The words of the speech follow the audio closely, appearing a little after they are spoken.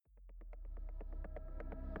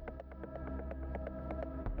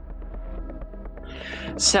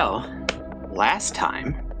So, last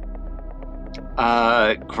time,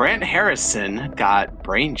 Grant Harrison got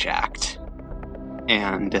brainjacked,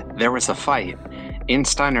 and there was a fight in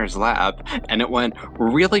Steiner's lab, and it went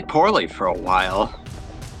really poorly for a while.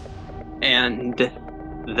 And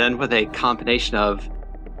then with a combination of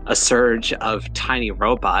a surge of tiny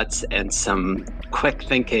robots and some quick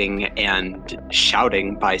thinking and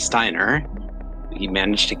shouting by Steiner, he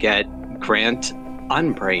managed to get Grant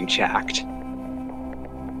unbrainjacked.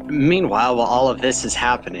 Meanwhile, while all of this is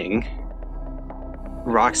happening,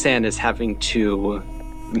 Roxanne is having to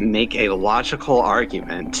make a logical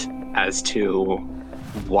argument as to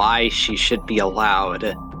why she should be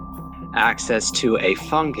allowed access to a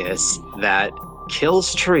fungus that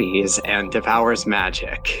kills trees and devours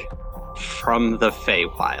magic from the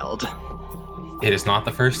Feywild. It is not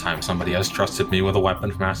the first time somebody has trusted me with a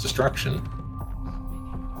weapon of mass destruction.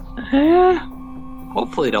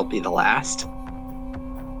 Hopefully it'll be the last.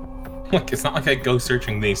 Look, it's not like I go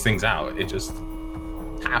searching these things out. It just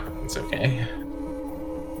happens, okay?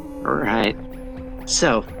 Alright.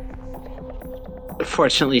 So,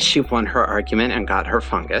 fortunately, she won her argument and got her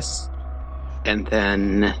fungus. And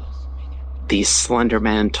then the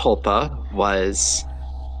Slenderman Tulpa was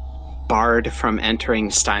barred from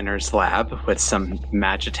entering Steiner's lab with some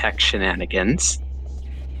Magitech shenanigans.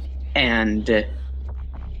 And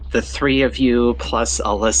the three of you, plus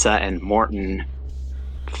Alyssa and Morton,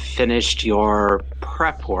 finished your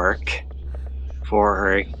prep work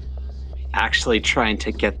for actually trying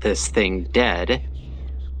to get this thing dead.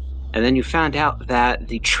 And then you found out that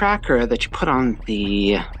the tracker that you put on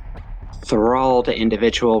the thralled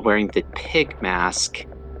individual wearing the pig mask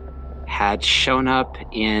had shown up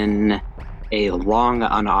in a long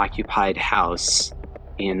unoccupied house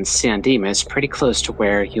in San Dimas, pretty close to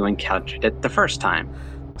where you encountered it the first time.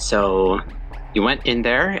 So you went in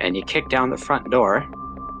there and you kicked down the front door,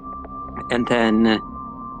 and then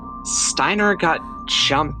Steiner got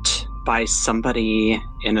jumped by somebody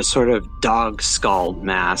in a sort of dog skull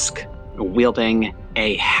mask wielding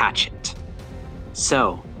a hatchet.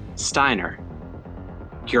 So, Steiner,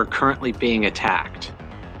 you're currently being attacked.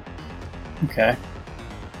 Okay.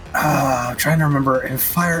 I'm trying to remember. In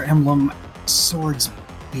Fire Emblem, swords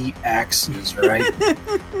beat axes, right?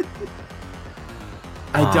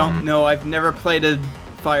 I don't know. I've never played a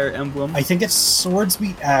Fire Emblem. I think it's swords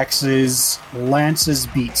beat axes, lances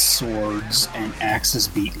beat swords, and axes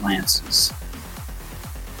beat lances.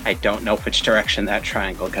 I don't know which direction that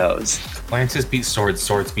triangle goes. Lances beat swords,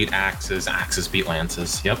 swords beat axes, axes beat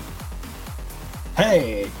lances. Yep.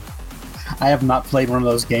 Hey! I have not played one of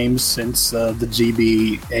those games since the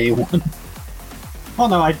GBA one. Oh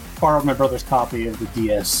no, I borrowed my brother's copy of the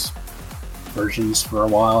DS versions for a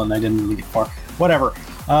while, and I didn't really get far. Whatever.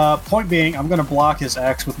 Point being, I'm going to block his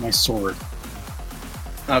axe with my sword.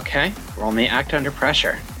 Okay, roll me act under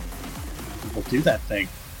pressure. We'll do that thing.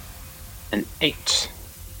 An 8.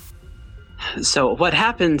 So what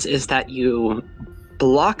happens is that you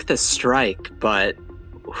block the strike, but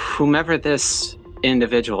whomever this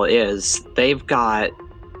individual is, they've got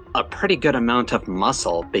a pretty good amount of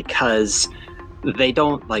muscle because they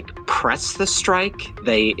don't, press the strike.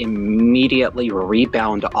 They immediately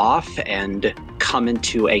rebound off and come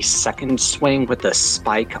into a second swing with the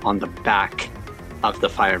spike on the back of the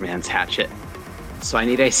fireman's hatchet. So I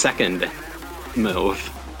need a second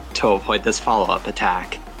move to avoid this follow-up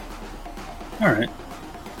attack. Alright.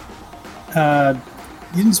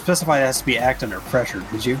 You didn't specify it has to be act under pressure,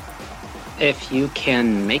 did you? If you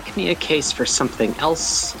can make me a case for something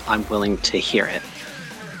else, I'm willing to hear it.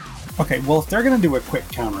 Okay, well, if they're going to do a quick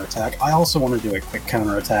counterattack, I also want to do a quick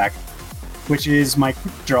counterattack, which is my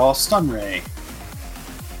quick draw stun ray.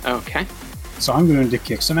 Okay. So I'm going to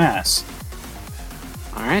kick some ass.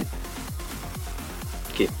 Alright.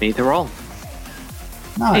 Give me the roll.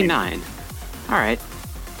 9. A 9. Alright.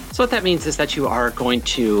 So what that means is that you are going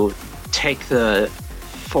to take the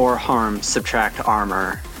 4 harm, subtract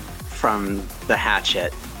armor from the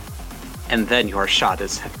hatchet, and then your shot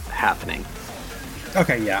is happening.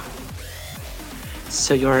 Okay, yeah.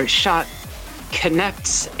 So your shot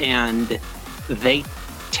connects and they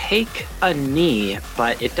take a knee,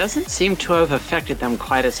 but it doesn't seem to have affected them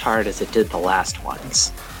quite as hard as it did the last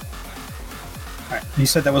ones. Alright, you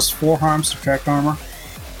said that was 4 harm, subtract armor?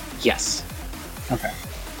 Yes. Okay.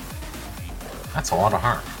 That's a lot of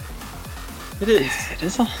harm. It is. It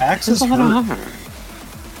is a lot of harm.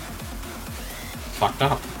 Fucked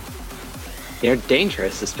up. They're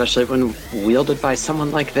dangerous, especially when wielded by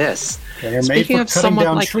someone like this. They're made for cutting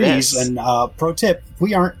down trees, this, and pro tip,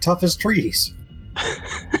 we aren't tough as trees.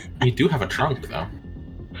 You do have a trunk, though.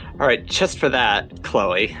 Alright, just for that,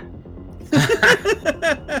 Chloe.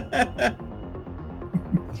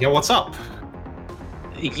 Yeah, what's up?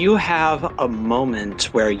 You have a moment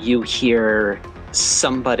where you hear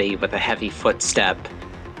somebody with a heavy footstep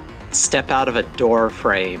step out of a door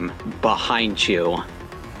frame behind you,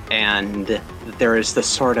 and there is the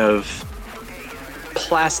sort of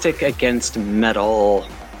plastic against metal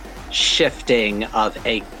shifting of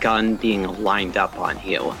a gun being lined up on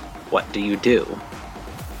you. What do you do?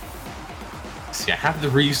 See, I have the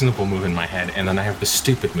reasonable move in my head, and then I have the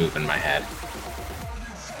stupid move in my head.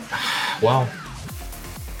 Well,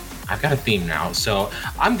 I've got a theme now, so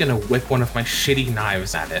I'm gonna whip one of my shitty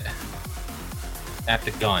knives at it. At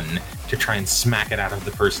the gun, to try and smack it out of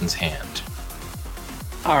the person's hand.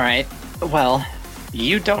 Alright, well,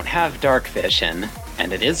 you don't have dark vision,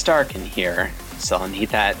 and it is dark in here, so I'll need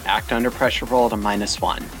that act under pressure roll to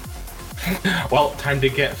 -1. Well, time to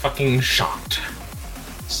get fucking shot.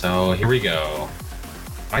 So, here we go.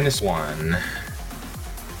 -1.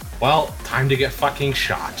 Well, time to get fucking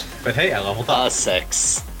shot. But hey, I leveled up.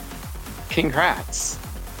 6. Congrats.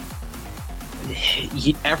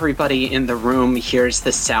 Everybody in the room hears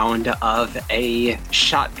the sound of a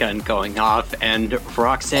shotgun going off, and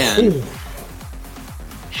Roxanne,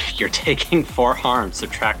 you're taking 4 harm,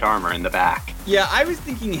 subtract armor in the back. Yeah, I was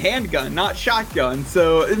thinking handgun, not shotgun,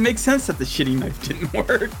 so it makes sense that the shitty knife didn't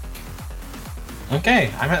work.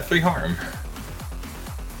 Okay, I'm at 3 harm.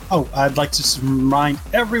 Oh, I'd like to just remind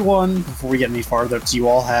everyone, before we get any farther, that you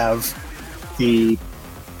all have the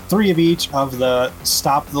 3 of each of the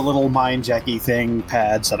stop the little mind jacky thing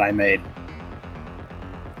pads that I made.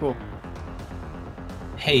 Cool.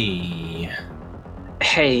 Hey.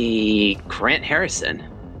 Hey, Grant Harrison.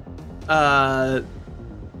 That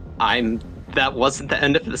wasn't the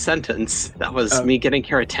end of the sentence. That was me getting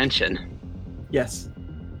your attention. Yes.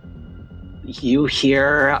 You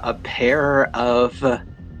hear a pair of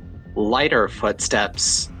lighter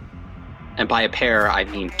footsteps, and by a pair, I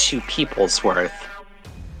mean 2 people's worth,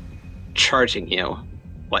 charging you.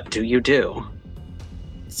 What do you do?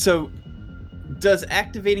 So, does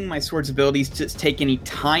activating my sword's abilities just take any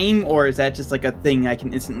time, or is that just like a thing I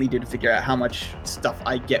can instantly do to figure out how much stuff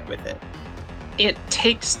I get with it? It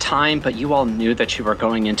takes time, but you all knew that you were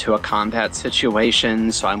going into a combat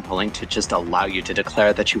situation, so I'm willing to just allow you to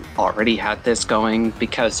declare that you already had this going,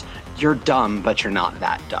 because you're dumb, but you're not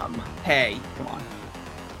that dumb. Hey, come on.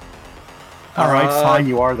 Alright, fine,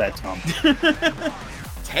 you are that dumb.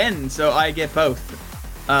 10, so I get both.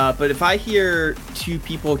 But if I hear 2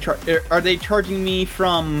 people, are they charging me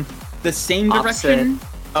from the same direction?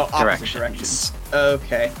 Oh, opposite directions.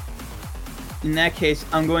 Okay. In that case,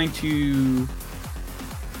 I'm going to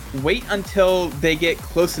wait until they get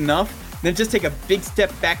close enough, then just take a big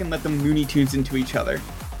step back and let them Looney Tunes into each other.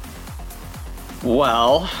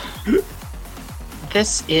 Well,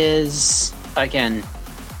 this is, again,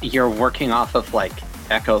 you're working off of, like,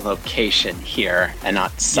 echolocation here and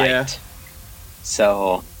not sight. Yeah.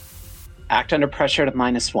 So, act under pressure to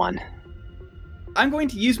 -1. I'm going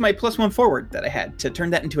to use my +1 forward that I had to turn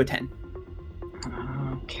that into a 10.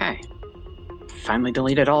 Okay. Finally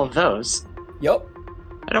deleted all of those. Yup.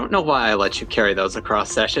 I don't know why I let you carry those across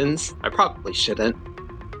sessions. I probably shouldn't.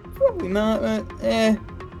 Probably not, but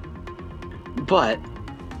But,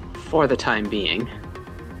 for the time being,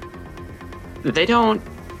 they're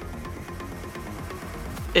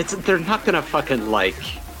not gonna fucking, like,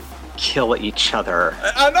 kill each other.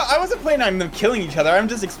 I wasn't planning on them killing each other. I'm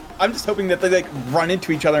just hoping that they, like, run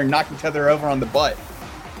into each other and knock each other over on the butt.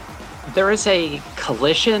 There is a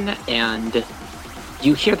collision, and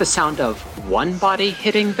you hear the sound of one body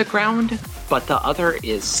hitting the ground, but the other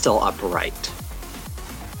is still upright.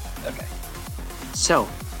 Okay. So,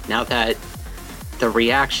 now that the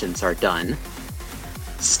reactions are done,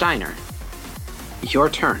 Steiner, your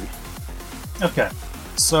turn. Okay.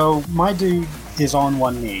 So, my dude is on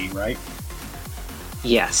one knee, right?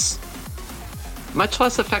 Yes. Much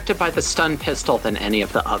less affected by the stun pistol than any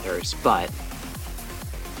of the others, but...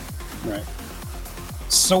 Right.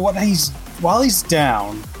 So while he's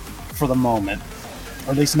down for the moment,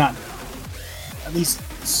 or at least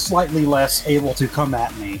slightly less able to come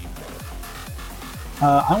at me,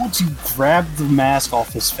 I want to grab the mask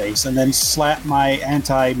off his face and then slap my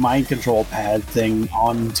anti-mind control pad thing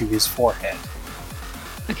onto his forehead.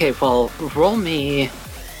 Okay, well, roll me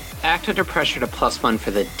act under pressure to +1 for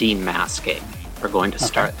the demasking. We're going to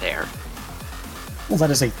start there. Well, that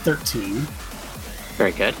is a 13.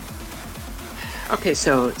 Very good. Okay,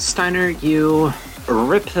 so Steiner, you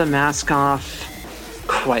rip the mask off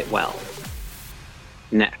quite well.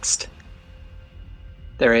 Next.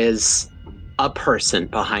 There is a person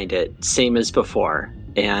behind it, same as before,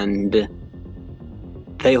 and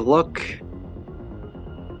they look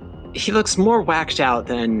he looks more whacked out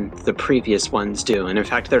than the previous ones do, and in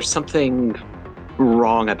fact, there's something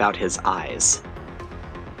wrong about his eyes.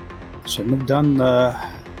 Shouldn't have done the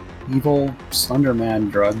evil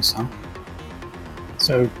Slenderman drugs, huh?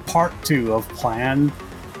 So, part 2 of plan,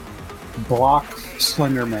 block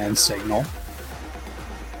Slenderman signal.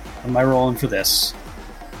 Am I rolling for this?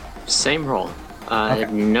 Same roll.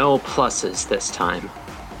 Okay. No pluses this time.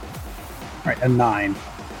 Alright, a 9.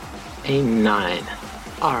 A 9.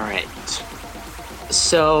 Alright.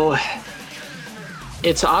 So,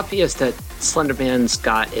 it's obvious that Slenderman's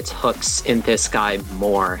got its hooks in this guy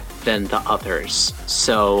more than the others.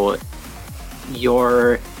 So,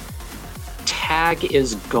 your tag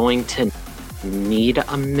is going to need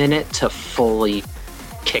a minute to fully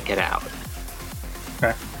kick it out.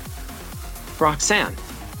 Okay. Roxanne.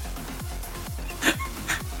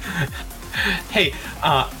 Hey,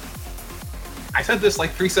 I said this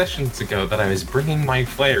like 3 sessions ago that I was bringing my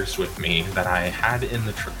flares with me that I had in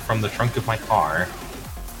the from the trunk of my car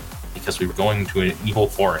because we were going to an evil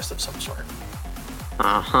forest of some sort.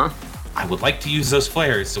 Uh-huh. I would like to use those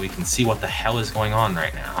flares so we can see what the hell is going on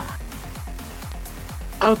right now.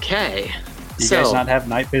 Okay. You guys not have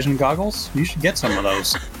night vision goggles? You should get some of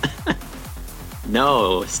those.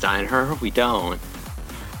 No, Steiner, we don't.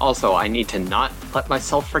 Also, I need to not let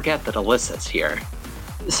myself forget that Alyssa's here.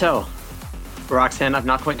 So, Roxanne, I'm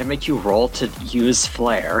not going to make you roll to use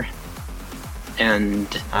Flare. And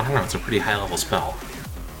I don't know, it's a pretty high-level spell.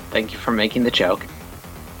 thank you for making the joke.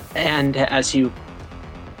 And as you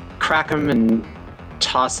crack them and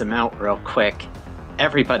toss them out real quick,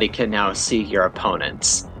 everybody can now see your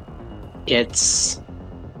opponents. It's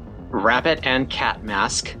Rabbit and Cat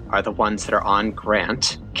Mask are the ones that are on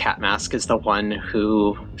Grant. Cat Mask is the one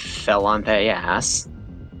who fell on the ass.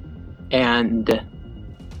 And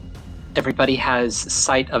everybody has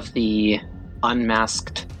sight of the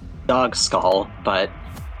unmasked dog skull, but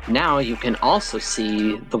now you can also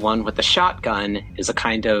see the one with the shotgun is a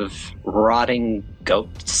kind of rotting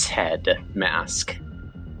goat's head mask.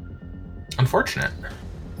 Unfortunate.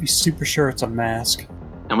 Be super sure it's a mask.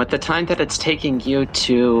 And with the time that it's taking you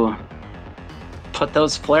to put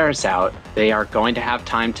those flares out, they are going to have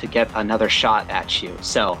time to get another shot at you.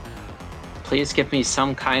 So, please give me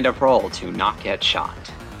some kind of roll to not get shot.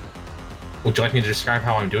 Would you like me to describe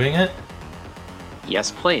how I'm doing it?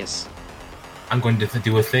 Yes, please. I'm going to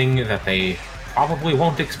do a thing that they probably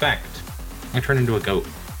won't expect. I'm going to turn into a goat.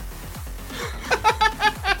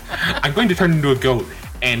 I'm going to turn into a goat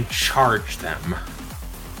and charge them.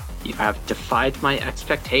 You have defied my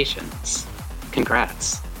expectations.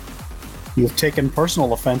 Congrats. You've taken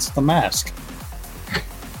personal offense at the mask.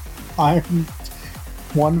 I'm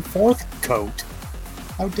 1/4 coat.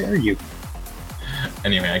 How dare you?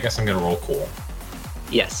 Anyway, I guess I'm going to roll cool.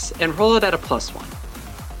 Yes, and roll it at a +1.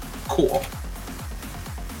 Cool.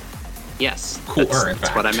 Yes, Cooler, in that's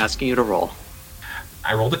fact. what I'm asking you to roll.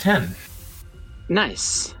 I rolled a 10.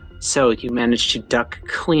 Nice. So you managed to duck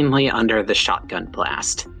cleanly under the shotgun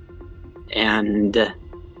blast. And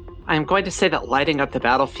I'm going to say that lighting up the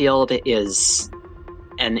battlefield is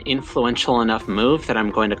an influential enough move that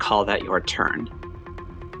I'm going to call that your turn.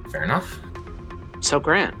 Fair enough. So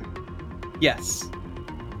Grant, Yes.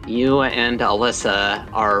 you and Alyssa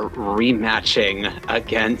are rematching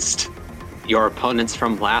against your opponents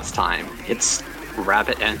from last time. It's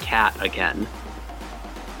Rabbit and Cat again.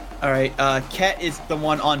 Alright, Cat is the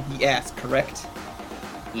one on the ass, correct?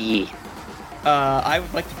 Yee. I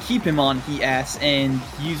would like to keep him on the ass and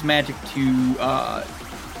use magic to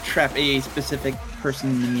trap a specific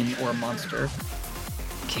person, minion, or monster.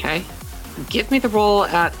 Okay. Give me the roll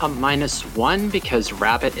at a -1 because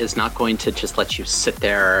Rabbit is not going to just let you sit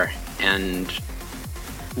there and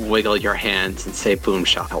wiggle your hands and say boom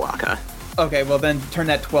shakalaka. Okay, well then turn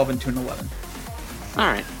that 12 into an 11.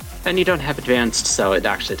 Alright. And you don't have advanced, so it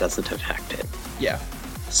actually doesn't affect it. Yeah.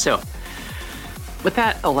 So, with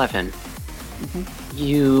that 11,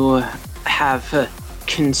 you have a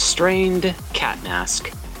constrained Cat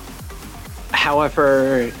Mask.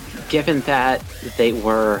 However, given that they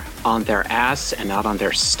were on their ass and not on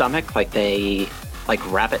their stomach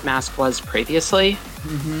like Rabbit Mask was previously,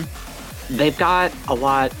 they've got a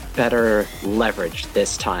lot better leverage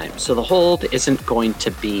this time. So the hold isn't going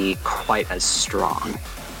to be quite as strong.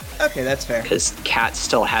 Okay, that's fair. Because Cat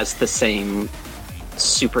still has the same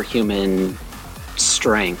superhuman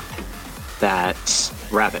strength that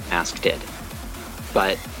Rabbit Mask did.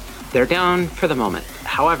 But they're down for the moment.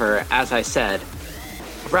 However, as I said,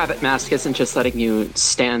 Rabbit Mask isn't just letting you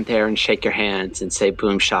stand there and shake your hands and say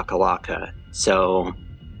boom shakalaka. So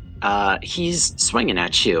he's swinging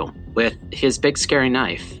at you with his big scary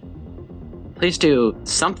knife. Please do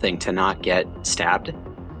something to not get stabbed.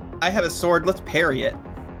 I have a sword. Let's parry it.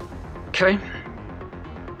 Okay.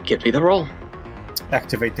 Give me the roll.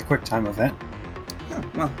 Activate the quick time event. Oh,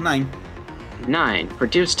 well, 9. 9.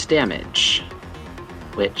 Reduced damage.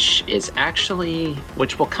 Which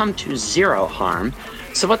will come to 0 harm.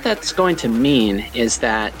 So what that's going to mean is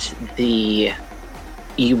that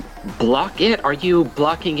you block it? Are you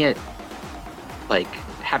blocking it, like,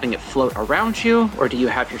 having it float around you, or do you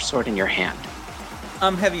have your sword in your hand?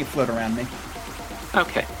 I'm having it float around me.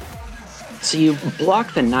 Okay. So you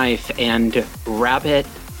block the knife, and Rabbit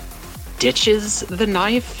ditches the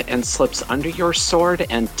knife and slips under your sword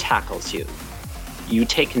and tackles you. You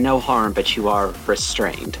take no harm, but you are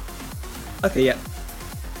restrained. Okay, yeah.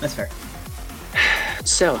 That's fair.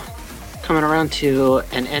 So, coming around to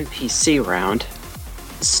an NPC round.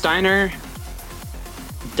 Steiner,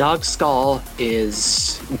 Dog Skull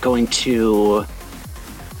is going to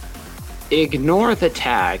ignore the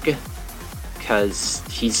tag, because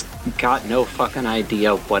he's got no fucking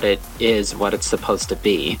idea what it is, what it's supposed to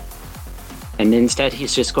be. And instead,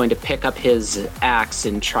 he's just going to pick up his axe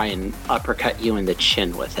and try and uppercut you in the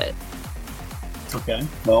chin with it. Okay,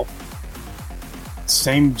 well,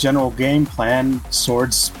 same general game plan.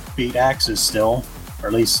 Swords beat axes still, or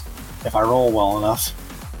at least if I roll well enough.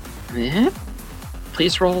 Yeah.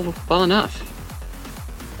 Please roll well enough.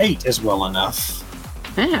 8 is well enough.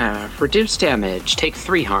 Yeah, reduce damage. Take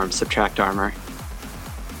 3 harm, subtract armor.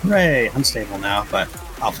 Hooray, unstable now, but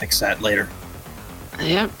I'll fix that later.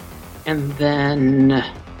 Yep. And then,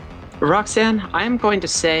 Roxanne, I'm going to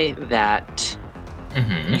say that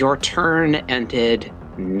your turn ended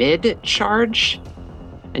mid-charge,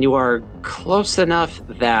 and you are close enough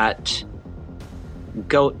that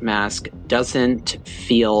Goat Mask doesn't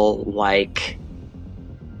feel like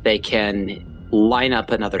they can line up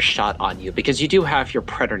another shot on you, because you do have your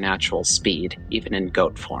preternatural speed, even in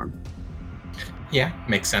goat form. Yeah,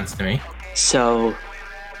 makes sense to me. So,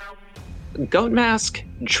 Goat Mask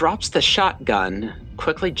drops the shotgun,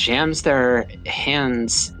 quickly jams their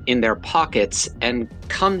hands in their pockets, and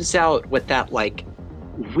comes out with that, like,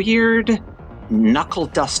 weird knuckle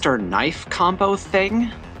duster knife combo thing.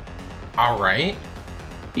 All right.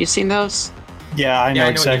 You seen those? Yeah, I know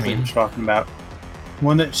exactly what what you're talking about.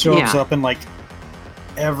 One that shows up in, like,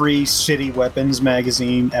 every shitty weapons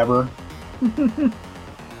magazine ever. Kind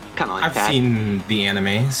of like I've that. seen the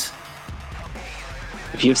animes.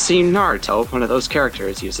 If you've seen Naruto, one of those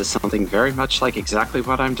characters uses something very much like exactly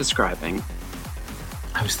what I'm describing.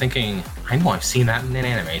 I was thinking, I know I've seen that in an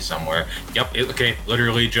anime somewhere. Yep, okay,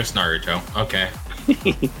 literally just Naruto. Okay.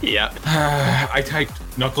 Yep. I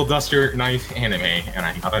typed knuckle duster knife anime, and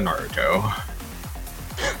I got a Naruto.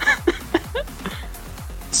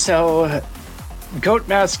 So, Goat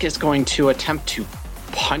Mask is going to attempt to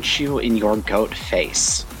punch you in your goat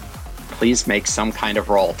face. Please make some kind of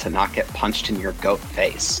roll to not get punched in your goat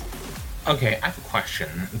face. Okay, I have a question.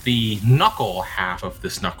 The knuckle half of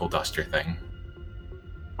this knuckle duster thing,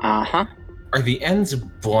 Uh-huh. are the ends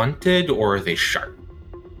blunted or are they sharp?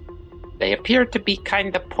 They appear to be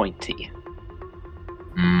kind of pointy.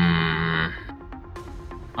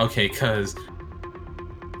 Okay, because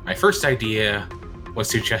my first idea was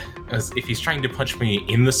to check, if he's trying to punch me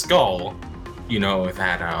in the skull, you know,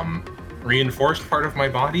 that reinforced part of my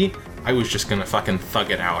body, I was just gonna fucking thug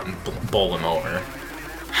it out and bowl him over.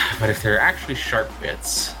 But if they're actually sharp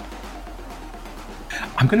bits,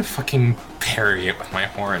 I'm gonna fucking parry it with my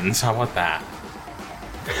horns. How about that?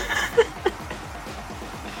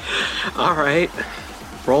 All right.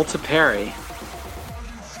 Roll to parry.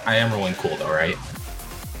 I am rolling cool though, right?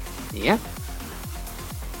 Yep.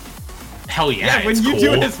 Hell yeah, Yeah, when it's you cool.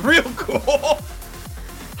 do it, it's real cool.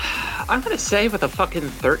 I'm gonna say with a fucking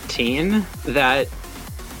 13 that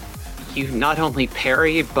you not only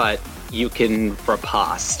parry, but you can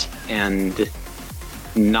riposte and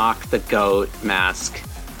knock the Goat Mask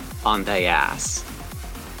on the ass.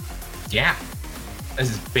 Yeah.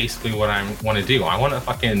 This is basically what I want to do. I want to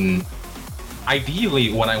fucking...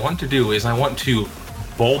 Ideally, what I want to do is I want to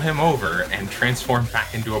bowl him over and transform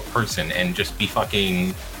back into a person and just be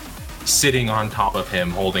fucking sitting on top of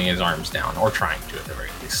him holding his arms down, or trying to at the very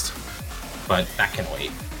least. But that can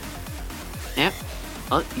wait. Yep.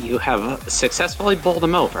 Well, you have successfully bowled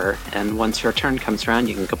him over, and once your turn comes around,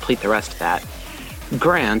 you can complete the rest of that.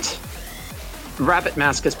 Grant, Rabbit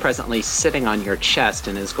Mask is presently sitting on your chest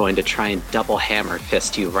and is going to try and double hammer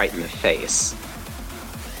fist you right in the face.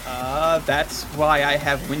 That's why I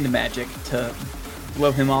have wind magic to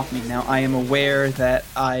blow him off me. Now, I am aware that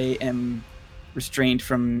I am restrained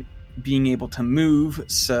from being able to move,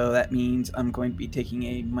 so that means I'm going to be taking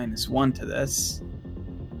a -1 to this.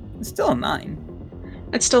 It's still a 9.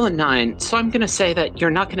 It's still a 9, so I'm going to say that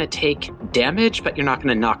you're not going to take damage, but you're not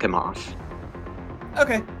going to knock him off.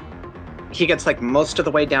 Okay. He gets like most of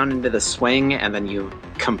the way down into the swing, and then you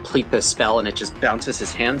complete the spell, and it just bounces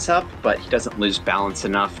his hands up, but he doesn't lose balance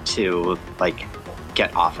enough to like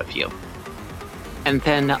get off of you. And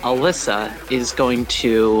then Alyssa is going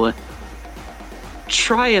to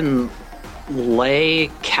try and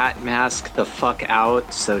lay Cat Mask the fuck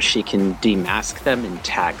out so she can demask them and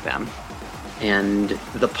tag them. And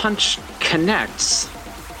the punch connects,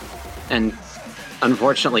 and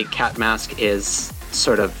unfortunately Cat Mask is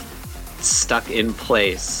sort of stuck in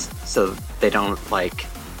place so they don't like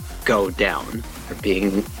go down. They're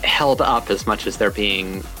being held up as much as they're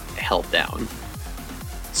being held down.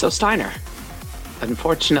 So Steiner,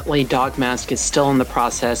 unfortunately Dog Mask is still in the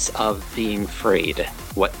process of being freed.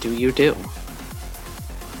 What do you do?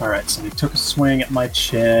 Alright, so he took a swing at my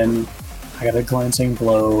chin. I got a glancing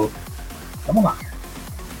blow. I will not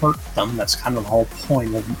hurt them. That's kind of the whole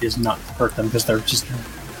point of is not to hurt them, because they're just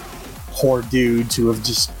poor dudes who have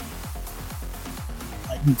just...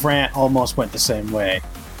 Like, Grant almost went the same way.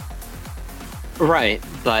 Right,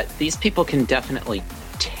 but these people can definitely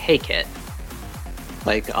take it.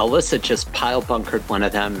 Like, Alyssa just pile bunkered one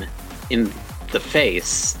of them in the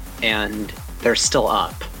face, and they're still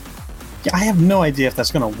up. Yeah, I have no idea if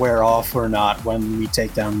that's going to wear off or not when we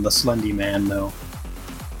take down the Slendy Man, though.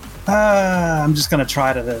 I'm just going to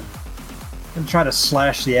try to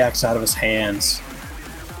slash the axe out of his hands.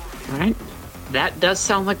 Alright. That does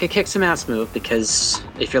sound like a kick some ass move, because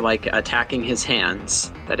if you're, like, attacking his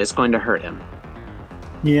hands, that is going to hurt him.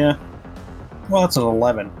 Yeah. Well, it's an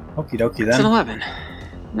 11. Okie dokie then. It's an 11.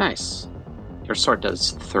 Nice. Your sword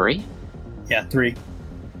does 3? Yeah, 3.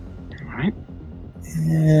 Alright.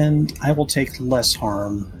 And I will take less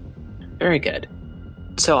harm. Very good.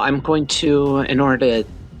 So I'm going to, in order to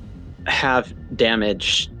have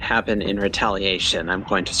damage happen in retaliation, I'm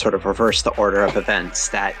going to sort of reverse the order of events,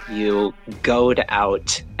 that you goad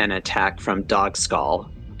out an attack from Dog Skull,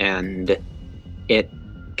 and it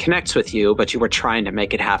connects with you, but you were trying to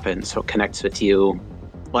make it happen, so it connects with you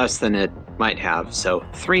less than it might have, so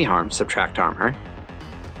 3 harm, subtract armor.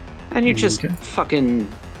 And you just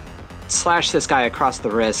fucking slash this guy across the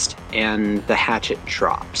wrist, and the hatchet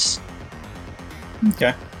drops.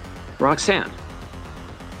 Okay. Roxanne.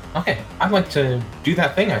 Okay, I'd like to do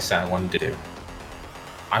that thing I said I wanted to do.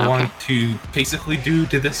 I want to basically do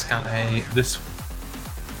to this guy,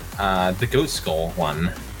 the Goat Skull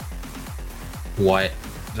one, what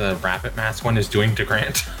the Rabbit Mask one is doing to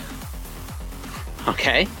Grant.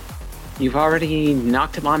 Okay. You've already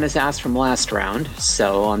knocked him on his ass from last round,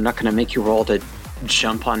 so I'm not going to make you roll to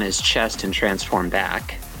jump on his chest and transform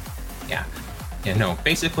back. Yeah, no,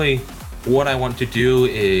 basically what I want to do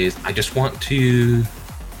is I just want to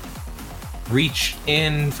reach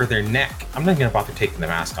in for their neck. I'm not going to bother taking the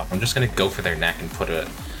mask off. I'm just going to go for their neck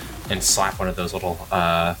and slap one of those little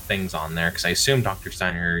things on there, because I assume Dr.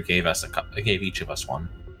 Steiner gave each of us one.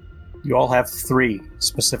 You all have 3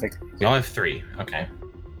 specifically. We all have 3. Okay.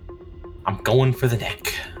 I'm going for the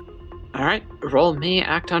neck. All right, roll me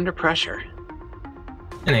act under pressure.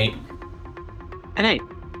 An 8. An 8.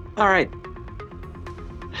 All right.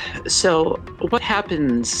 So what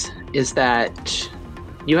happens is that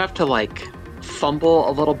you have to like fumble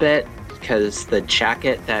a little bit, because the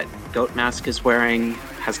jacket that Goat Mask is wearing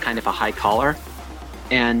has kind of a high collar,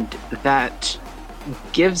 and that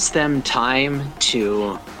gives them time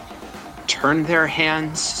to turn their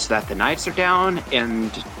hands so that the knives are down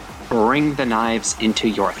and bring the knives into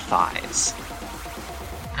your thighs.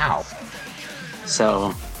 Ow.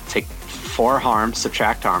 So take 4 harm,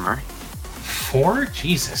 subtract armor. 4?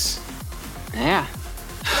 Jesus. Yeah.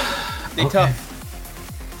 Be tough.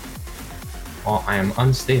 Well, I am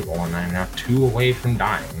unstable, and I am now 2 away from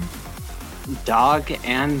dying. Dog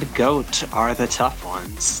and goat are the tough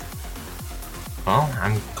ones. Well,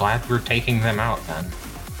 I'm glad we're taking them out, then.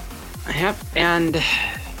 Yep, and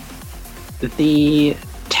the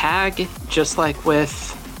tag, just like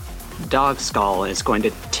with Dog Skull, is going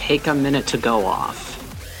to take a minute to go off.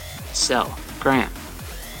 So, Grant.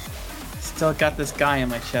 Still got this guy on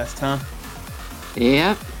my chest, huh?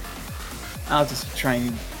 Yep. I'll just try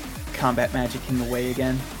and combat magic him away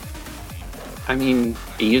again. I mean,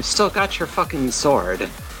 you've still got your fucking sword.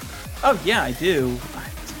 Oh, yeah, I do.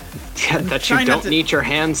 That you don't need your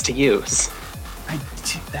hands to use.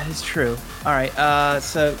 That is true. Alright,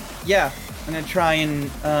 so, yeah. I'm gonna try and,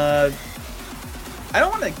 I don't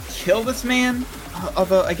want to kill this man,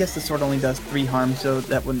 although I guess the sword only does 3 harm, so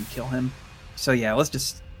that wouldn't kill him. So yeah, let's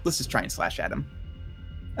just try and slash at him.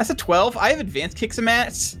 That's a 12. I have advanced kick some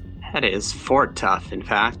ass. That is 4 tough, in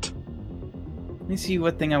fact. Let me see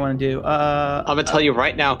what thing I want to do. I'm gonna tell you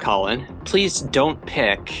right now, Colin. Please don't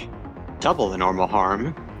pick double the normal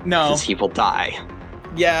harm. No. Because he will die.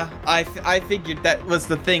 Yeah, I figured that was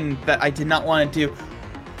the thing that I did not want to do.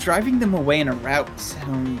 Driving them away in a route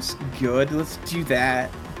sounds good. Let's do that.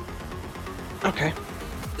 Okay.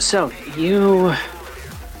 So, you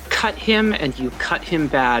cut him, and you cut him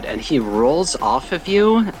bad, and he rolls off of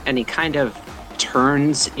you, and he kind of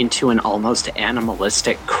turns into an almost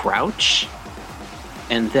animalistic crouch,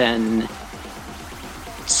 and then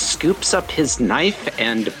scoops up his knife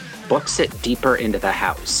and books it deeper into the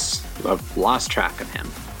house. You have lost track of him.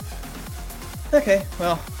 Okay,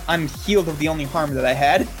 well, I'm healed of the only harm that I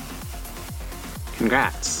had.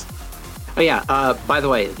 Congrats. Oh yeah, by the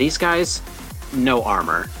way, these guys, no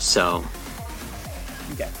armor, so...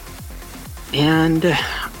 Okay. And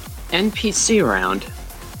NPC round.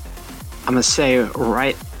 I'm gonna say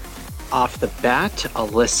right off the bat,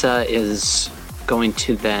 Alyssa is going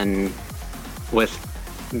to then, with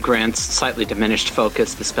Grant's slightly diminished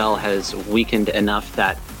focus, the spell has weakened enough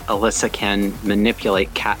that Alyssa can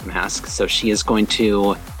manipulate Cat Mask, so she is going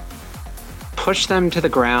to push them to the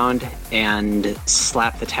ground and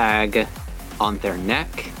slap the tag on their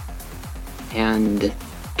neck, and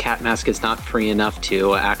Cat Mask is not free enough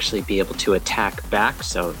to actually be able to attack back,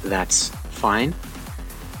 so that's fine.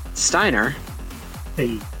 Steiner.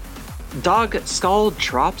 Hey. Dog skull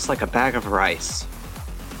drops like a bag of rice.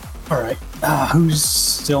 Alright. Who's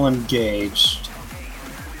still engaged?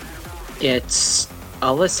 It's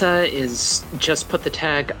Alyssa is just put the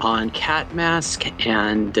tag on Cat Mask,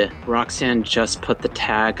 and Roxanne just put the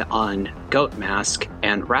tag on Goat Mask,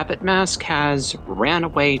 and Rabbit Mask has ran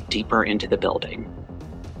away deeper into the building.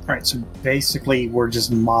 Alright, so basically we're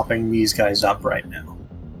just mopping these guys up right now.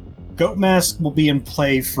 Goat Mask will be in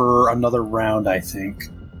play for another round, I think.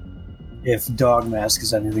 If Dog Mask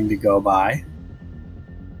is anything to go by.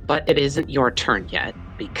 But it isn't your turn yet,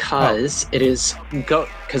 because it is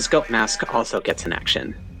because Goat Mask also gets an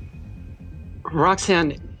action.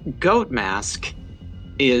 Roxanne, Goat Mask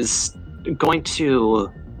is going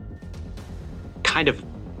to kind of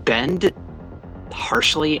bend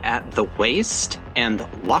harshly at the waist and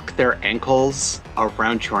lock their ankles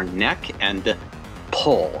around your neck and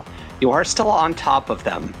pull. You are still on top of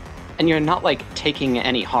them, and you're not like taking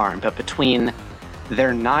any harm, but between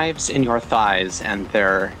their knives in your thighs and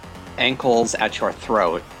their ankles at your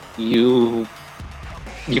throat, you've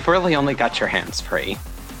really only got your hands free.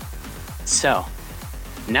 So,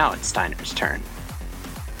 now it's Steiner's turn.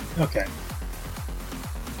 Okay.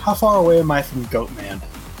 How far away am I from Goatman?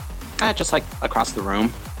 Just like across the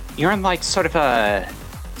room. You're in like sort of a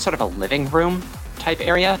living room type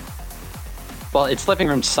area. Well, it's living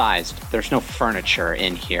room sized. There's no furniture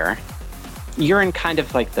in here. You're in kind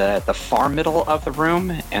of like the far middle of the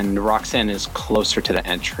room, and Roxanne is closer to the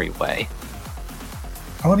entryway.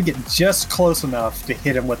 I want to get just close enough to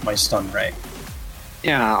hit him with my stun ray.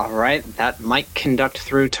 Yeah, alright. That might conduct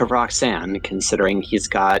through to Roxanne, considering he's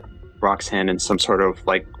got Roxanne in some sort of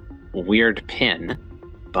like weird pin,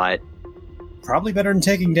 but... Probably better than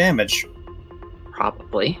taking damage.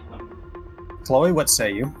 Probably. Chloe, what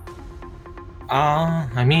say you?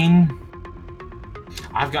 I mean,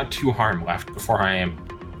 I've got 2 harm left before I am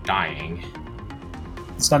dying.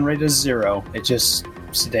 Stun rate is 0. It just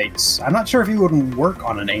sedates. I'm not sure if it would work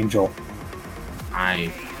on an angel.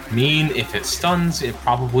 I mean, if it stuns, it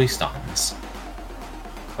probably stuns.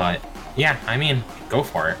 But, yeah, I mean, go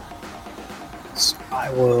for it. So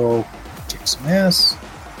I will kick some ass.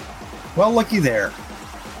 Well, looky there.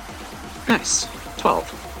 Nice. 12.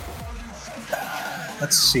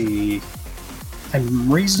 Let's see.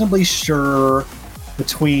 I'm reasonably sure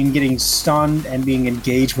between getting stunned and being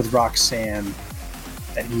engaged with Roxanne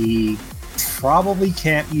that he probably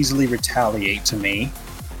can't easily retaliate to me.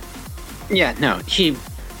 Yeah, no, he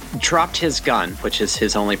dropped his gun, which is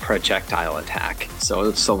his only projectile attack.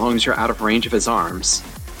 So long as you're out of range of his arms,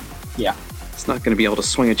 yeah, it's not going to be able to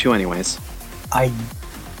swing at you anyways.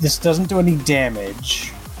 This doesn't do any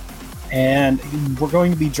damage, and we're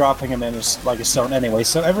going to be dropping him in like a stone anyway,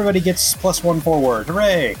 so everybody gets +1 forward.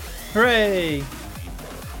 Hooray! Hooray!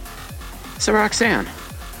 So Roxanne,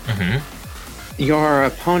 your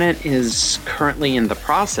opponent is currently in the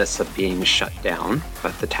process of being shut down,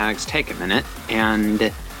 but the tags take a minute,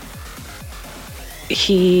 and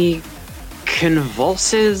he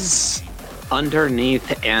convulses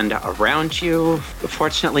underneath and around you.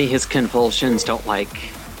 Fortunately, his convulsions don't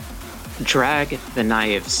drag the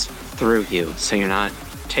knives through you, so you're not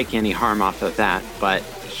taking any harm off of that, but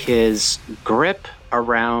his grip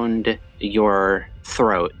around your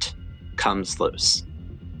throat comes loose.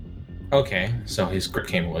 Okay, so his grip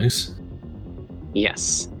came loose.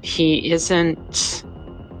 Yes. He isn't...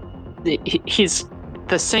 He's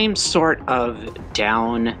the same sort of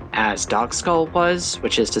down as Dogskull was,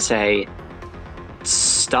 which is to say,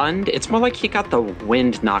 stunned. It's more like he got the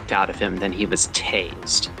wind knocked out of him than he was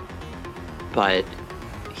tased. But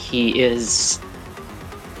he is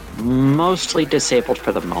mostly disabled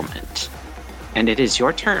for the moment. And it is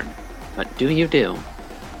your turn. What do you do?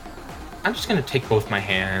 I'm just gonna take both my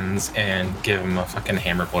hands and give him a fucking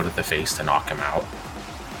hammer blow to the face to knock him out.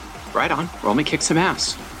 Right on. Roll me kick some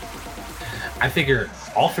ass. I figure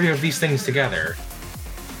all three of these things together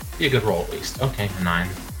be a good roll at least. Okay, 9.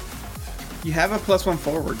 You have a +1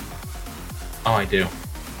 forward. Oh, I do.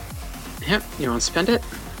 Yep, you want to spend it?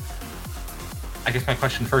 I guess my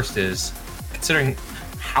question first is, considering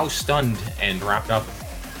how stunned and wrapped up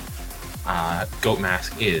Goat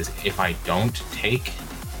Mask is, if I don't take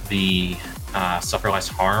the suffer less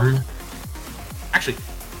harm... Actually,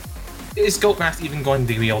 is Goat Mask even going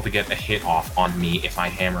to be able to get a hit off on me if I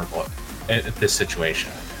hammer blow at this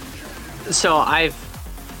situation? So I've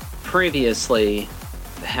previously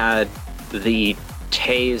had the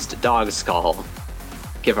tased Dogskull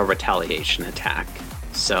give a retaliation attack.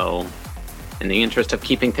 So, in the interest of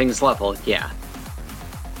keeping things level, yeah.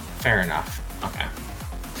 Fair enough. Okay.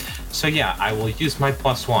 So yeah, I will use my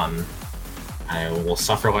 +1. I will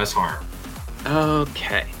suffer less harm.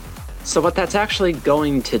 Okay. So what that's actually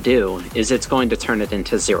going to do is it's going to turn it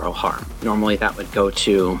into 0 harm. Normally that would go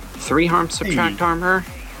to 3 harm subtract armor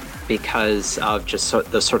because of just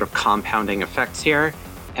the sort of compounding effects here.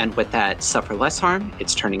 And with that suffer less harm,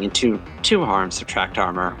 it's turning into 2 harm subtract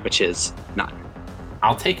armor, which is none.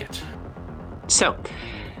 I'll take it. So,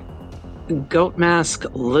 Goat Mask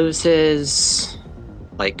loses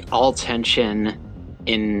like all tension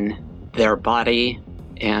in their body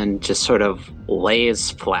and just sort of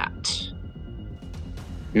lays flat.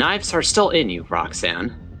 Knives are still in you,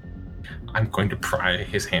 Roxanne. I'm going to pry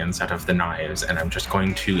his hands out of the knives, and I'm just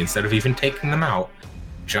going to, instead of even taking them out,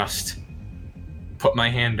 just put my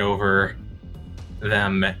hand over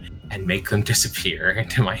them and make them disappear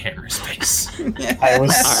into my hammer space. I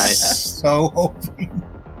was Alright. so hoping.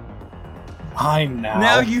 Mine now.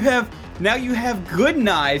 Now you have good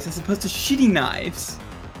knives as opposed to shitty knives.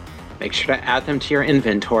 Make sure to add them to your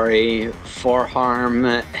inventory. 4 harm,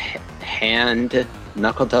 hand,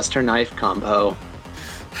 knuckle duster knife combo.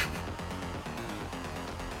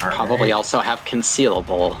 Probably also have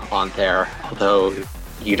concealable on there, although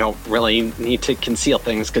you don't really need to conceal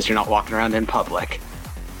things because you're not walking around in public.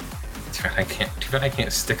 Too bad I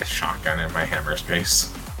can't stick a shotgun in my hammer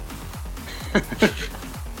space.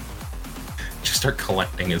 Just start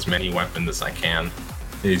collecting as many weapons as I can.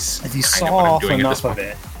 Is If you kind saw of what I'm off doing at this enough of point.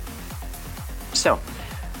 it. So,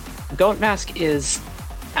 Goat Mask is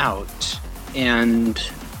out, and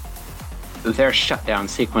their shutdown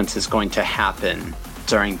sequence is going to happen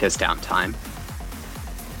during this downtime.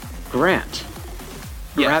 Grant,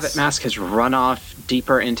 Yes. Rabbit Mask has run off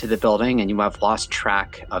deeper into the building, and you have lost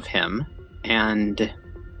track of him. And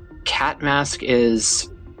Cat Mask is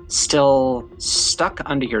still stuck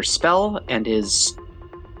under your spell and is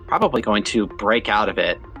probably going to break out of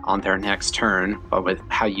it on their next turn, but with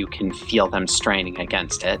how you can feel them straining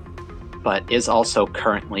against it, but is also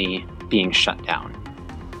currently being shut down.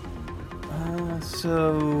 It's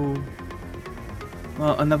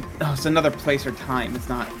another place or time. It's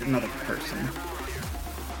not another person.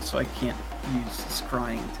 So I can't use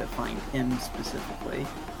scrying to find him specifically.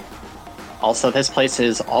 Also, this place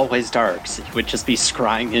is always dark, so you would just be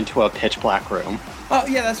scrying into a pitch black room. Oh,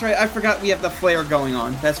 yeah, that's right. I forgot we have the flare going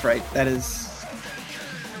on. That's right. That is...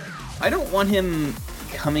 I don't want him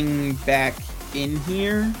coming back in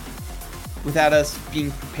here without us being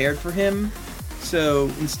prepared for him. So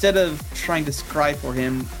instead of trying to scry for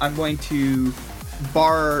him, I'm going to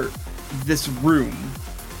bar this room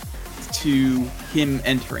to him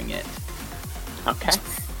entering it. Okay,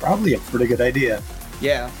 Probably a pretty good idea.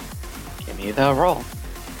 Yeah. give me the roll.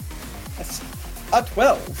 That's a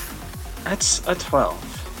 12. That's a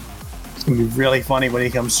 12. It's gonna be really funny when he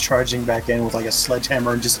comes charging back in with like a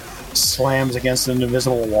sledgehammer and just slams against an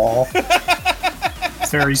invisible wall.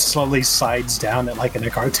 Very slowly sides down it like in a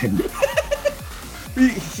cartoon.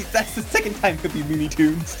 That's the second time could be Looney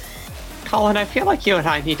Tunes. Colin, I feel like you and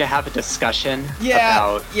I need to have a discussion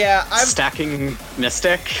about stacking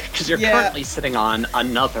Mystic, because you're currently sitting on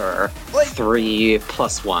another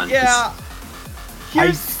 3+1. Yeah.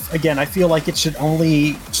 I feel like it should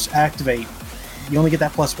only activate. You only get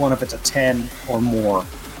that +1 if it's a 10 or more.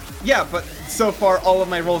 Yeah, but so far all of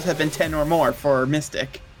my rolls have been 10 or more for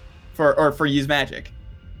Mystic, for use magic.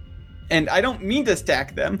 And I don't mean to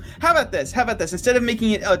stack them. How about this? Instead of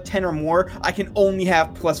making it a 10 or more, I can only have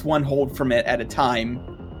 +1 hold from it at a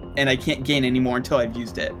time. And I can't gain any more until I've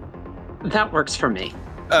used it. That works for me.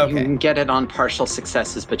 Okay. You can get it on partial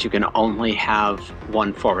successes, but you can only have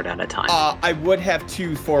 1 forward at a time. I would have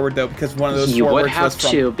 2 forward, though, because one of those you forwards would have was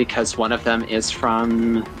from... 2 because one of them is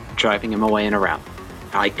from driving him away in a route.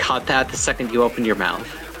 I caught that the second you opened your mouth.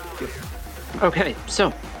 Okay,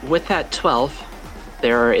 so with that 12,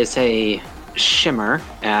 there is a shimmer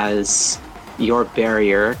as your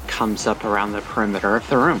barrier comes up around the perimeter of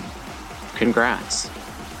the room. Congrats.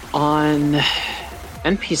 On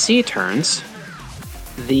NPC turns,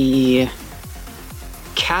 the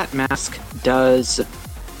cat mask does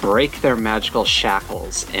break their magical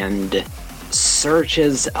shackles and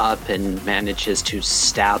surges up and manages to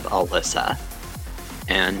stab Alyssa.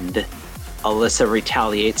 And Alyssa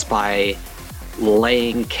retaliates by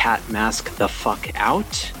laying cat mask the fuck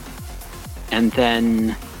out. And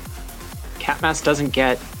then cat mask doesn't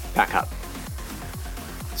get back up.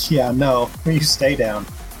 Yeah, no. You stay down.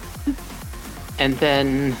 And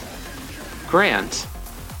then Grant.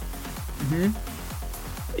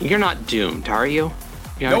 Mm-hmm. You're not doomed, are you?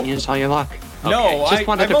 You haven't used all your luck? No, okay.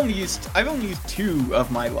 I've only used 2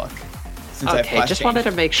 of my luck since I've Okay, just wanted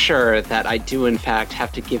to make sure that I do in fact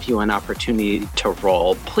have to give you an opportunity to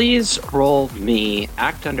roll. Please roll me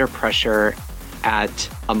Act Under Pressure at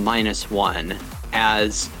a -1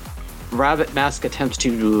 as Rabbit Mask attempts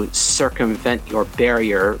to circumvent your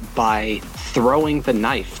barrier by throwing the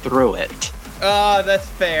knife through it. That's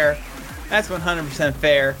fair. That's 100%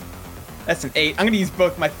 fair. That's an 8. I'm going to use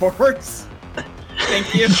both my forwards.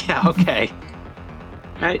 Thank you. Yeah, okay.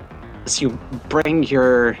 Alright, so you bring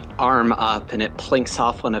your arm up and it plinks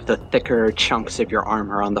off one of the thicker chunks of your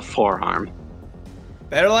armor on the forearm.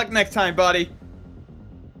 Better luck next time, buddy.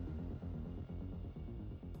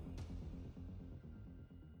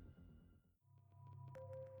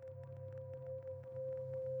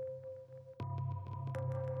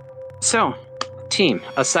 So, team,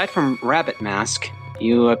 aside from Rabbit Mask,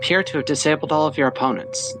 you appear to have disabled all of your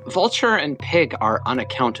opponents. Vulture and Pig are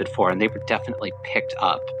unaccounted for, and they were definitely picked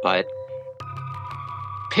up, but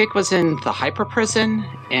Pig was in the hyper prison,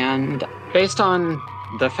 and based on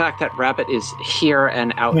the fact that Rabbit is here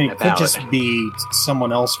and out and it about... could just be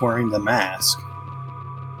someone else wearing the mask.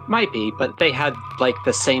 Might be, but they had, like,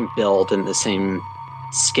 the same build and the same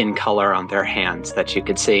skin color on their hands that you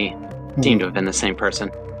could see. Seemed to have been the same person.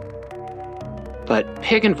 But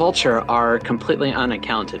Pig and Vulture are completely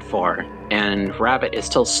unaccounted for, and Rabbit is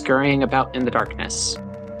still scurrying about in the darkness.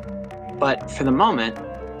 But for the moment,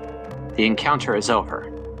 the encounter is over.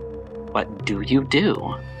 What do you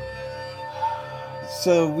do?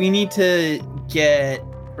 So we need to get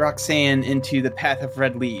Roxanne into the Path of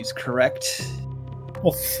Red Leaves, correct?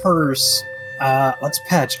 Well, first, let's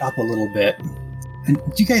patch up a little bit. And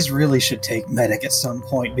you guys really should take medic at some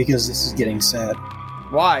point, because this is getting sad.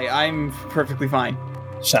 Why? I'm perfectly fine.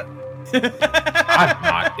 Shut. I'm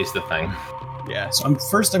not, is the thing. Yeah. So I'm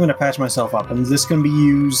going to patch myself up, and this is going to be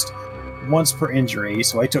used once per injury,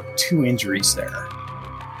 so I took 2 injuries there.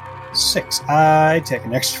 6. I take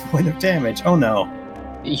an extra point of damage. Oh no.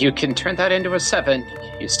 You can turn that into a 7.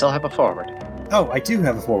 You still have a forward. Oh, I do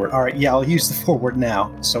have a forward. Alright, yeah, I'll use the forward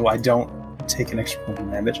now, so I don't take an extra point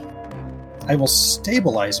of damage. I will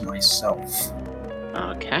stabilize myself.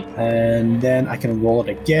 Okay. And then I can roll it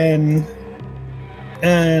again.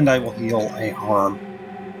 And I will heal a harm.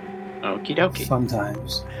 Okie dokie. Fun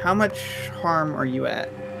times. How much harm are you at?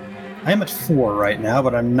 I am at 4 right now,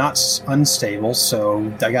 but I'm not unstable,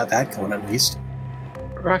 so I got that going at least.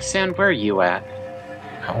 Roxanne, where are you at?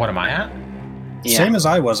 What am I at? Yeah. Same as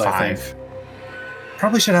I was, 5. I think.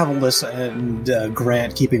 Probably should have Alyssa and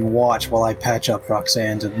Grant keeping watch while I patch up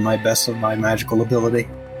Roxanne to my best of my magical ability.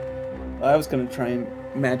 I was going to try and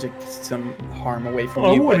magic some harm away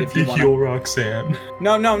from you, but if you want to Roxanne.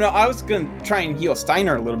 No. I was going to try and heal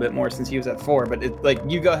Steiner a little bit more since he was at 4, but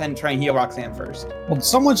you go ahead and try and heal Roxanne first. Well,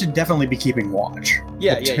 someone should definitely be keeping watch.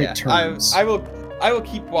 Yeah. Turns. I will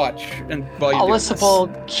keep watch and while you're Alyssa doing this. will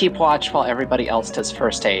keep watch while everybody else does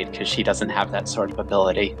first aid, because she doesn't have that sort of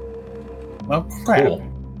ability. Well, crap. Cool.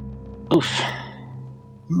 Oof.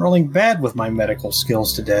 I'm rolling bad with my medical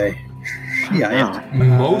skills today. Yeah,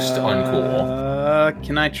 Most uncool.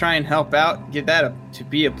 Can I try and help out? Get that to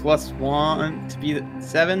be a +1, to be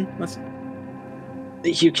 7?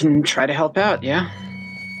 You can try to help out, yeah?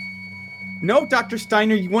 No, Dr.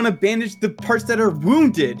 Steiner, you want to bandage the parts that are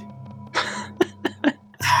wounded.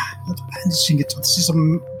 It's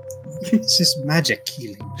just magic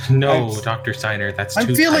healing. No, Dr. Steiner, that's too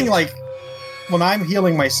I'm feeling tight. like when I'm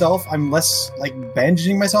healing myself, I'm less like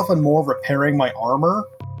bandaging myself and more repairing my armor.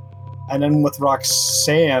 And then with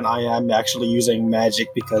Roxanne, I am actually using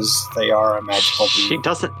magic because they are a magical being.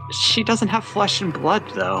 She doesn't have flesh and blood,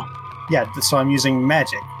 though. Yeah, so I'm using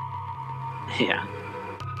magic Yeah.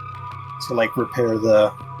 to like repair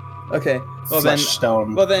the Okay. flesh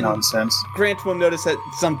stone nonsense. Grant will notice that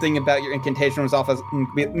something about your incantation was off.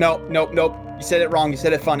 Nope. You said it wrong. You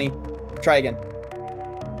said it funny. Try again.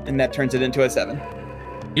 And that turns it into a 7.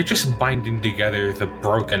 You're just binding together the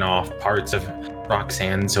broken off parts of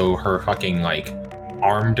Roxanne so her fucking, like,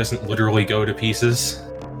 arm doesn't literally go to pieces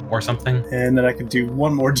or something. And then I can do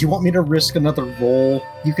one more. Do you want me to risk another roll?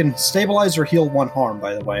 You can stabilize or heal 1 harm,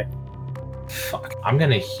 by the way. Fuck. I'm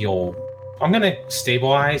gonna heal. I'm gonna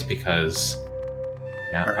stabilize because...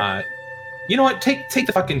 Yeah, Right. You know what? Take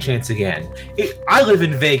the fucking chance again. I live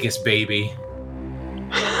in Vegas, baby.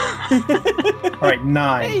 Alright,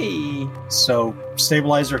 9. Hey. So,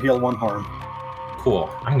 stabilize or heal 1 harm. Cool.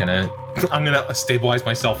 I'm gonna stabilize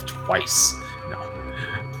myself twice.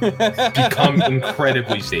 No. Become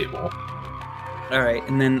incredibly stable. All right,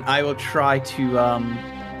 and then I will try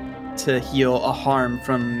to heal a harm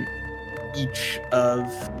from each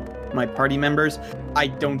of my party members. I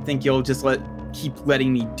don't think you'll just keep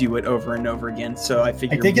letting me do it over and over again. So I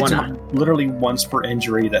figure I think it's literally once per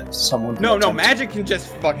injury that someone can No, attempt. magic can just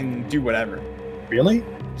fucking do whatever. Really?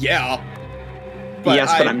 Yeah. But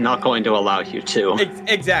I'm not going to allow you to.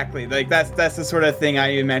 Exactly. Like that's the sort of thing I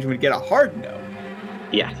imagine would get a hard no.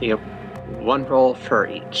 Yeah, you get 1 roll for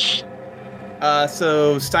each.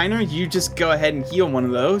 So Steiner, you just go ahead and heal one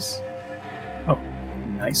of those. Oh,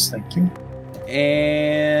 nice, thank you.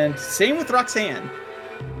 And same with Roxanne.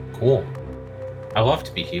 Cool. I love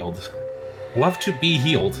to be healed. Love to be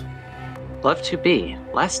healed. Love to be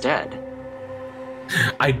less dead.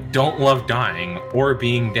 I don't love dying or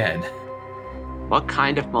being dead. What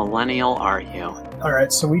kind of millennial are you?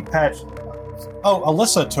 Alright, so we patched... Oh,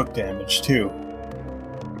 Alyssa took damage, too.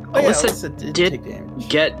 Alyssa did did take damage.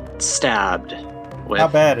 get stabbed with How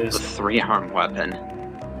bad is the it? 3 harm weapon.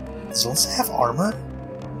 Does Alyssa have armor?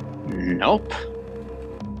 Nope.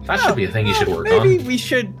 That should be a thing you should work Maybe on. we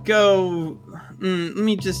should go. Let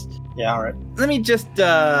me just. Yeah, alright. Let me just.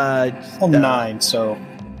 Oh, 9, so...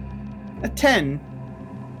 A 10.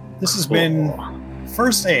 This has been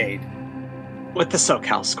first aid. With the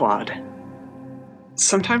SoCal squad.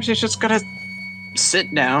 Sometimes you just gotta sit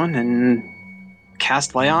down and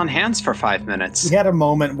cast Lay on Hands for 5 minutes. We had a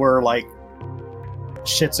moment where, like,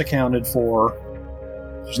 shit's accounted for.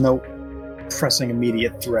 There's no pressing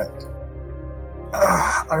immediate threat.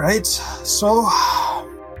 Alright, so...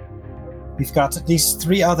 We've got these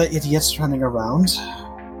 3 other idiots running around.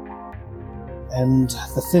 And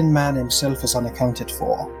the Thin Man himself is unaccounted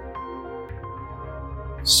for.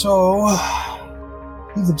 So...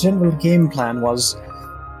 the general game plan was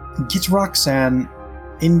get Roxanne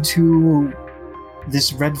into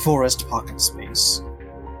this Red Forest pocket space.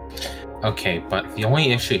 Okay, but the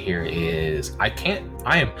only issue here is I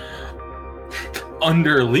am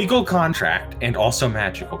under legal contract and also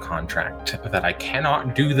magical contract that I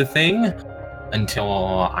cannot do the thing until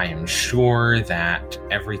I am sure that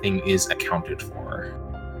everything is accounted for.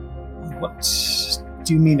 What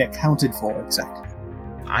do you mean accounted for exactly?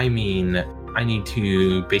 I mean, I need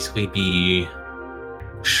to basically be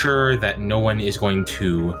sure that no one is going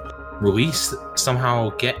to somehow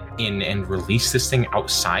get in and release this thing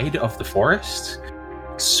outside of the forest.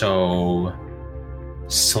 So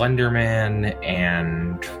Slenderman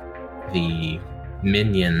and the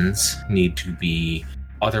minions need to be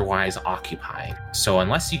otherwise occupied. So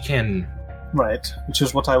unless you can... Right, which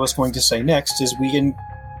is what I was going to say next, is we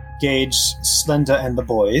engage Slender and the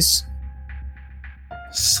boys.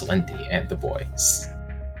 Slendy and the boys.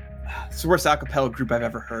 It's the worst acapella group I've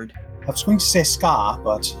ever heard. I was going to say ska,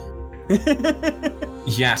 but...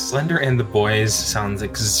 Yeah, Slender and the boys sounds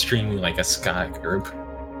extremely like a ska group.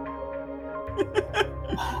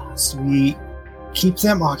 So we keep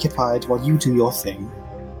them occupied while you do your thing.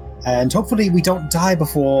 And hopefully we don't die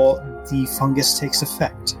before the fungus takes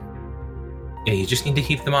effect. Yeah, you just need to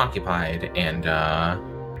keep them occupied, and I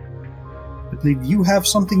believe you have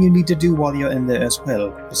something you need to do while you're in there as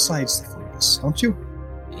well, besides the fungus, don't you?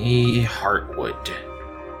 a heartwood,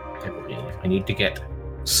 I believe. I need to get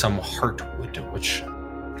some heartwood, which...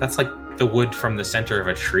 that's like the wood from the center of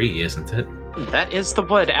a tree, isn't it? That is the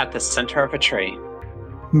wood at the center of a tree.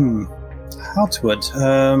 Heartwood.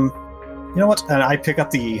 You know what? And I pick up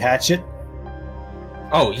the hatchet.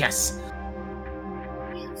 Oh, yes!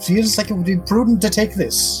 Feels like it would be prudent to take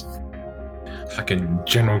this. Fucking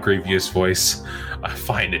General Grievous voice. A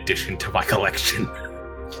fine addition to my collection.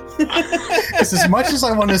 Because as much as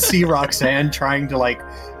I want to see Roxanne trying to like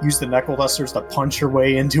use the knuckle dusters to punch her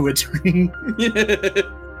way into a tree,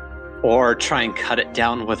 or try and cut it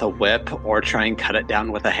down with a whip, or try and cut it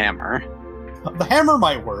down with a hammer. the hammer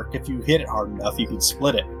might work if you hit it hard enough. You could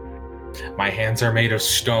split it. My hands are made of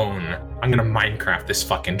stone. I'm gonna Minecraft this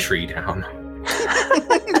fucking tree down.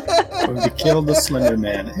 Going to kill the Slender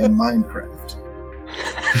Man in Minecraft.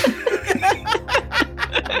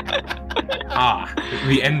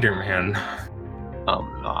 The Enderman. Oh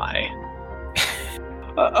my.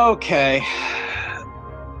 Okay.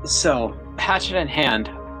 So, hatchet in hand,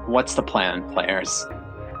 what's the plan, players?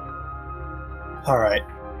 Alright.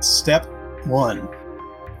 Step 1.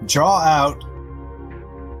 Draw out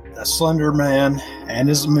the Slender Man and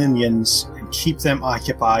his minions and keep them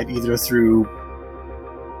occupied either through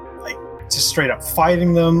like just straight up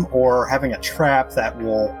fighting them or having a trap that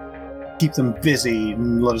will keep them busy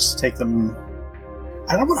and let us take them.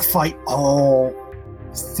 I don't want to fight all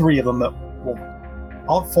 3 of them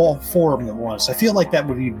all 4 of them at once. I feel like that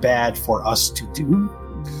would be bad for us to do.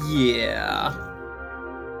 Yeah.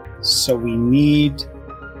 So we need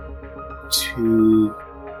to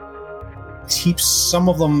keep some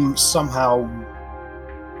of them somehow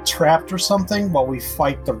trapped or something while we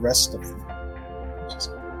fight the rest of them. Which is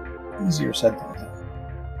easier said than done.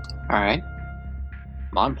 Alright.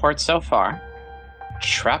 On port so far.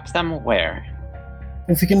 Trap them where?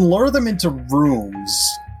 If we can lure them into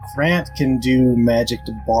rooms, Grant can do magic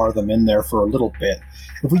to bar them in there for a little bit.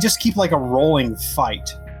 If we just keep like a rolling fight.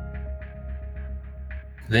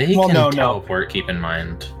 They can teleport, keep in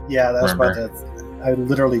mind. Yeah, that was about Remember. that. I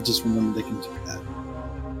literally just remembered they can do that.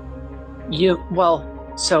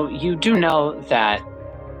 So you do know that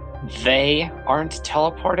they aren't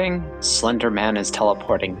teleporting, Slender Man is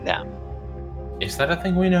teleporting them. Is that a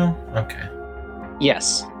thing we know? Okay.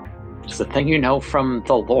 Yes. It's the thing you know from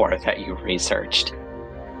the lore that you researched.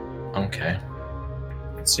 Okay.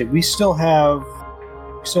 Let's see, we still have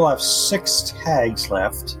 6 tags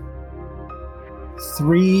left.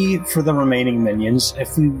 3 for the remaining minions.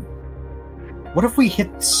 What if we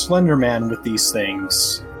hit Slender Man with these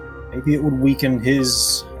things? Maybe it would weaken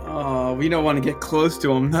his... Oh, we don't want to get close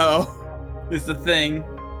to him, though. Is the thing.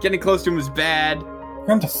 Getting close to him is bad. We're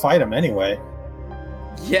going to fight him anyway.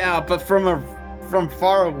 Yeah, but from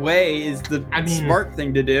far away is the smart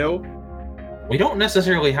thing to do. We don't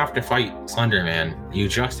necessarily have to fight Slender Man. You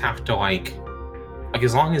just have to like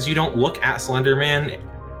as long as you don't look at Slender Man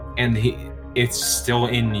and it's still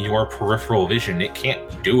in your peripheral vision, it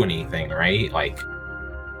can't do anything, right? Like,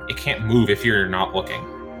 it can't move if you're not looking.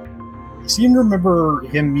 I seem to remember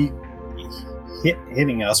him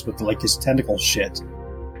hitting us with like his tentacle shit.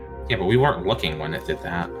 Yeah, but we weren't looking when it did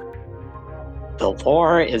that. The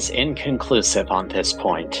lore is inconclusive on this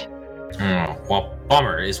point. Oh, well,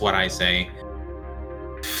 bummer is what I say.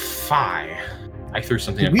 Phi. I threw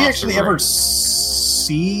something Did we across actually the room. ever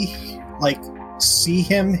see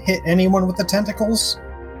him hit anyone with the tentacles?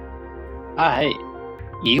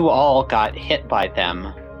 You all got hit by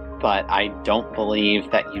them, but I don't believe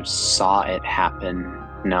that you saw it happen,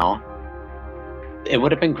 no. It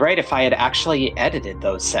would have been great if I had actually edited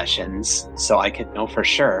those sessions, so I could know for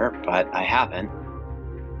sure, but I haven't.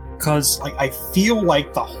 Because I feel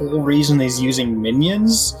like the whole reason he's using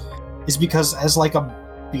minions is because as like a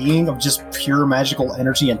being of just pure magical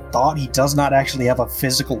energy and thought, he does not actually have a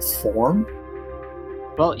physical form.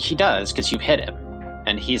 Well, he does, because you hit him,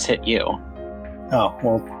 and he's hit you. Oh,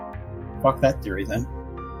 well, fuck that theory then.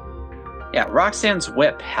 Yeah, Roxanne's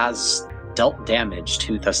whip has dealt damage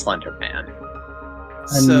to the Slender Man.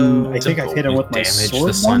 And So I think I've hit him with my Damage sword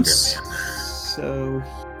the Slender once. Man. So,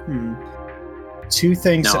 2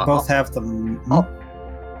 things No, that both have the...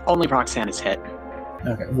 Only Roxanne is hit.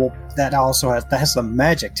 Okay, well, that has the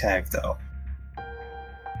magic tag, though.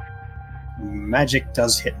 Magic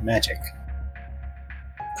does hit magic.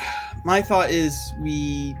 my thought is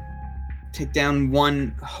we take down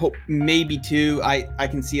 1, hope maybe 2. I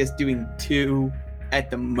can see us doing 2 at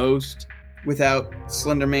the most without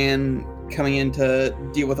Slender Man coming in to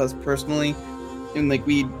deal with us personally. And like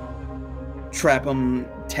we trap him,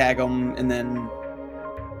 tag him, and then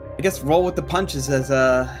I guess roll with the punches as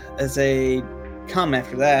a come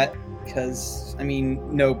after that. Because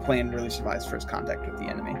no plan really survives first contact with the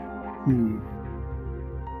enemy.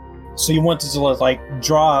 So you wanted to like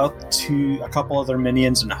draw out to a couple other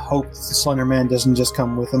minions and hope the Slender Man doesn't just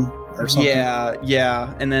come with him or something?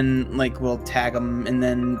 Yeah. And then like we'll tag them, and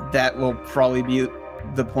then that will probably be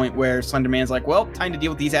the point where Slender Man's like, well, time to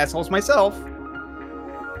deal with these assholes myself.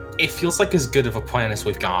 It feels like as good of a plan as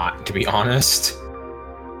we've got, to be honest.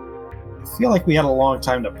 feel like we had a long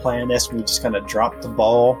time to plan this, and we just kind of dropped the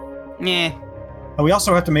ball. Yeah. And we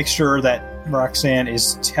also have to make sure that Roxanne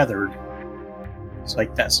is tethered. It's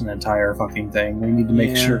like, that's an entire fucking thing. We need to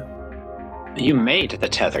make sure. You made the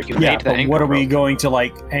tether. You Yeah, made the but anchor what are we rope. going to,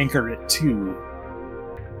 like, anchor it to?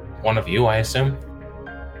 One of you, I assume?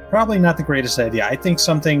 Probably not the greatest idea. I think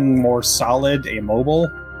something more solid, immobile.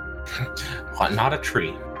 Not a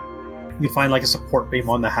tree. You find, like, a support beam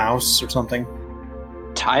on the house or something.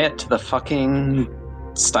 Tie it to the fucking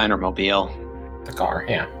Steinermobile. The car,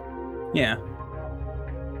 yeah. Yeah.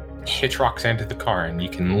 Hitch Roxanne to the car, and you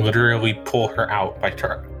can literally pull her out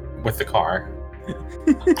with the car.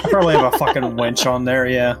 I probably have a fucking winch on there,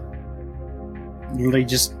 yeah. Literally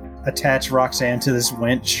just attach Roxanne to this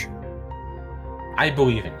winch. I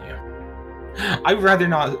believe in you. I'd rather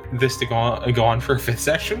not this to go on for a 5th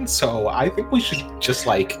session, so I think we should just,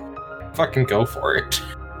 like, fucking go for it.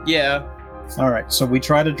 Yeah. Alright, so we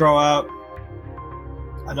try to draw out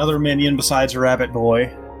another minion besides Rabbit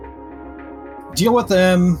Boy. Deal with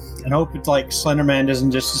them, and hope it's like Slenderman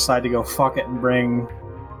doesn't just decide to go fuck it and bring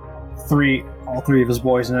all three of his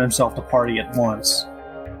boys and himself to party at once.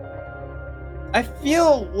 I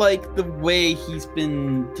feel like the way he's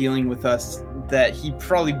been dealing with us, that he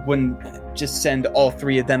probably wouldn't just send all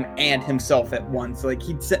 3 of them and himself at once. Like,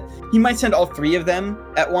 he might send all 3 of them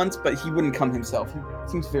at once, but he wouldn't come himself. He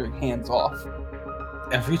seems very hands-off.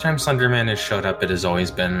 Every time Slenderman has showed up, it has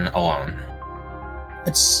always been alone.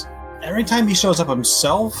 It's every time he shows up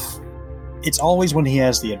himself, it's always when he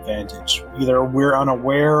has the advantage. Either we're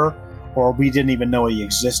unaware or we didn't even know he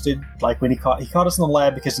existed. Like when he caught us in the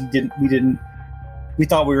lab because we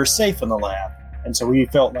thought we were safe in the lab. And so we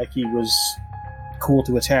felt like he was cool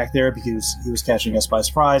to attack there because he was catching us by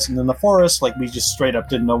surprise. And in the forest, like we just straight up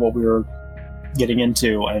didn't know what we were getting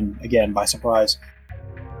into, and again, by surprise.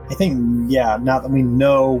 I think, yeah, now that we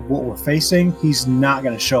know what we're facing, he's not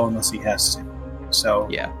going to show unless he has to. So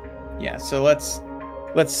Yeah, so let's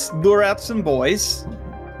lure out some boys,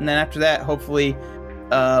 and then after that, hopefully,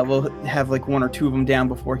 we'll have like 1 or 2 of them down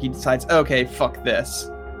before he decides, okay, fuck this.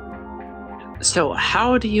 So,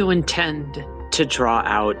 how do you intend to draw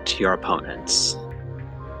out your opponents?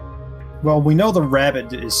 well, we know the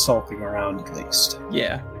rabbit is sulking around at least.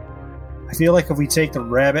 Yeah. I feel like if we take the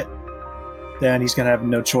rabbit, then he's going to have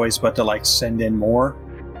no choice but to like send in more.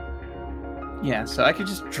 Yeah, so I could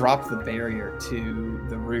just drop the barrier to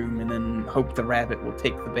the room and then hope the rabbit will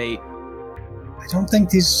take the bait. I don't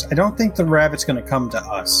think the rabbit's going to come to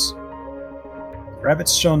us. The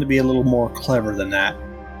rabbit's shown to be a little more clever than that.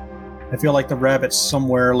 I feel like the rabbit's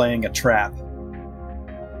somewhere laying a trap.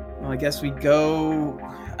 Well, I guess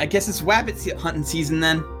it's rabbit hunting season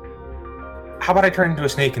then. How about I turn into a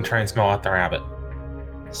snake and try and smell out the rabbit?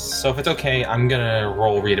 So if it's okay, I'm gonna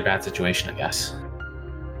roll read a bad situation, I guess.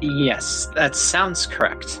 Yes, that sounds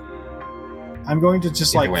correct. I'm going to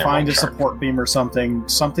just Either way, find a I'm sharp. support beam or something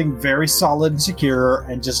very solid and secure,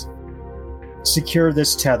 and just secure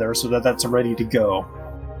this tether so that that's ready to go.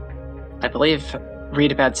 I believe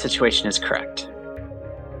read a bad situation is correct.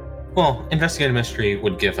 Well, investigate a mystery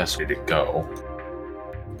would give us where to go.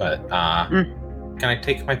 But, can I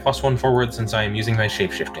take my +1 forward since I am using my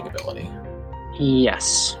shape-shifting ability?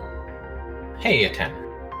 Yes. Hey, a 10.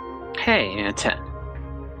 Hey, a 10.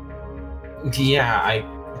 Yeah, I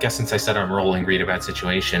guess since I said I'm rolling read a bad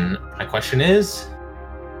situation, my question is,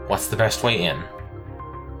 what's the best way in?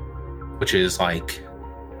 Which is like,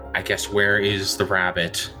 I guess, where is the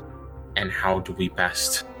rabbit, and how do we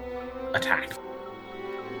best attack?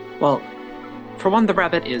 Well, for one, the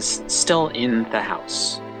rabbit is still in the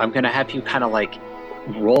house. I'm going to have you kind of like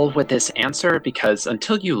roll with this answer, because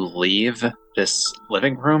until you leave this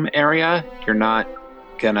living room area, you're not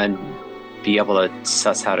going to be able to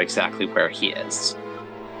suss out exactly where he is.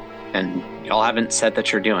 And y'all haven't said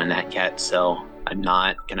that you're doing that yet, so I'm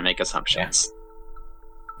not going to make assumptions.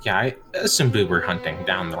 Yeah, I assume we were hunting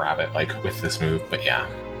down the rabbit, like, with this move, but yeah.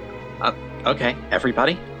 Okay,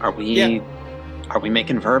 everybody, are we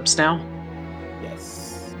making verbs now?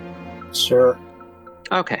 Yes. Sure.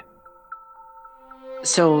 Okay.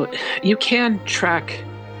 So you can track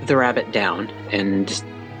the rabbit down, and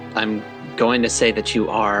I'm going to say that you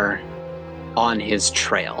are on his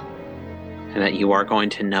trail, and that you are going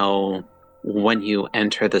to know when you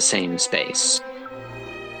enter the same space.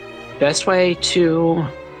 Best way to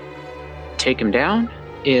take him down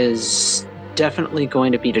is definitely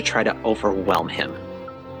going to be to try to overwhelm him.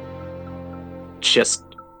 Just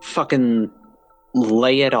fucking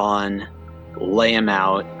lay it on, lay him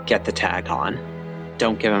out, get the tag on.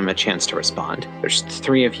 Don't give him a chance to respond. There's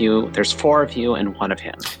 3 of you, there's 4 of you, and 1 of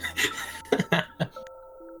him.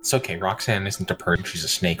 It's okay, Roxanne isn't a person, she's a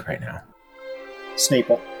snake right now.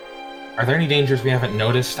 staple. Are there any dangers we haven't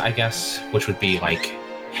noticed, I guess? Which would be like,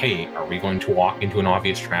 hey, are we going to walk into an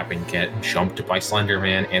obvious trap and get jumped by Slender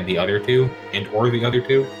Man and the other two? Or the other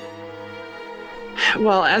two?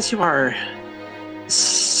 Well, as you are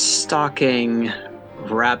stalking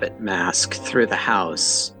Rabbit Mask through the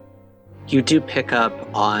house, you do pick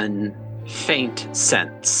up on faint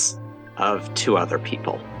scents of two other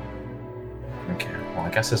people. Okay, well, I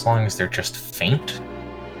guess as long as they're just faint.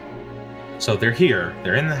 So they're here,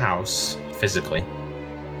 they're in the house, physically.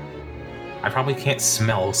 I probably can't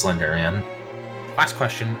smell Slender Man. Last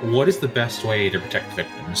question, what is the best way to protect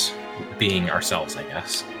victims? Being ourselves, I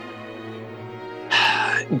guess.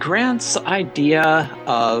 Grant's idea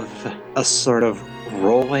of a sort of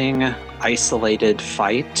rolling, isolated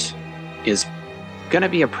fight is going to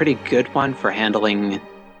be a pretty good one for handling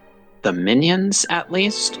the minions, at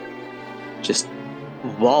least. Just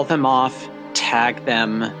wall them off, tag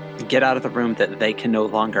them, get out of the room that they can no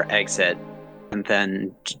longer exit, and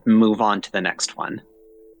then move on to the next one.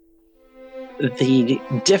 The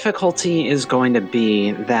difficulty is going to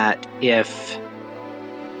be that if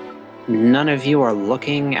none of you are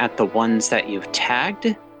looking at the ones that you've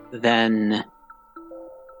tagged, then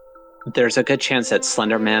there's a good chance that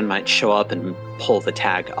Slender Man might show up and pull the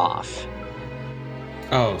tag off.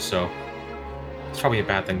 Oh, so it's probably a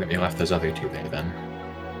bad thing that we left those other two there, then.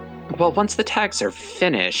 Well, once the tags are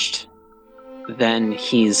finished, then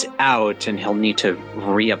he's out and he'll need to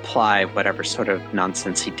reapply whatever sort of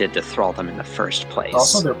nonsense he did to thrall them in the first place.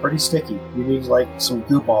 Also, they're pretty sticky. You need, like, some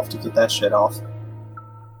goop off to get that shit off.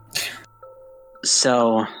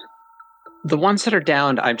 So, the ones that are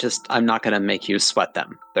down, I'm not going to make you sweat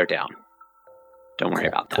them. They're down. Don't worry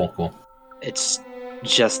about that. Cool. It's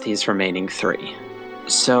just these remaining three.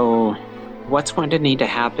 So, what's going to need to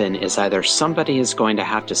happen is either somebody is going to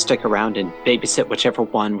have to stick around and babysit whichever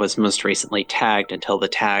one was most recently tagged until the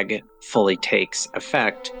tag fully takes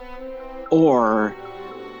effect, or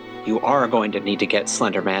you are going to need to get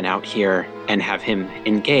Slender Man out here and have him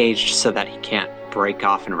engaged so that he can't break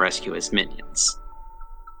off and rescue his minions.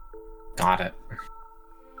 Got it.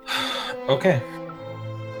 Okay.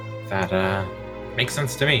 That makes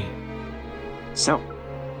sense to me. So,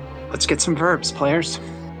 let's get some verbs, players.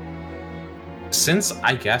 Since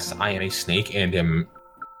I guess I am a snake and am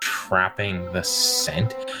trapping the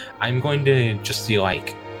scent, I'm going to just be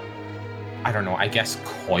like, I don't know, I guess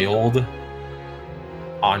coiled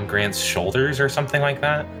on Grant's shoulders or something like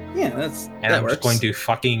that. Yeah, that works. Just going to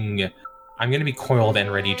I'm going to be coiled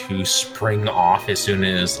and ready to spring off as soon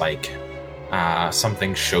as, like,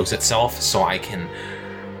 something shows itself so I can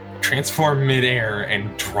transform midair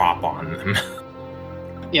and drop on them.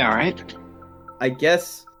 Yeah, all right. I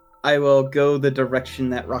guess I will go the direction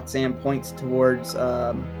that Roxanne points towards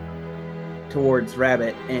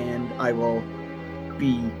Rabbit, and I will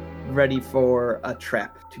be ready for a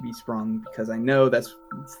trap to be sprung, because I know that's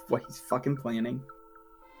what he's fucking planning.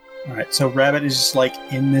 Alright, so Rabbit is just, like,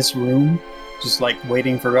 in this room, just, like,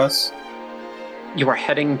 waiting for us? You are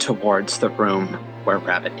heading towards the room where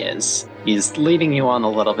Rabbit is. He's leading you on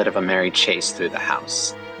a little bit of a merry chase through the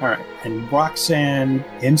house. Alright, and Roxanne,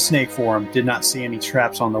 in snake form, did not see any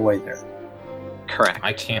traps on the way there. Correct.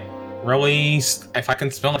 I can't really... If I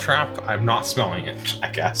can smell a trap, I'm not smelling it,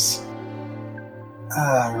 I guess.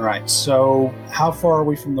 Alright, so how far are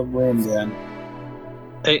we from the room, then?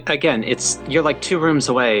 Again, you're like 2 rooms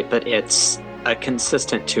away, but it's a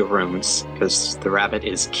consistent 2 rooms, because the Rabbit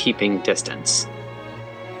is keeping distance.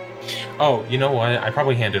 Oh, you know what? I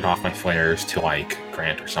probably handed off my flares to, like,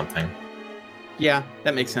 Grant or something. Yeah,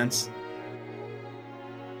 that makes sense.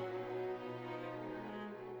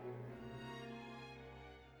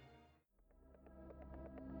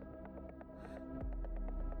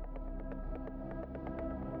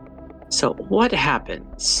 So what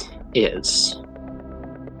happens is,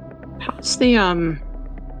 how's the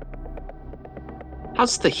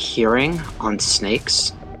hearing on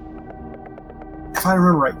snakes? If I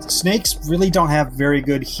remember right, snakes really don't have very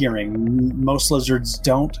good hearing. Most lizards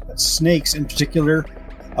don't, but snakes in particular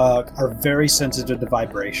are very sensitive to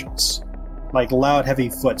vibrations, like loud, heavy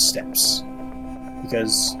footsteps,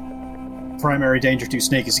 because primary danger to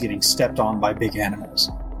snake is getting stepped on by big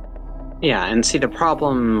animals. Yeah, and see, the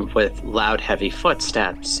problem with loud, heavy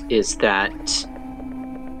footsteps is that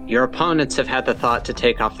your opponents have had the thought to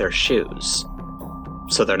take off their shoes,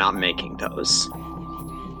 so they're not making those.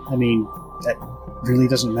 I mean, that really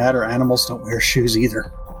doesn't matter. Animals don't wear shoes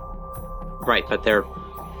either. Right, but their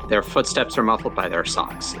footsteps are muffled by their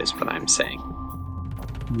socks, is what I'm saying.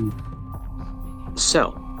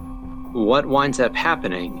 So, what winds up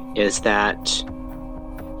happening is that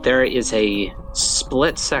there is a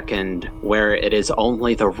split second where it is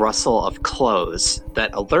only the rustle of clothes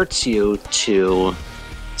that alerts you to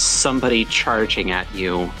somebody charging at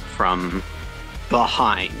you from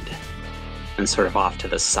behind and sort of off to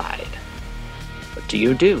the side. What do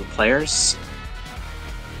you do, players?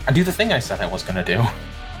 I do the thing I said I was going to do.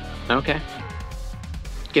 Okay.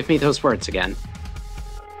 Give me those words again.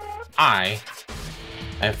 I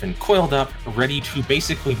have been coiled up, ready to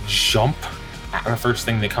basically jump at the first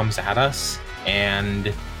thing that comes at us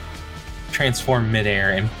and transform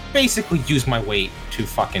midair and basically use my weight to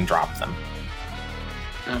fucking drop them.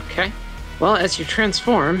 Okay. Well, as you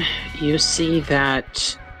transform, you see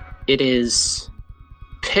that it is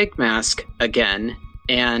Pigmask again,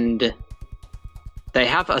 and they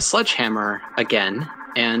have a sledgehammer again,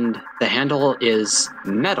 and the handle is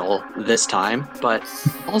metal this time, but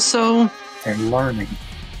also They're learning.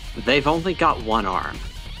 they've only got one arm.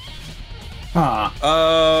 Huh.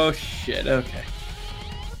 Oh, shit. Okay.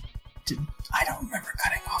 I don't remember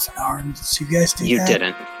cutting off an arm. Did you guys do You that?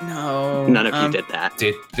 didn't. No. None of you did that.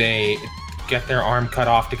 Did they get their arm cut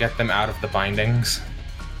off to get them out of the bindings?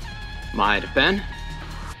 Might have been.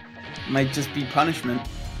 Might just be punishment.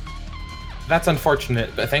 That's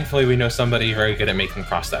unfortunate, but thankfully we know somebody very good at making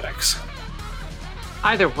prosthetics.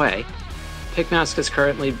 Either way, Pigmask is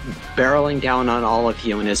currently barreling down on all of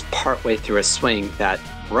you and is partway through a swing that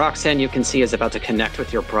Roxanne, you can see, is about to connect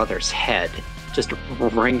with your brother's head. Just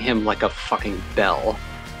ring him like a fucking bell.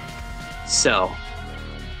 So,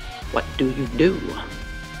 what do you do?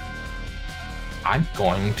 I'm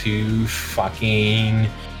going to fucking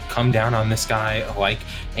come down on this guy like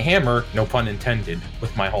a hammer, no pun intended,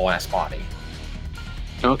 with my whole ass body.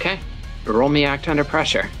 Okay. Roll me act under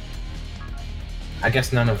pressure. I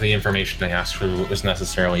guess none of the information I asked for was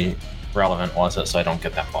necessarily relevant, was it? So I don't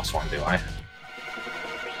get that +1, do I?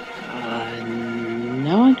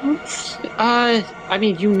 No, I don't. I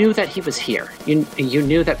mean, you knew that he was here. You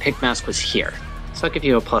knew that Pigmask was here. So I'll give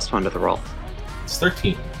you a +1 to the roll. It's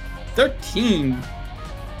 13. 13.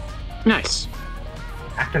 Nice.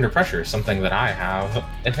 Act under pressure is something that I have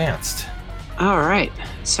advanced. Alright,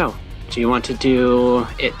 so, do you want to do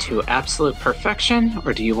it to absolute perfection,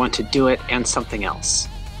 or do you want to do it and something else?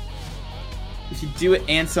 If you do it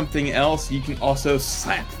and something else, you can also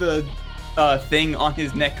slap the thing on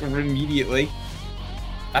his neck immediately.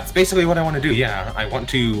 That's basically what I want to do, yeah. I want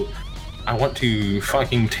to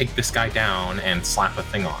fucking take this guy down and slap a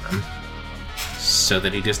thing on him. So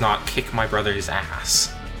that he does not kick my brother's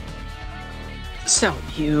ass. So,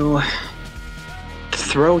 you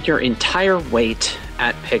throw your entire weight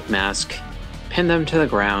at Pigmask, pin them to the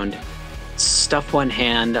ground, stuff one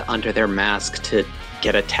hand under their mask to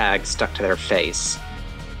get a tag stuck to their face.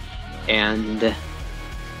 And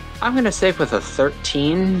I'm going to say with a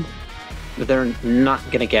 13, they're not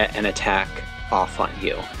going to get an attack off on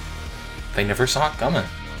you. They never saw it coming.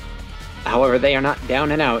 However, they are not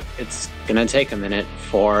down and out. It's going to take a minute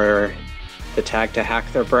for the tag to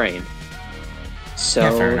hack their brain. So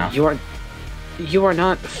Yeah, fair enough. you are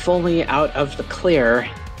not fully out of the clear,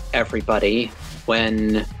 everybody,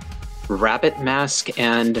 when Rabbit Mask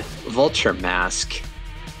and Vulture Mask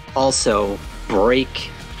also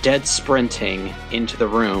break dead sprinting into the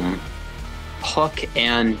room, hook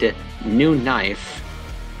and new knife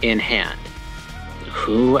in hand.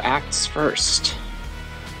 Who acts first?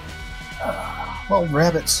 Well,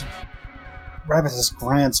 Rabbit is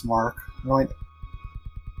Grant's mark. Right.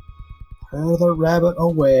 Lure the rabbit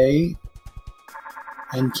away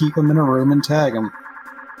and keep him in a room and tag him.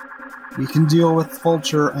 We can deal with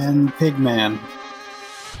Vulture and Pigman.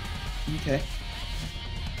 Okay.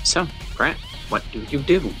 So, Grant, what do you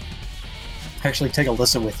do? Actually, take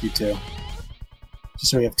Alyssa with you too.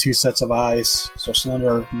 Just so we have two sets of eyes, so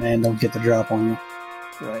Slender Man don't get the drop on you.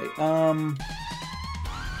 Right.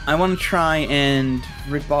 I want to try and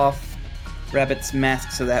rip off Rabbit's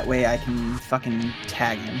mask so that way I can fucking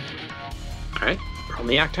tag him. Alright, roll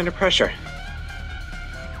me act under pressure.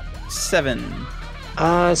 7.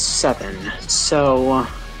 7. So,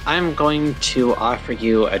 I'm going to offer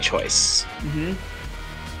you a choice. Mm-hmm.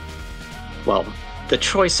 Well, the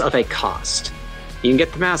choice of a cost. You can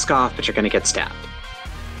get the mask off, but you're going to get stabbed.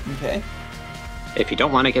 Okay. If you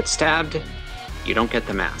don't want to get stabbed, you don't get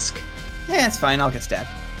the mask. Yeah, it's fine. I'll get stabbed.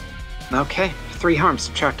 Okay, 3 harm,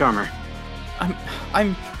 subtract armor. I'm.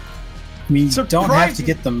 I mean, you don't have to Surprising.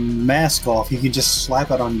 get the mask off. You can just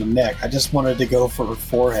slap it on the neck. I just wanted to go for her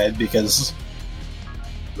forehead because...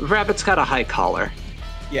 Rabbit's got a high collar.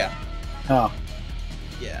 Yeah. Oh,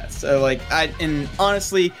 Yeah. So and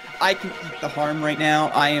honestly, I can eat the harm right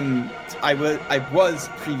now. I was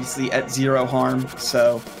previously at 0 harm.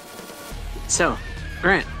 So So,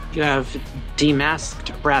 Grant, you have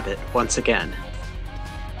demasked Rabbit once again.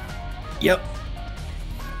 Yep.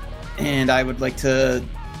 And I would like to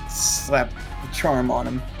slap the charm on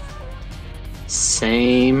him.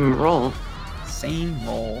 Same roll. Same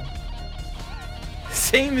roll.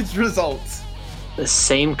 Same as results. The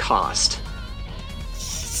same cost.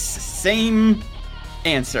 Same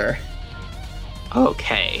answer.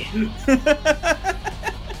 Okay.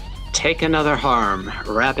 Take another harm.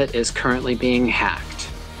 Rabbit is currently being hacked.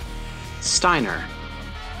 Steiner.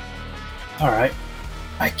 Alright.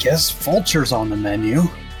 I guess Vulture's on the menu.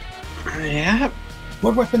 Yeah.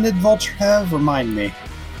 What weapon did Vulture have? Remind me.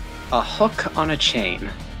 A hook on a chain.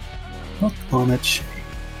 Hook on a chain.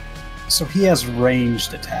 So he has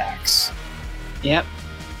ranged attacks. Yep.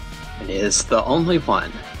 It is the only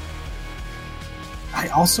one. I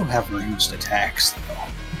also have ranged attacks,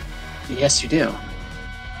 though. Yes, you do.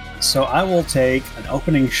 So I will take an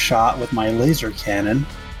opening shot with my laser cannon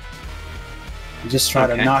and just try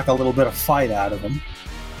to knock a little bit of fight out of him.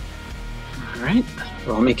 Alright.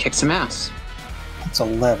 Roll me kick some ass. That's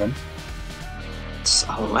 11. It's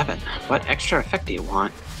 11. What extra effect do you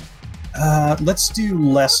want? Let's do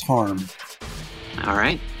less harm.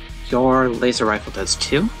 Alright. Your laser rifle does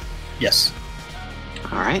 2? Yes.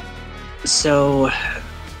 Alright. So,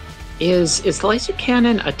 is the laser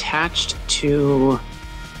cannon attached to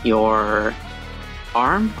your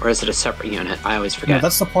arm, or is it a separate unit? I always forget. No,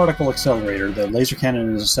 that's the particle accelerator. The laser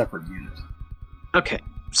cannon is a separate unit. Okay.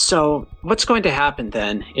 So, what's going to happen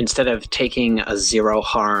then, instead of taking a 0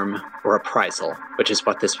 harm reprisal, which is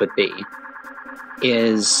what this would be,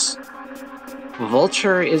 is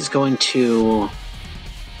Vulture is going to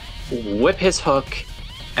whip his hook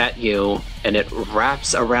at you, and it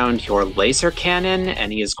wraps around your laser cannon,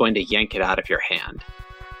 and he is going to yank it out of your hand.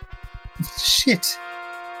 Shit.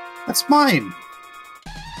 That's mine.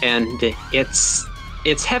 And it's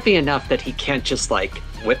heavy enough that he can't just,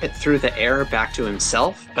 whip it through the air back to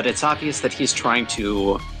himself, but it's obvious that he's trying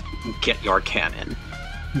to get your cannon.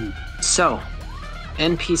 So,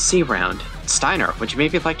 NPC round. Steiner, would you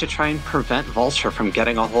maybe like to try and prevent Vulture from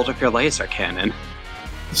getting a hold of your laser cannon?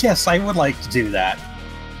 Yes, I would like to do that.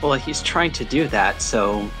 Well, he's trying to do that,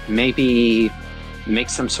 so maybe make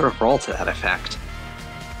some sort of roll to that effect.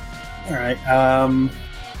 Alright,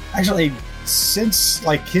 actually, since,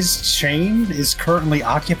 his chain is currently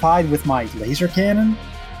occupied with my laser cannon,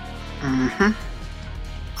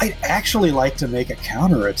 I'd actually like to make a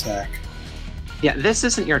counterattack. Yeah, this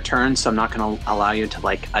isn't your turn, so I'm not going to allow you to,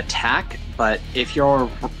 attack, but if your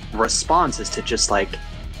response is to just,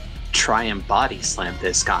 try and body slam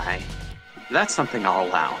this guy, that's something I'll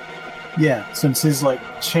allow. Yeah, since his,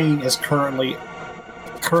 chain is currently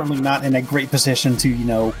not in a great position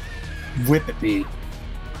to, whip at me.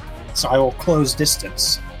 So I will close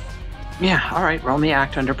distance. Yeah, alright, roll me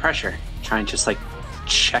act under pressure. Try and just,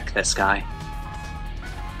 check this guy.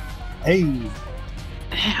 Hey.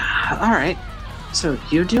 Yeah, alright. So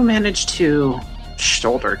you do manage to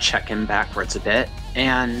shoulder check him backwards a bit,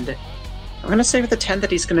 and I'm going to say with a 10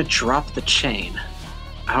 that he's going to drop the chain.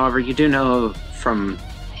 However, you do know from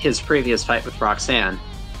his previous fight with Roxanne,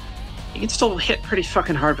 he can still hit pretty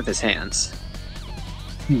fucking hard with his hands.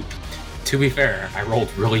 To be fair, I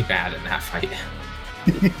rolled really bad in that fight.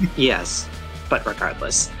 Yes, but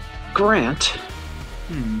regardless. Grant,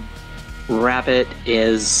 Rabbit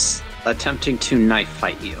is attempting to knife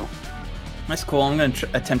fight you. That's cool. I'm going to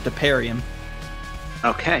attempt to parry him.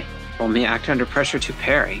 Okay, roll me act under pressure to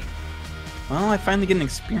parry. Well, I finally get an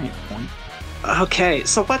experience point. Okay,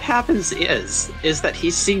 so what happens is that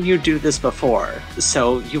he's seen you do this before.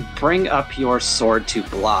 So you bring up your sword to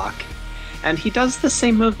block, and he does the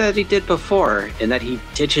same move that he did before, in that he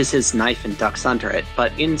ditches his knife and ducks under it.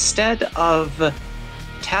 But instead of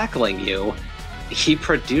tackling you, he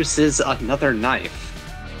produces another knife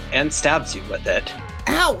and stabs you with it.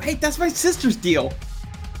 Ow! Hey, that's my sister's deal!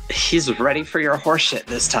 He's ready for your horseshit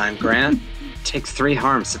this time, Grant. Take 3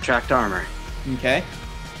 harm, subtract armor. Okay.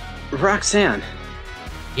 Roxanne.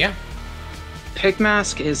 Yeah?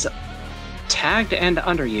 Pigmask is tagged and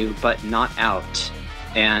under you, but not out.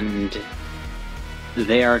 And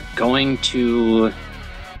they are going to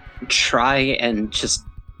try and just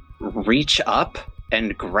reach up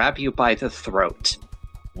and grab you by the throat.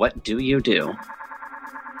 What do you do?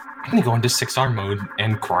 I'm gonna go into 6-arm mode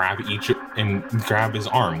and grab his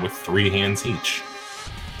arm with 3 hands each.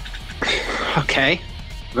 Okay.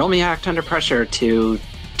 Roll me act under pressure to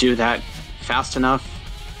do that fast enough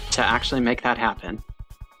to actually make that happen.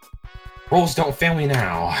 Rolls don't fail me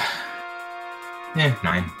now.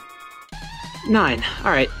 9. 9.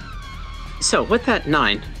 Alright. So with that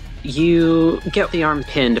 9, You get the arm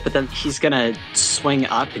pinned, but then he's gonna swing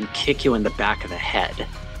up and kick you in the back of the head.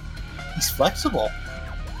 He's flexible.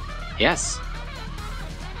 Yes.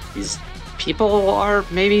 These people are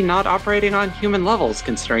maybe not operating on human levels,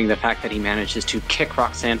 considering the fact that he manages to kick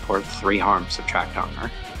Roxanne for 3 harm, subtract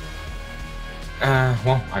armor.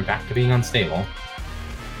 Well, I'm back to being unstable.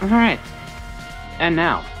 Alright. And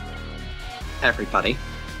now, everybody,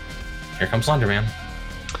 Here comes Slenderman.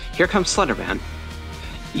 here comes Slenderman.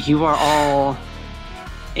 You are all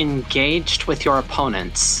engaged with your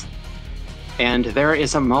opponents, and there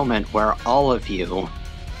is a moment where all of you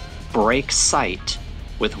break sight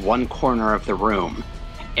with one corner of the room,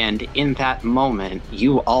 and in that moment,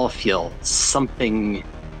 you all feel something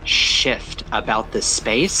shift about the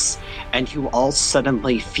space, and you all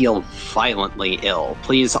suddenly feel violently ill.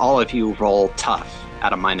 Please, all of you, roll tough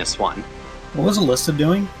at a -1. What was Alyssa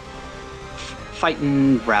doing?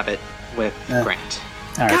 Fighting Rabbit with Grant.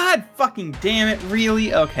 All right. God fucking damn it,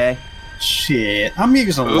 really? Okay. Shit. I'm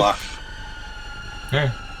using luck.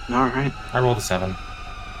 Yeah, All right. I rolled a 7.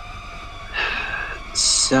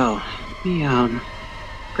 So,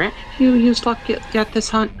 Grant, have you used luck yet this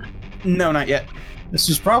hunt? No, not yet. This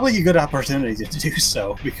is probably a good opportunity to do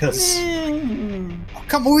so, because... Oh,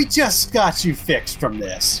 come on, we just got you fixed from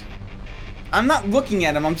this. I'm not looking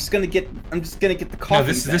at him. I'm just gonna get the coffee. No,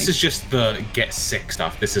 this is just the get sick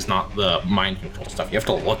stuff. This is not the mind control stuff. You have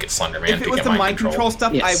to look at Slenderman If to it was get the mind control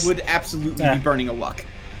stuff, Yes. I would absolutely be burning a luck.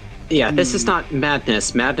 Yeah, this is not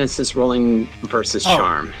madness. Madness is rolling versus Oh.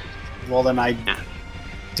 charm. Well, then I Yeah.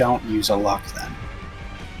 don't use a luck then.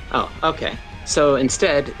 Oh, okay. So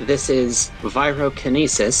instead, this is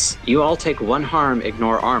Virokinesis. You all take 1 harm,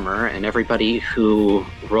 ignore armor, and everybody who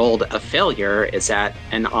rolled a failure is at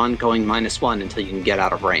an ongoing -1 until you can get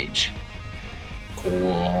out of range.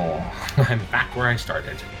 Cool. I'm back where I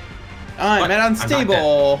started. I'm But at I'm not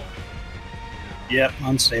unstable. Yep,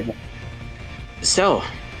 unstable. So,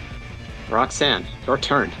 Roxanne, your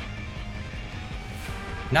turn.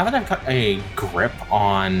 Now that I've got a grip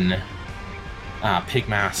on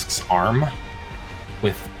Pigmask's arm,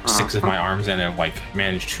 with 6 of my arms, and have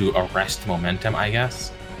managed to arrest momentum, I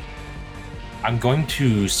guess, I'm going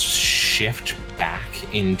to shift back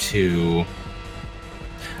into...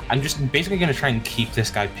 I'm just basically going to try and keep this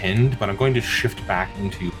guy pinned, but I'm going to shift back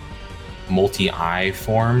into multi-eye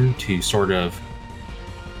form to sort of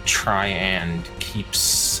try and keep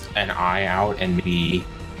an eye out and maybe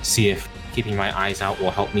see if keeping my eyes out will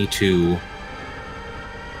help me to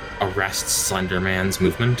arrest Slenderman's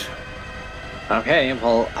movement. Okay,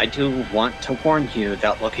 well, I do want to warn you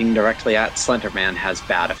that looking directly at Slenderman has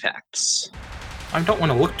bad effects. I don't want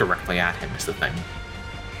to look directly at him, is the thing.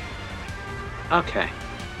 Okay.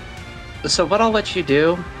 So what I'll let you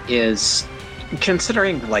do is,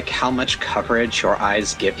 considering how much coverage your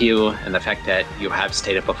eyes give you, and the fact that you have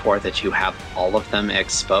stated before that you have all of them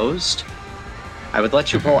exposed, I would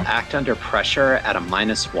let you roll Act Under Pressure at a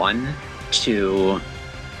 -1 to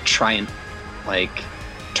try and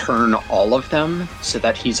turn all of them so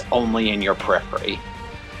that he's only in your periphery.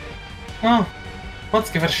 Well, let's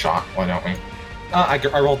give it a shot, why don't we? I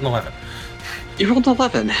rolled an 11. You rolled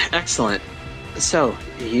 11. Excellent. So,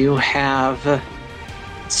 you have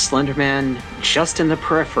Slenderman just in the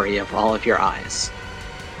periphery of all of your eyes.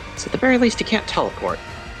 So at the very least, he can't teleport.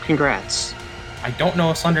 Congrats. I don't know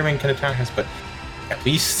if Slenderman can attack us, but at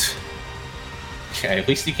least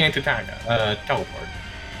he can't attack teleport.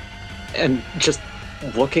 And just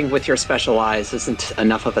looking with your special eyes isn't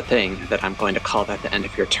enough of a thing that I'm going to call that the end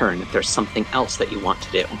of your turn if there's something else that you want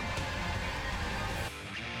to do.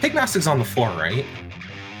 Pigmask is on the floor, right?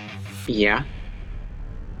 Yeah?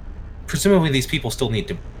 Presumably these people still need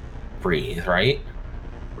to breathe, right?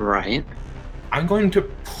 Right. I'm going to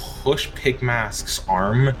push Pigmask's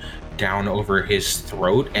arm down over his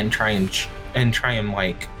throat and try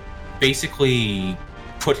and basically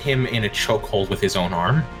put him in a chokehold with his own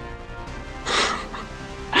arm.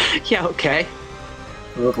 Yeah, okay.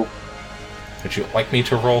 Brutal. Would you like me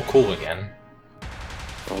to roll cool again?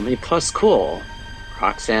 Roll me plus cool.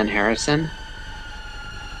 Roxanne Harrison.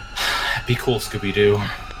 Be cool, Scooby-Doo.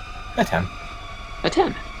 A 10. A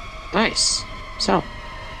 10. Nice. So,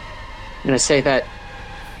 I'm going to say that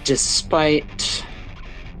despite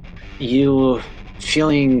you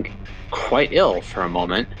feeling quite ill for a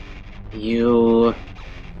moment, you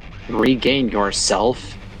regain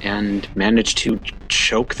yourself and manage to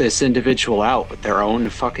choke this individual out with their own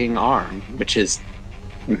fucking arm, which is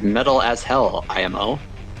metal as hell, IMO.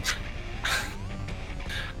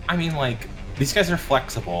 I mean, these guys are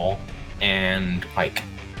flexible, and,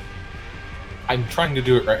 I'm trying to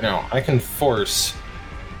do it right now. I can force,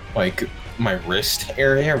 my wrist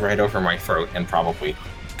area right over my throat and probably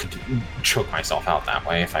could choke myself out that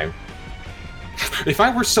way if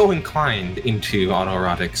I were so inclined into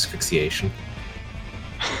autoerotic asphyxiation.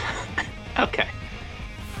 Okay.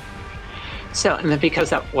 So, and then because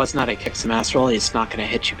that was not a kick some ass roll, he's not going to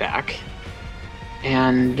hit you back.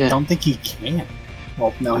 And I don't think he can.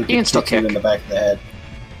 Well, no, he can still kick you in the back of the head.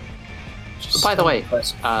 By the way,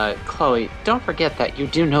 Chloe, don't forget that you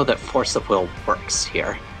do know that force of will works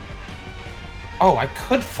here. Oh, I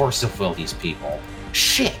could force of will these people.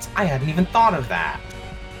 Shit, I hadn't even thought of that.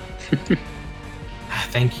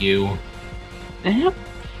 Thank you. Yep.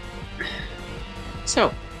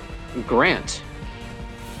 So, Grant.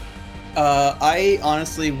 I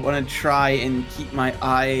honestly want to try and keep my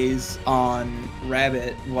eyes on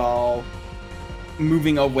Rabbit while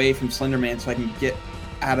moving away from Slenderman so I can get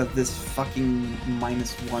out of this fucking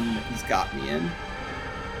 -1 that he's got me in.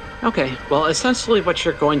 Okay, well, essentially what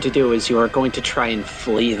you're going to do is you are going to try and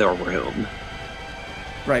flee the room.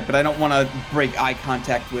 Right, but I don't want to break eye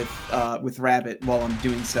contact with Rabbit while I'm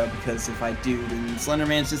doing so, because if I do, then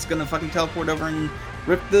Slenderman's just gonna fucking teleport over and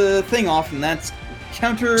rip the thing off, and that's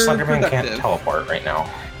counterproductive. Slenderman can't teleport right now.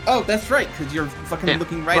 Oh, that's right, because you're fucking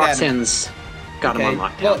looking right at him. Roxanne's got him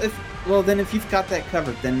on lockdown. Well, then if you've got that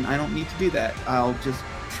covered, then I don't need to do that. I'll just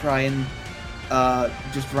try and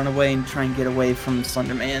just run away and try and get away from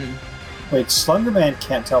Slenderman. Wait, Slenderman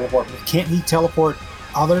can't teleport, but can't he teleport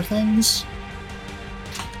other things?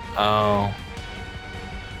 Oh,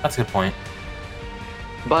 that's a good point.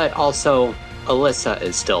 But also, Alyssa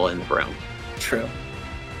is still in the room. True.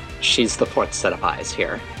 She's the fourth set of eyes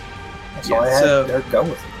here. That's all I had. There, go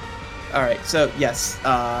with it. All right, so yes,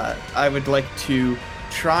 I would like to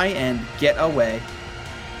try and get away.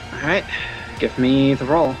 All right, give me the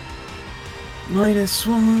roll.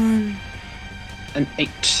 -1. An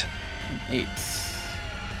 8. 8.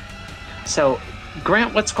 So,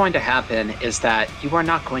 Grant, what's going to happen is that you are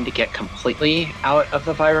not going to get completely out of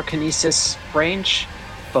the pyrokinesis range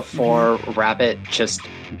before Rabbit just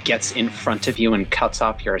gets in front of you and cuts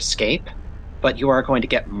off your escape, but you are going to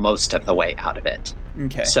get most of the way out of it.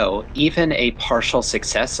 Okay. So even a partial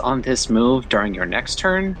success on this move during your next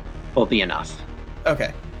turn will be enough.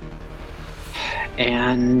 Okay.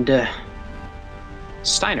 And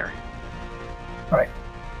Steiner. All right.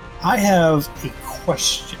 I have a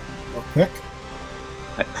question real quick.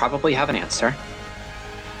 I probably have an answer.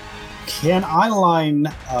 Can I line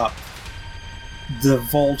up the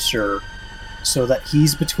Vulture so that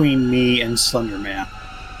he's between me and Slenderman?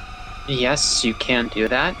 Yes, you can do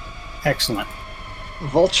that. Excellent.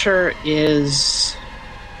 Vulture is...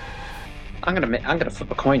 I'm gonna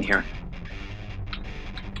flip a coin here.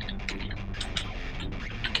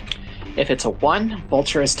 If it's a 1,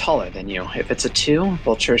 Vulture is taller than you. If it's a 2,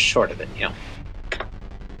 Vulture is shorter than you.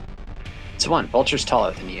 It's a 1, Vulture's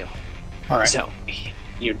taller than you. All right. So,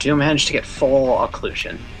 you do manage to get full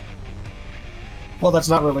occlusion. Well, that's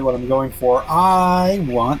not really what I'm going for. I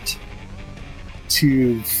want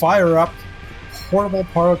to fire up the portable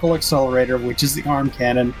particle accelerator, which is the arm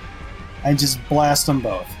cannon, and just blast them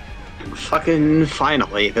both. Fucking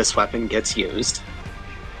finally, this weapon gets used.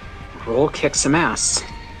 Roll kick some ass.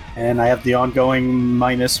 And I have the ongoing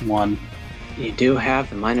 -1. You do have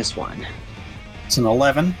the -1. It's an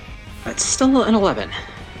 11. That's still an 11.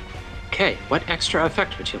 Okay, what extra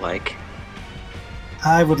effect would you like?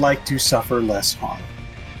 I would like to suffer less harm.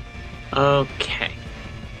 Okay.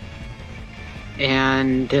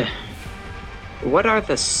 And what are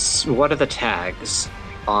the tags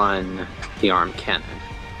on the arm cannon?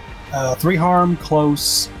 3 harm,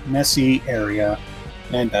 close, messy, area,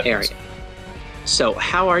 and veterans. Area. So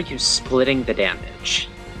how are you splitting the damage?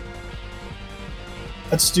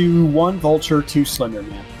 Let's do 1 Vulture, 2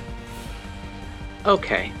 Slenderman.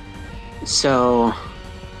 Okay. So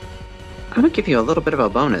I'm going to give you a little bit of a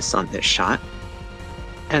bonus on this shot.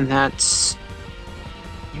 And that's...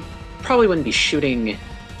 You probably wouldn't be shooting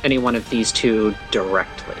any one of these two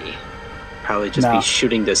directly. Probably just be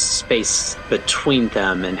shooting the space between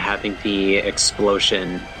them and having the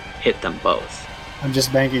explosion hit them both. I'm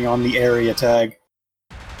just banking on the area tag.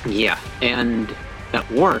 Yeah, and that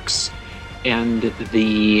works. And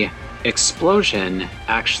the explosion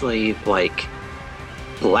actually,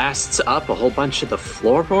 blasts up a whole bunch of the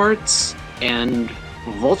floorboards, and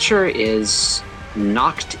Vulture is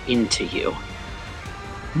knocked into you.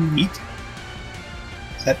 Neat.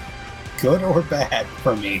 Is that good or bad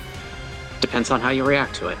for me? Depends on how you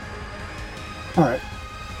react to it. Alright.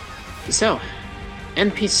 So,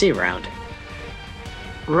 NPC round.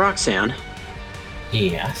 Roxanne.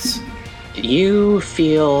 Yes. You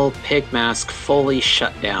feel Pig Mask fully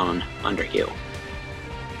shut down under you.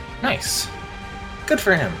 Nice. Good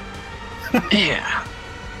for him. Yeah.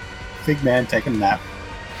 Big man taking a nap.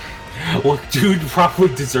 Look, dude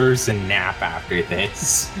probably deserves a nap after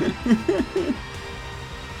this.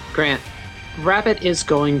 Grant, Rabbit is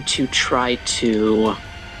going to try to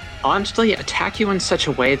honestly attack you in such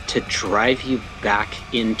a way to drive you back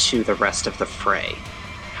into the rest of the fray.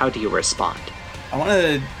 How do you respond? I want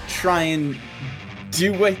to try and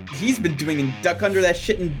do what he's been doing and duck under that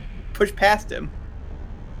shit and push past him.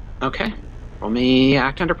 Okay. Roll me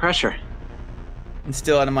act under pressure. And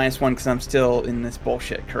still at a -1 because I'm still in this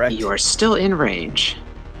bullshit, correct? You are still in range.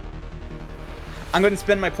 I'm going to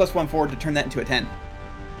spend my +1 forward to turn that into a 10.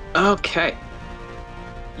 Okay.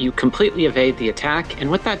 You completely evade the attack,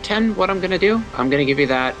 and with that 10, what I'm going to do, I'm going to give you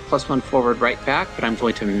that +1 forward right back, but I'm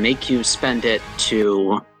going to make you spend it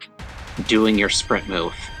to doing your sprint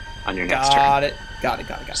move on your next turn. Got it.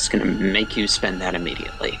 Just going to make you spend that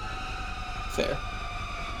immediately. Fair.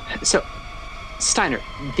 So, Steiner,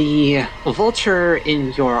 the vulture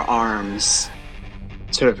in your arms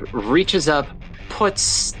sort of reaches up,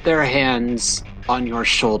 puts their hands on your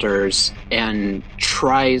shoulders, and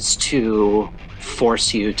tries to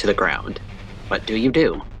force you to the ground. What do you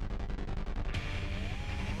do?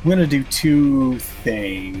 I'm going to do two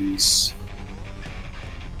things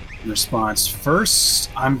in response. First,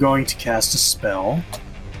 I'm going to cast a spell.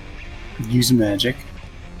 Use magic.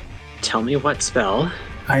 Tell me what spell.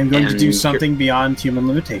 I am going to do something beyond human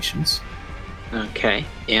limitations. Okay,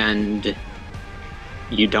 and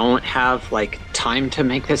you don't have, time to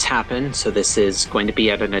make this happen, so this is going to be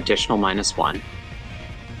at an additional -1.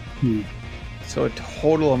 So a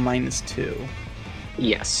total of -2.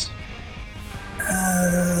 Yes.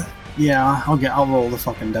 Yeah, I'll roll the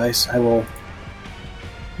fucking dice. I will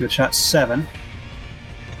give it a shot. 7.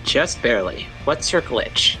 Just barely. What's your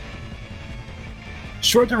glitch?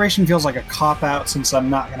 Short duration feels like a cop-out since I'm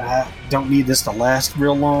not don't need this to last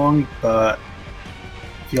real long, but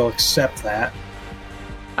if you'll accept that.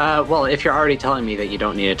 Well, if you're already telling me that you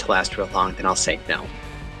don't need it to last real long, then I'll say no.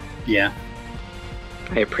 Yeah.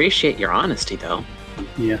 I appreciate your honesty, though.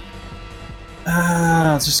 Yeah.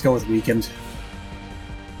 Let's just go with weakened.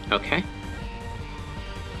 Okay.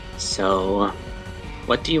 So,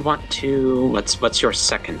 what do you want to... What's your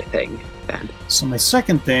second thing, then? So my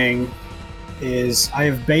second thing is I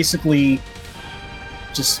have basically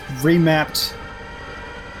just remapped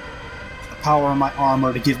the power of my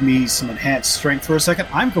armor to give me some enhanced strength for a second.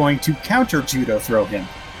 I'm going to counter judo throw him.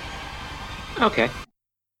 Okay.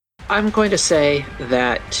 I'm going to say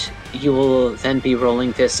that you will then be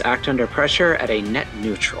rolling this act under pressure at a net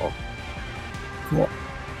neutral. Cool.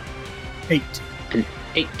 8. An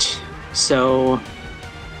 8. So,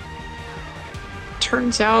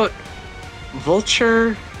 turns out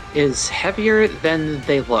Vulture is heavier than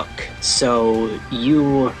they look. So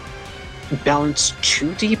you bounce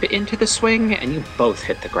too deep into the swing and you both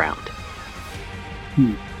hit the ground.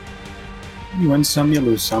 You win some, you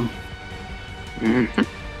lose some. Mm-hmm.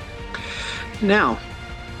 Now,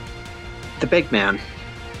 the big man,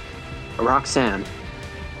 Roxanne,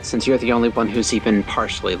 since you're the only one who's even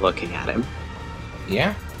partially looking at him.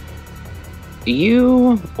 Yeah?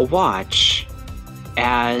 You watch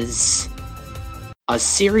as a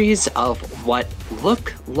series of what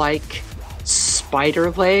look like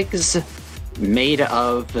spider legs made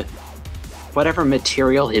of whatever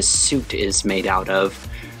material his suit is made out of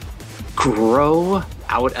grow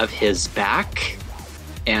out of his back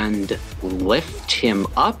and lift him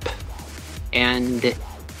up, and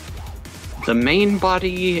the main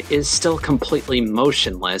body is still completely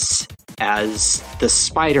motionless as the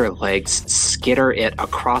spider legs skitter it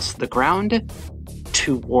across the ground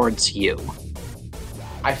towards you.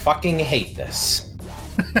 I fucking hate this.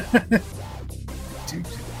 Dude.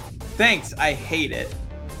 Thanks, I hate it.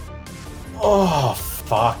 Oh,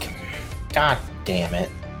 fuck. God damn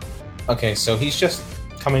it. Okay, so he's just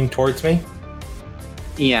coming towards me?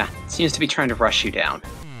 Yeah, seems to be trying to rush you down.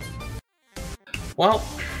 Well,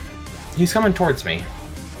 he's coming towards me.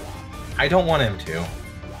 I don't want him to.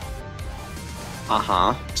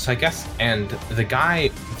 Uh-huh. So I guess, and the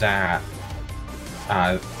guy that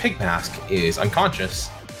Pig Mask is unconscious.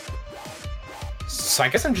 So I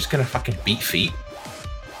guess I'm just gonna fucking beat feet.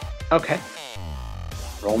 Okay.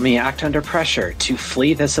 Roll me act under pressure to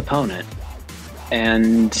flee this opponent.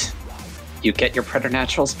 And you get your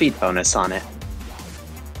preternatural speed bonus on it.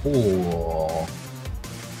 Ooh.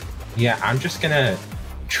 Yeah, I'm just gonna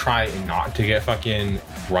try not to get fucking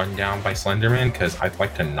run down by Slenderman, because I'd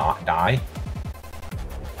like to not die.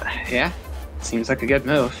 Yeah, seems like a good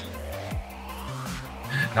move.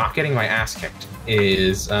 Not getting my ass kicked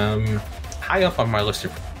is high up on my list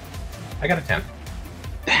of... I got a 10.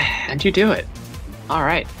 And you do it. All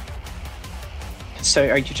right. So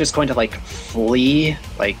are you just going to, like, flee,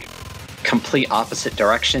 like, complete opposite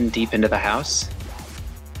direction deep into the house?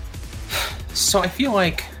 So I feel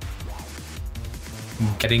like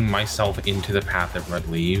getting myself into the path of red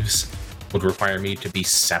leaves would require me to be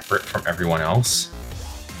separate from everyone else.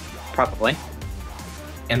 Probably.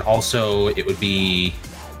 And also, it would be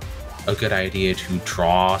a good idea to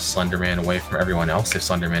draw Slenderman away from everyone else if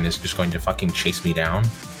Slenderman is just going to fucking chase me down.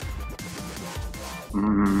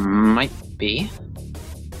 Might be.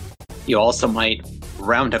 You also might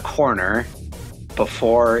round a corner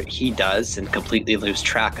before he does and completely lose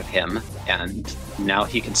track of him, and now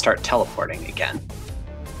he can start teleporting again.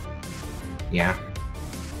 Yeah.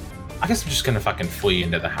 I guess I'm just gonna fucking flee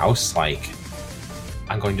into the house. Like,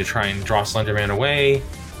 I'm going to try and draw Slenderman away.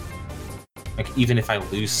 Like, even if I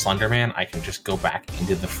lose Slenderman, I can just go back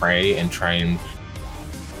into the fray and try and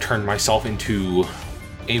turn myself into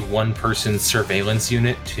a one-person surveillance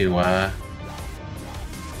unit to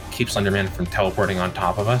keep Slenderman from teleporting on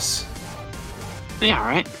top of us. Yeah,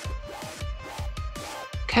 alright.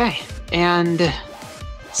 Okay, and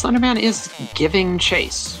Slenderman is giving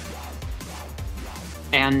chase.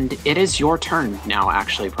 And it is your turn now,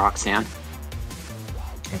 actually, Roxanne.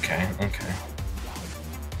 Okay.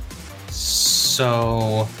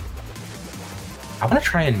 So I want to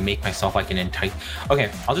try and make myself like an entice. Okay,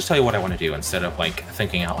 I'll just tell you what I want to do instead of like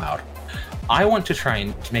thinking out loud. I want to try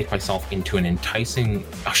and make myself into an enticing.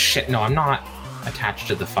 Oh shit! No, I'm not attached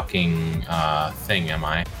to the fucking thing, am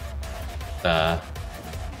I? The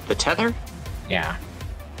tether? Yeah.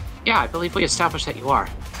 Yeah, I believe we established that you are.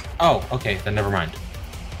 Oh, okay, then never mind.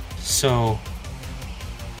 So,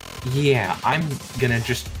 yeah, I'm gonna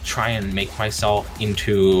just try and make myself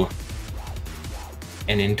into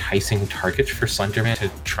an enticing target for Slenderman to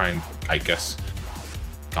try and, I guess,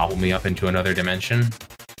 gobble me up into another dimension.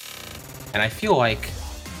 And I feel like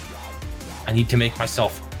I need to make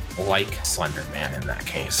myself like Slenderman in that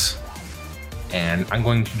case. And I'm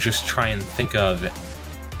going to just try and think of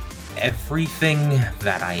everything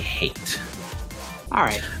that I hate.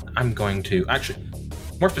 Alright. I'm going to, actually,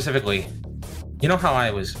 more specifically, you know how I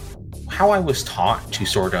was taught to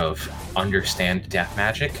sort of understand death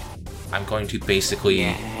magic? I'm going to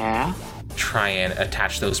basically try and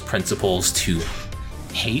attach those principles to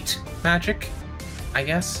hate magic, I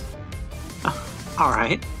guess.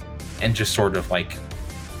 Alright. And just sort of like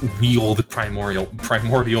wield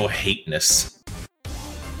primordial hateness.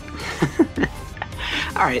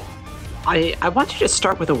 Alright. I want you to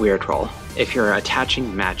start with a weird roll if you're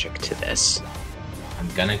attaching magic to this. I'm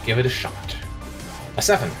gonna give it a shot. A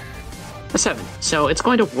 7. A 7. So it's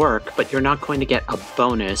going to work, but you're not going to get a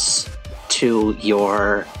bonus to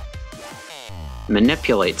your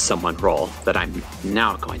manipulate someone roll that I'm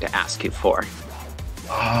now going to ask you for.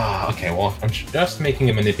 Okay, well, I'm just making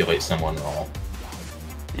a manipulate someone roll.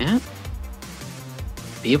 Yeah?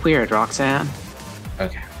 Be weird, Roxanne.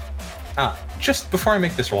 Okay. Just before I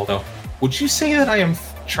make this roll, though, would you say that I am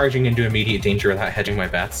charging into immediate danger without hedging my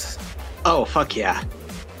bets? Oh, fuck yeah.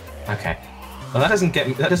 Okay. Well, that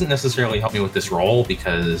doesn't necessarily help me with this roll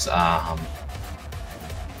because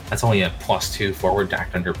that's only a +2 forward to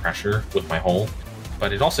act under pressure with my hold.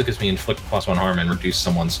 But it also gives me inflict +1 harm and reduce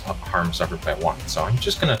someone's harm suffered by 1. So I'm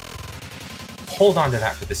just gonna hold on to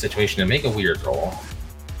that for the situation and make a weird roll.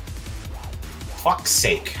 Fuck's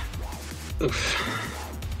sake. Oof.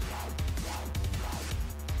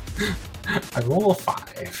 I roll a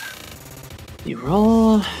 5. You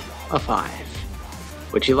roll a 5.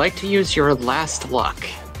 Would you like to use your last luck?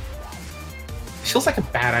 It feels like a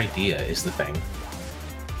bad idea, is the thing.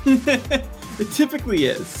 It typically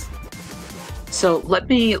is. So let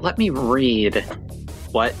me read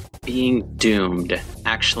what being doomed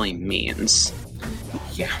actually means.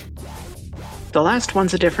 Yeah. The last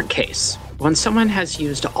one's a different case. When someone has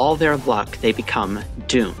used all their luck, they become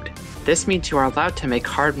doomed. This means you are allowed to make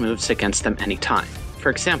hard moves against them anytime. For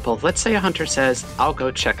example, let's say a hunter says, "I'll go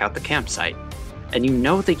check out the campsite," and you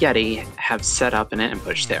know the Yeti have set up an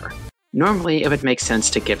ambush there. Normally, it would make sense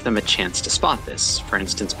to give them a chance to spot this, for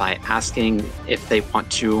instance by asking if they want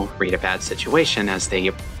to read a bad situation as they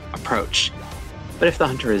approach. But if the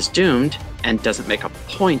hunter is doomed and doesn't make a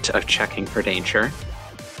point of checking for danger,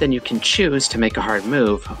 then you can choose to make a hard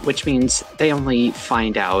move, which means they only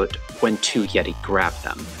find out when two Yeti grab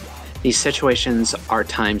them. These situations are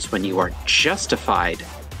times when you are justified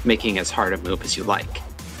making as hard a move as you like.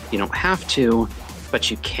 You don't have to, but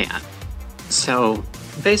you can. So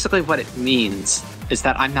basically what it means is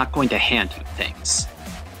that I'm not going to hand you things.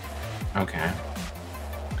 Okay.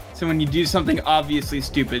 So when you do something obviously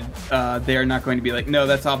stupid, they are not going to be like, no,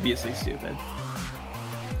 that's obviously stupid.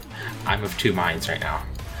 I'm of two minds right now.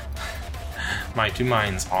 My two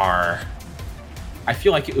minds are... I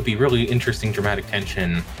feel like it would be really interesting dramatic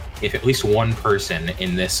tension if at least one person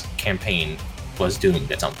in this campaign was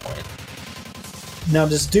doomed at some point. Now,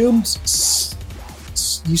 does doomed...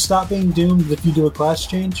 You stop being doomed if you do a class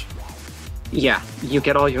change? Yeah, you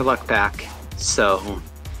get all your luck back, so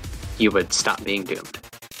you would stop being doomed.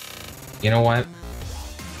 You know what?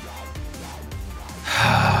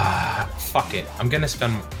 Fuck it. I'm gonna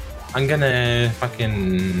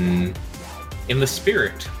fucking... In the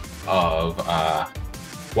spirit of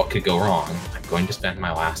what could go wrong, I'm going to spend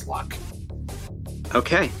my last luck.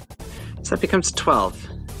 Okay, so that becomes 12.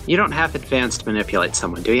 You don't have advanced manipulate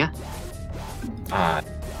someone, do you?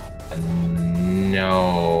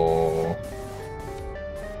 No.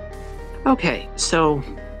 Okay, so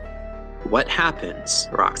what happens,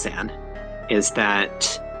 Roxanne, is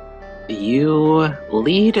that you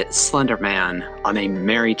lead Slender Man on a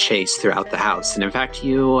merry chase throughout the house, and in fact,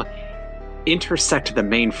 you intersect the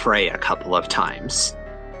main fray a couple of times,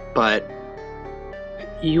 but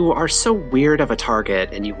you are so weird of a target,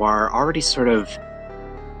 and you are already sort of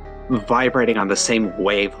vibrating on the same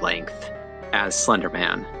wavelength as Slender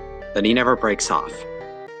Man that he never breaks off.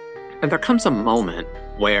 And there comes a moment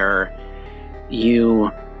where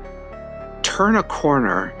you turn a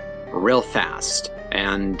corner real fast,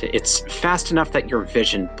 and it's fast enough that your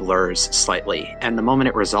vision blurs slightly, and the moment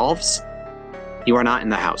it resolves, you are not in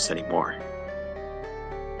the house anymore.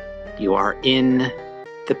 You are in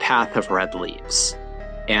the path of red leaves,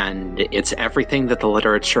 and it's everything that the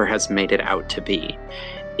literature has made it out to be.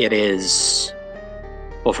 It is...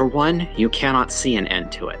 Well, for one, you cannot see an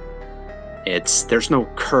end to it. There's no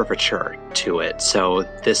curvature to it, so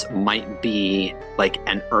this might be like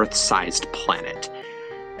an Earth-sized planet.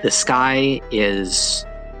 The sky is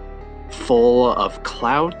full of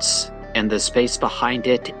clouds, and the space behind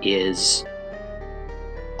it is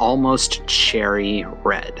almost cherry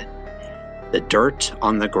red. The dirt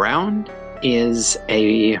on the ground is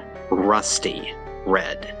a rusty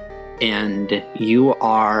red, and you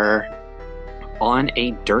are on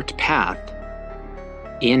a dirt path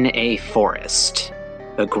in a forest.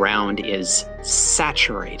 The ground is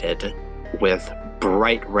saturated with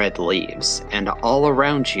bright red leaves, and all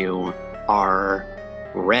around you are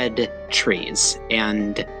red trees.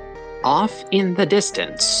 And off in the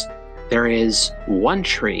distance, there is one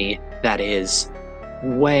tree that is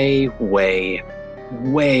way, way,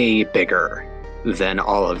 way bigger than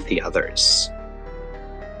all of the others.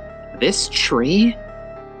 This tree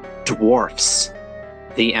dwarfs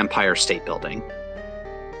the Empire State Building.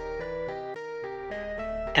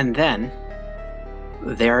 And then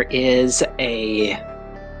there is a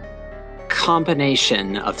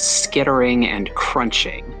combination of skittering and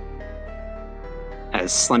crunching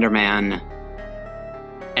as Slender Man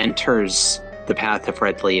enters the path of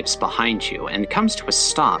red leaves behind you and comes to a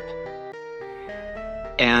stop.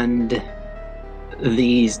 And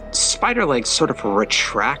the spider legs sort of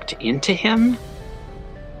retract into him,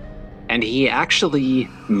 and he actually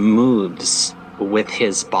moves with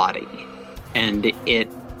his body. And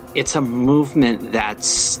it's a movement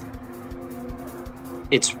that's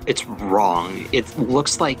it's wrong. It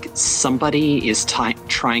looks like somebody is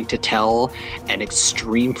trying to tell an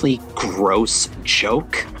extremely gross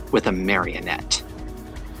joke with a marionette,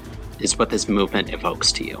 is what this movement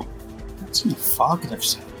evokes to you. That's an evocative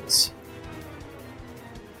sentence.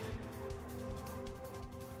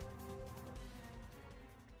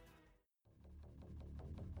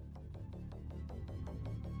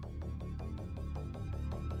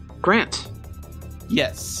 Grant.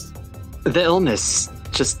 Yes. The illness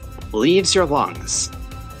just leaves your lungs.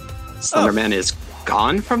 Slenderman is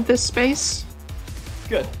gone from this space?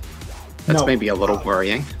 Good. That's maybe a little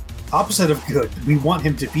worrying. Opposite of good. We want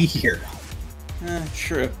him to be here.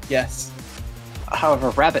 True. Yes.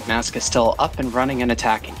 However, Rabbit Mask is still up and running and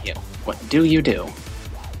attacking you. What do you do?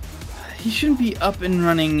 He shouldn't be up and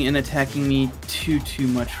running and attacking me too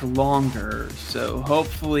much longer, so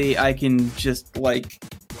hopefully I can just,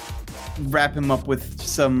 wrap him up with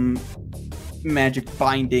some magic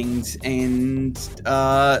bindings and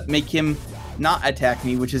make him not attack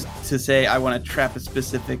me, which is to say I want to trap a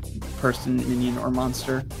specific person, minion, or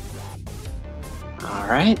monster.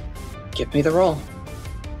 Alright, give me the roll.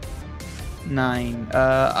 9.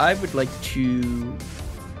 I would like to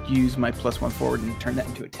use my +1 forward and turn that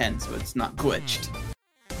into a 10 so it's not glitched.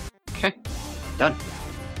 Okay, done.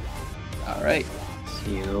 Alright.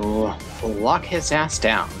 So you lock his ass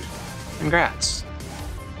down. Congrats.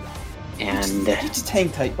 And you just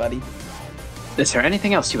hang tight, buddy. Is there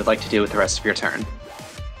anything else you would like to do with the rest of your turn?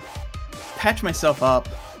 Patch myself up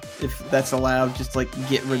if that's allowed, just like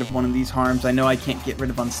get rid of one of these harms. I know I can't get rid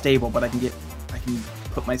of unstable, but I can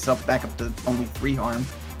put myself back up to only 3 harm.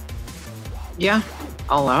 Yeah,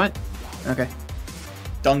 I'll allow it. Okay.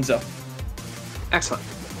 Dunzo. Excellent.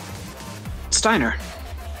 Steiner.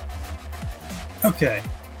 Okay.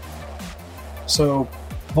 So,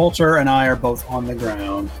 Vulture and I are both on the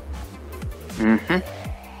ground. Mm-hmm.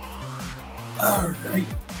 Alright.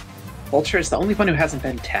 Vulture is the only one who hasn't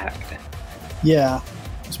been tagged. Yeah,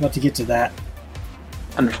 I was about to get to that.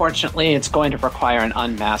 Unfortunately, it's going to require an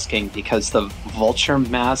unmasking because the Vulture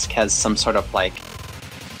mask has some sort of like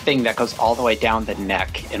thing that goes all the way down the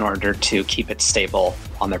neck in order to keep it stable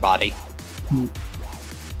on their body.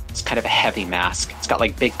 It's kind of a heavy mask. It's got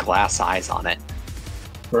like big glass eyes on it.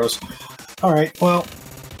 Gross. Alright, well,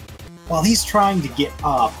 while he's trying to get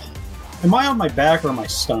up, am I on my back or my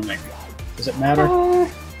stomach? Does it matter?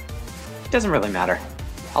 Doesn't really matter.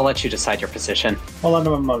 I'll let you decide your position. Well, I'm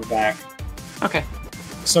on my back. Okay.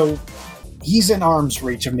 So, he's in arm's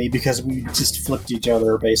reach of me because we just flipped each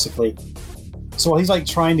other, basically. So while he's like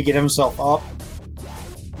trying to get himself up,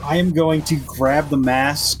 I am going to grab the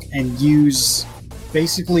mask and use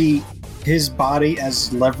basically his body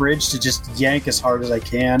as leverage to just yank as hard as I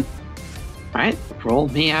can. Alright, roll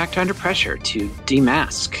me act under pressure to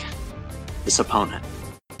demask this opponent.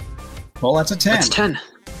 Well, that's a 10. That's 10.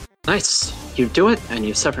 Nice. You do it, and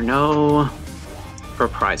you suffer no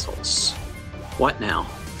reprisals. What now?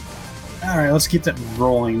 Alright, let's keep that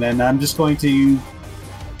rolling then. I'm just going to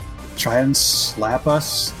try and slap a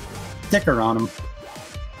sticker on him.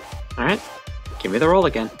 Alright, give me the roll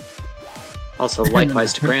again. Also,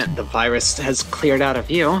 likewise to Grant, the virus has cleared out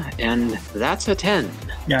of you, and that's a 10.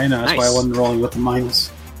 Yeah, I know, that's why I wasn't rolling with the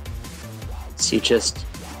minus. So you just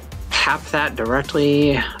tap that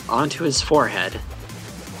directly onto his forehead,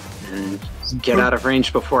 and get out of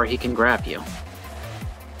range before he can grab you.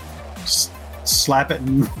 Slap it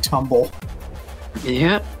and tumble.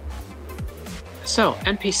 Yep. So,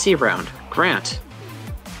 NPC round. Grant.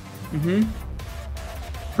 Mm-hmm.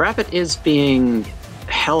 Rabbit is being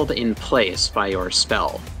held in place by your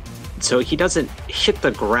spell. So he doesn't hit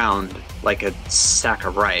the ground like a sack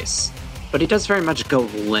of rice, but he does very much go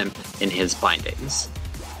limp in his bindings.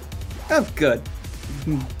 Oh, good.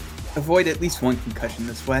 Avoid at least one concussion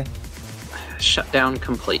this way. Shutdown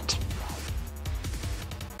complete.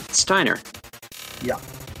 Steiner. Yeah.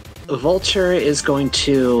 Vulture is going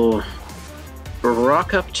to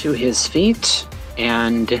rock up to his feet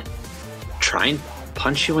and try and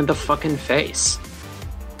punch you in the fucking face.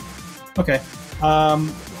 Okay. I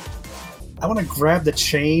want to grab the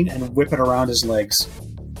chain and whip it around his legs.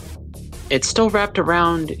 It's still wrapped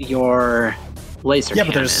around your laser cannon.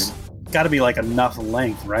 But there's got to be like enough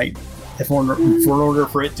length, right? If in order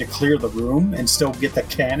for it to clear the room and still get the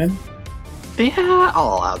cannon. Yeah,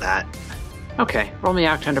 I'll allow that. Okay, roll me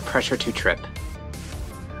act under pressure to trip.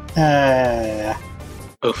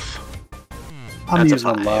 Oof. I'm That's a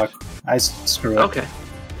using 5. luck. I screw it. Okay.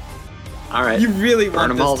 All right. You really want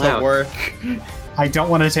them all this to out. work. I don't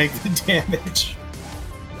want to take the damage.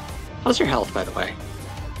 How's your health, by the way?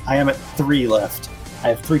 I am at 3 left. I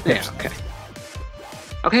have 3 Yeah, pips. okay.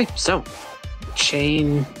 Okay, so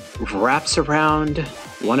chain wraps around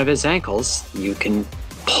one of his ankles. You can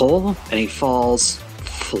pull, and he falls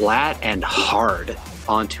flat and hard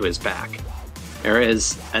onto his back. There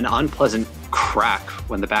is an unpleasant crack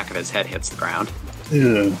when the back of his head hits the ground.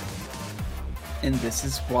 Ugh. And this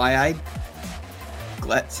is why I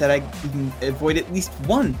said I can avoid at least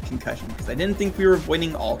one concussion, because I didn't think we were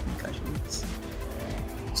avoiding all concussions.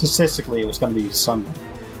 Statistically, it was going to be some.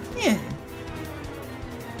 Yeah.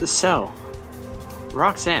 So,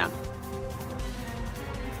 Roxanne.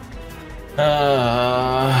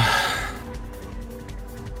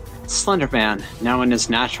 Slenderman, now in his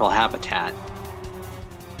natural habitat,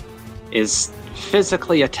 is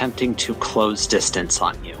physically attempting to close distance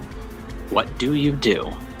on you. What do you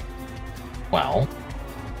do? Well,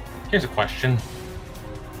 here's a question.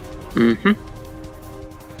 Mm-hmm.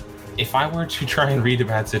 If I were to try and read a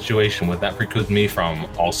bad situation, would that preclude me from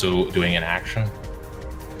also doing an action?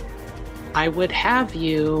 I would have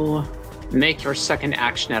you make your second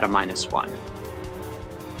action at a -1.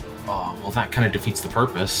 Oh, well, that kind of defeats the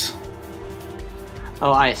purpose.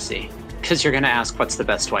 Oh, I see. Because you're going to ask what's the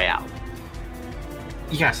best way out.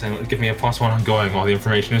 Yes, and it would give me a +1 ongoing while the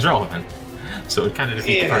information is relevant. So it kind of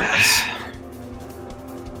defeats the purpose.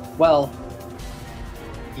 Well,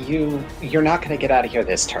 you're not going to get out of here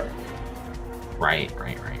this turn. Right.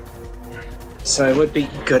 So it would be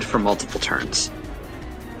good for multiple turns.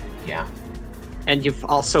 Yeah. And you've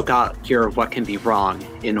also got your what can be wrong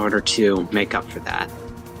in order to make up for that.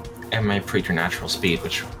 and my preternatural speed,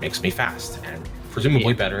 which makes me fast and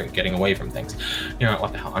presumably better at getting away from things. You know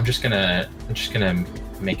what the hell? I'm just gonna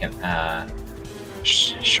make an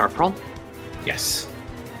sharp roll. Yes.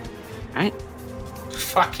 All right.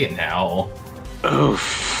 Fucking hell.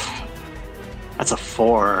 Oof. That's a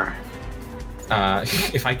 4.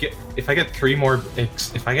 If I get 3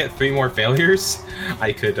 more failures,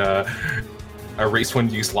 I could erase one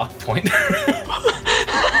use luck point.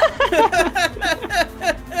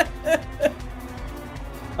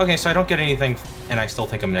 Okay, so I don't get anything, and I still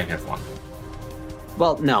take a -1.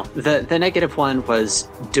 Well, no. The -1 was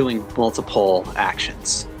doing multiple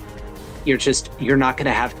actions. You're not going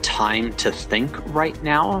to have time to think right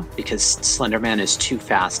now because Slenderman is too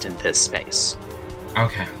fast in this space.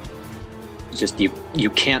 Okay. Just you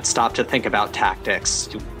can't stop to think about tactics.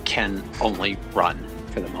 You can only run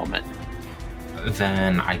for the moment.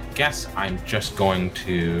 Then I guess I'm just going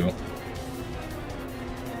to...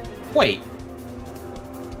 Wait.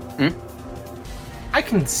 I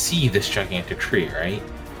can see this gigantic tree, right?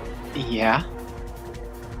 Yeah.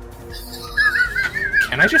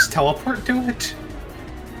 Can I just teleport to it?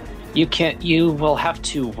 You can't. You will have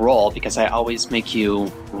to roll because I always make you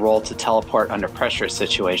roll to teleport under pressure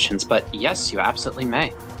situations. But yes, you absolutely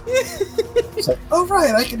may. It's like, oh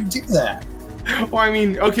right, I can do that. Well, I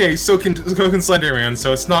mean, okay, so can Slenderman.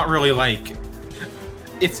 So it's not really like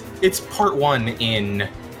it's part 1 in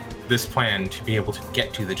this plan to be able to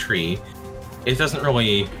get to the tree. It doesn't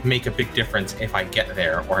really make a big difference if I get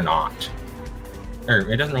there or not. Or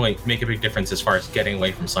it doesn't really make a big difference as far as getting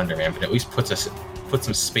away from Slenderman, but at least puts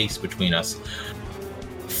some space between us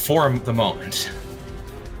for the moment.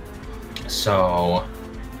 So,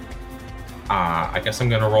 I guess I'm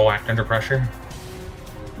going to roll Act Under Pressure.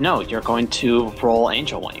 No, you're going to roll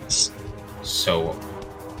Angel Wings. So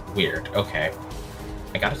weird. Okay,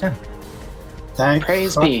 I got a 10. Thank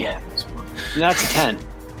Praise be. That's a 10.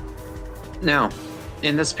 Now,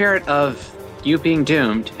 in the spirit of you being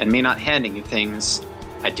doomed and me not handing you things,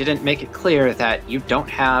 I didn't make it clear that you don't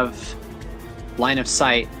have line of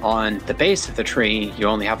sight on the base of the tree. You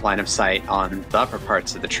only have line of sight on the upper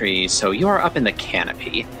parts of the tree, so you are up in the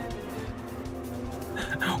canopy.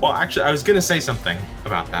 Well, actually, I was going to say something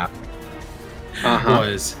about that.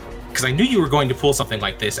 Was because I knew you were going to pull something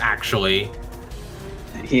like this, actually.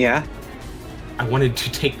 Yeah. I wanted to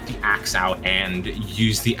take the axe out and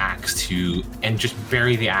use the axe and just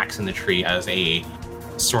bury the axe in the tree as a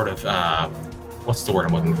sort of, what's the word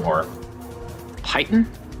I'm looking for? Python?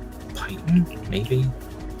 Python, maybe?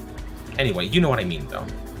 Anyway, you know what I mean, though.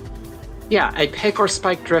 Yeah, a pick or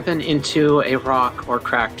spike driven into a rock or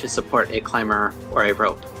crack to support a climber or a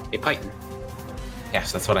rope. A python.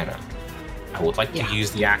 Yes, that's what I meant. I would like to use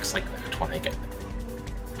the axe like that when I get it.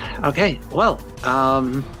 Okay, well,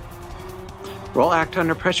 roll Act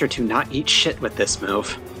Under Pressure to not eat shit with this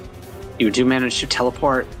move. You do manage to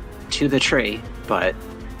teleport to the tree, but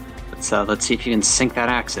let's see if you can sink that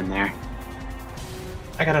axe in there.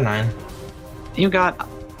 I got a 9. You got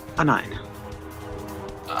a 9.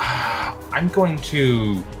 I'm going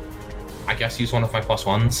to, I guess, use one of my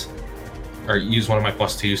 +1s, or use one of my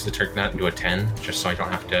 +2s to turn that into a 10, just so I don't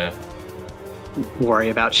have to worry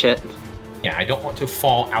about shit. Yeah, I don't want to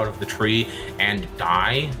fall out of the tree and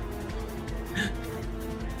die.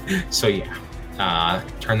 So yeah,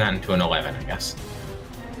 turn that into an 11, I guess.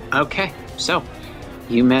 Okay, so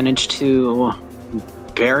you manage to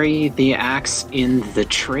bury the axe in the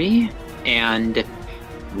tree, and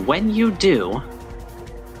when you do,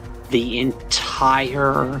 the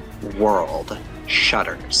entire world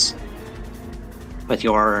shudders. But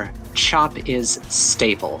your chop is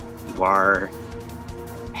stable. You are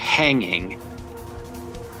hanging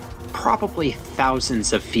probably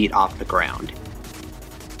thousands of feet off the ground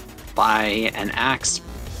by an axe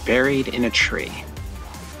buried in a tree.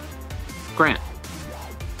 Grant.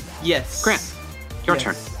 Yes. Grant, your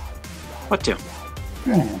turn. What do?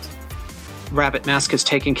 Grant. Rabbit Mask is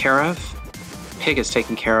taken care of. Pig is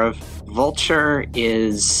taken care of. Vulture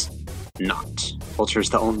is not. Vulture's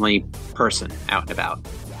the only person out and about.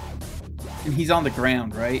 And he's on the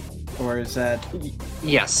ground, right? Or is that...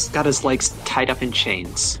 Yes, got his legs tied up in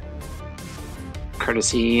chains.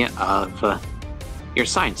 Courtesy of your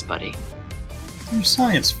science buddy. Your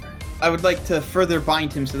science friend. I would like to further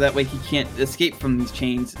bind him so that way he can't escape from these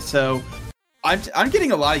chains. So I'm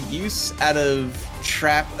getting a lot of use out of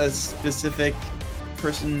trap a specific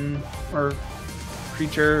person or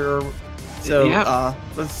creature. Or so yeah.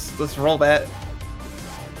 Let's roll that.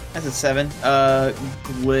 That's a 7.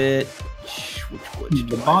 Glitch. Which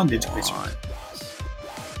the bondage wizard.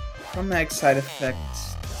 From max side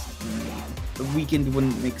effects, the weakened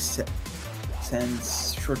wouldn't make sense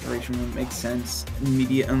sense. Short duration wouldn't make sense.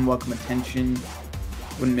 Immediate unwelcome attention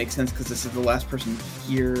wouldn't make sense because this is the last person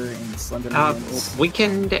here in Slenderman.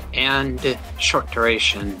 Weakened and short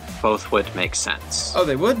duration both would make sense. Oh,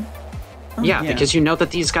 they would? Oh, yeah, because you know that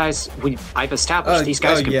these guys, I've established these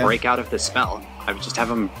guys can break out of the spell. I would just have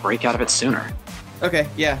them break out of it sooner. Okay,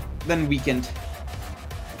 yeah, then weakened.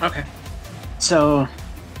 Okay. So,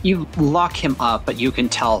 you lock him up, but you can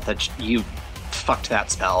tell that you fucked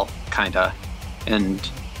that spell, kinda, and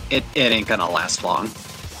it ain't gonna last long.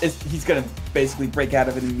 He's gonna basically break out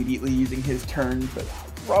of it immediately using his turn, but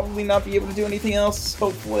probably not be able to do anything else,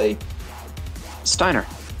 hopefully. Steiner.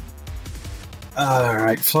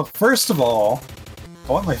 Alright, so first of all,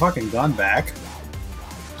 I want my fucking gun back.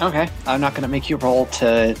 Okay, I'm not gonna make you roll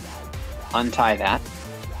to untie that.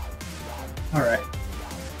 Alright.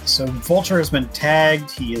 So Vulture has been tagged,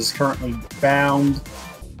 he is currently bound.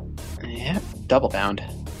 Yeah, double bound.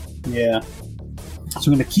 Yeah. So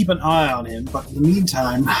I'm gonna keep an eye on him, but in the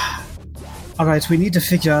meantime... Alright, we need to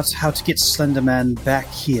figure out how to get Slenderman back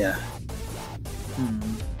here.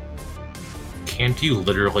 Can't you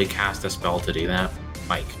literally cast a spell to do that,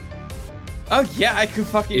 Mike? Oh yeah, I could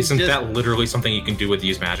fucking Isn't that literally something you can do with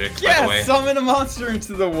use magic, yeah, by the way? Summon a monster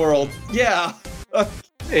into the world. Yeah.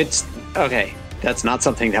 It's... okay, that's not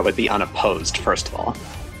something that would be unopposed, first of all.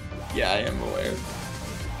 Yeah, I am aware.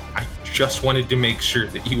 I just wanted to make sure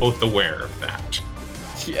that you both aware of that.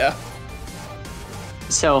 Yeah.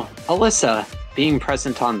 So, Alyssa, being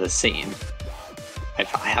present on the scene, I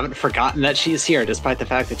haven't forgotten that she's here, despite the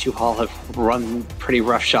fact that you all have run pretty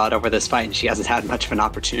roughshod over this fight and she hasn't had much of an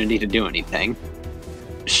opportunity to do anything.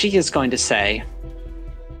 She is going to say,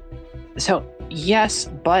 so, yes,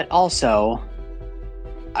 but also,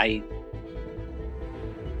 the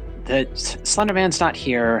Slenderman's not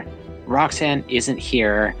here, Roxanne isn't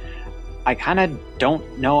here, I kind of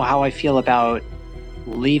don't know how I feel about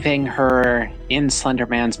leaving her in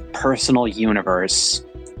Slenderman's personal universe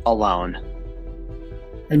alone.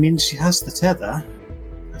 I mean, she has the tether.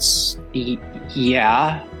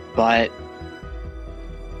 Yeah, but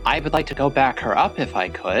I would like to go back her up if I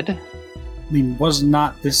could. I mean, was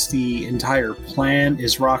not this the entire plan?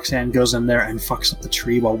 Is Roxanne goes in there and fucks up the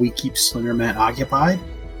tree while we keep Slenderman occupied?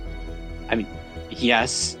 I mean,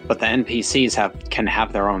 yes, but the NPCs can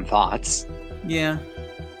have their own thoughts. Yeah.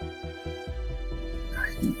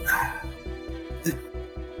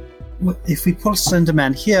 If we pull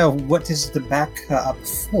Slenderman here, what is the back up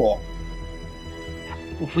for?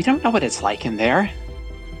 We don't know what it's like in there.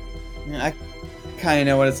 Yeah, I kind of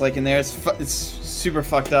know what it's like in there. It's super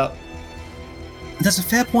fucked up. That's a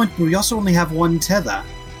fair point, but we also only have one tether.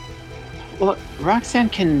 Well, Roxanne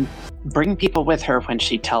can bring people with her when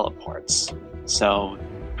she teleports, so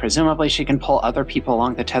presumably she can pull other people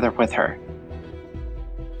along the tether with her.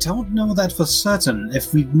 Don't know that for certain.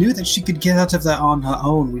 If we knew that she could get out of there on her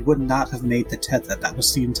own, we would not have made the tether. That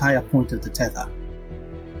was the entire point of the tether.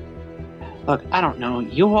 Look, I don't know.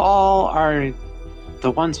 You all are the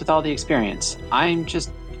ones with all the experience. I'm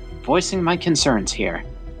just voicing my concerns here.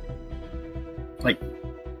 Like,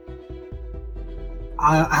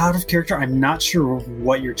 out of character, I'm not sure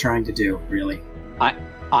what you're trying to do, really.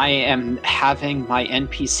 I am having my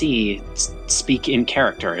NPC speak in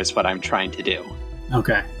character is what I'm trying to do.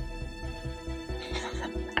 Okay.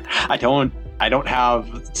 I don't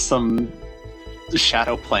have some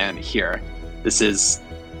shadow plan here. This is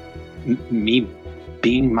me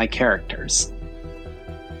being my characters.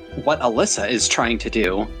 What Alyssa is trying to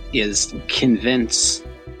do is convince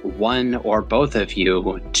one or both of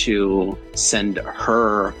you to send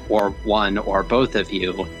her or one or both of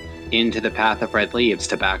you into the Path of Red Leaves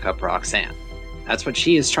to back up Roxanne. That's what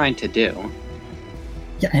she is trying to do.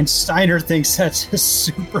 Yeah, and Steiner thinks that's a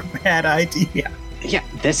super bad idea. Yeah,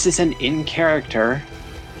 this is an in-character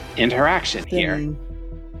interaction here.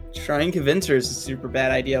 Trying to convince her is a super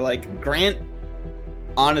bad idea. Like, Grant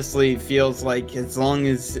honestly feels like as long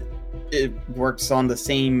as it works on the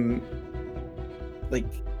same, like,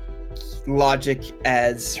 logic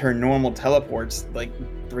as her normal teleports, like,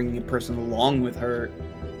 bringing a person along with her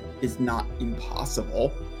is not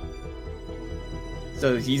impossible.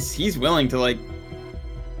 So he's willing to, like,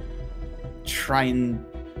 try and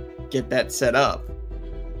get that set up.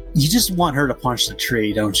 You just want her to punch the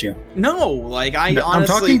tree, don't you? No, like honestly, I'm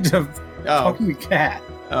talking to Kat.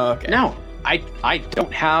 Oh, okay. No, I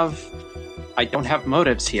don't have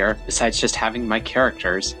motives here besides just having my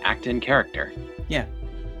characters act in character. Yeah.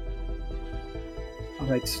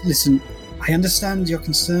 Alright, listen, I understand your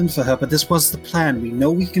concern for her, but this was the plan. We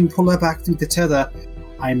know we can pull her back through the tether.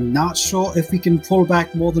 I'm not sure if we can pull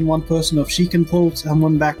back more than one person or if she can pull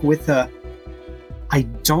someone back with her. I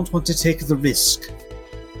don't want to take the risk.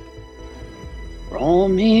 Roll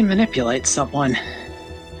me manipulate someone.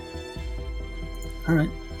 Alright.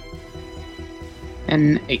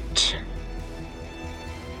 An 8.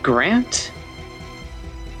 Grant?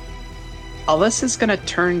 Alyssa's gonna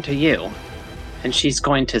turn to you, and she's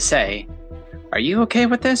going to say, "Are you okay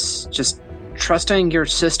with this? Just trusting your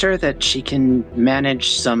sister that she can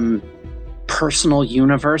manage some personal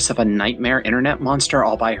universe of a nightmare internet monster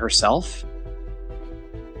all by herself?"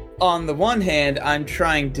 On the one hand, I'm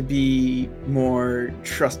trying to be more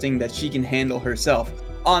trusting that she can handle herself.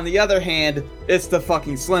 On the other hand, it's the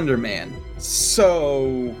fucking Slender Man.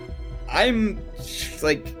 So, I'm,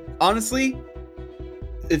 like, honestly,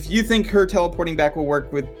 if you think her teleporting back will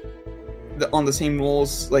work with on the same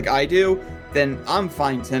rules like I do, then I'm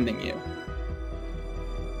fine sending you.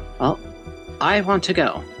 Well, I want to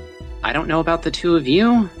go. I don't know about the two of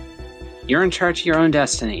you. You're in charge of your own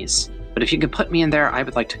destinies. But if you could put me in there, I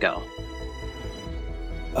would like to go.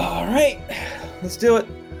 Alright, let's do it.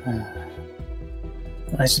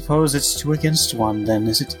 I suppose it's 2 against 1 then,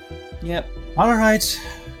 is it? Yep. Alright.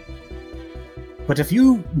 But if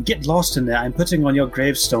you get lost in there, I'm putting on your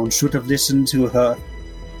gravestone, should have listened to her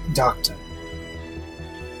doctor.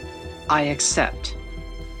 I accept.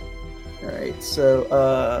 Alright,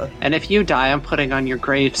 so, And if you die, I'm putting on your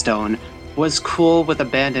gravestone, was cool with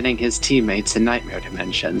abandoning his teammates in Nightmare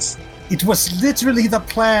Dimensions. It was literally the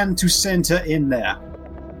plan to send her in there.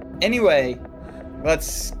 Anyway,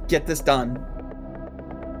 let's get this done.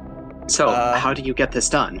 So, how do you get this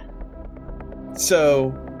done?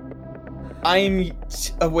 So, I'm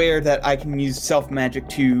aware that I can use self-magic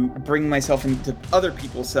to bring myself into other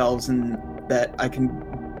people's selves, and that I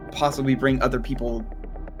can possibly bring other people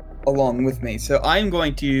along with me. So I'm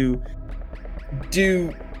going to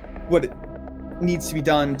do what needs to be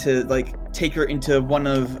done to, like, take her into one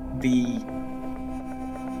of the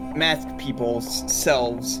masked people's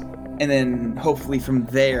selves, and then hopefully from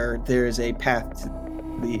there, there's a path to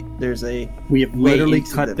We have literally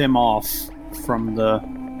cut them off from the...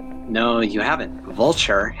 No, you haven't.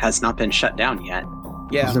 Vulture has not been shut down yet.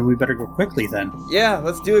 Yeah. So we better go quickly then. Yeah,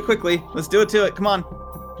 let's do it quickly. Let's do it to it. Come on.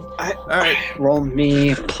 Alright. Roll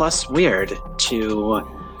me plus weird to...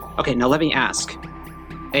 Okay, now let me ask.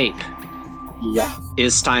 Ape. Yeah.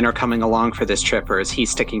 Is Steiner coming along for this trip, or is he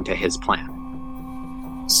sticking to his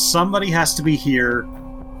plan? Somebody has to be here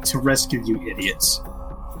to rescue you idiots.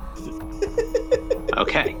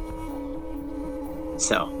 Okay.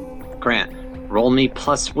 So, Grant, roll me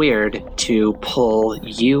plus weird to pull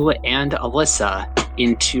you and Alyssa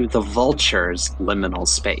into the Vulture's liminal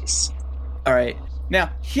space. Alright. Now,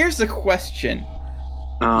 here's the question.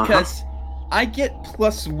 Because I get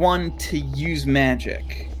 +1 to use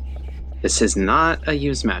magic. This is not a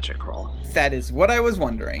use magic roll. That is what I was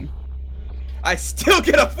wondering. I still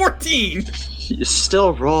get a 14! You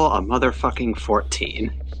still roll a motherfucking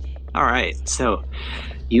 14. Alright, so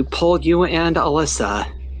you pull you and Alyssa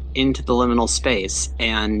into the liminal space,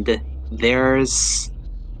 and there's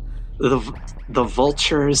the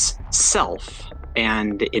Vulture's self,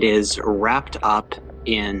 and it is wrapped up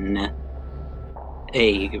in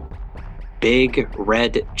a big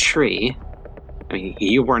red tree. I mean,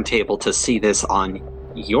 you weren't able to see this on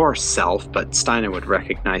yourself, but Steiner would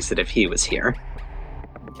recognize it if he was here.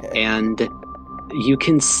 Okay. And you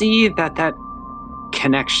can see that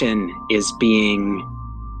connection is being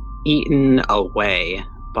eaten away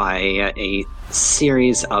by a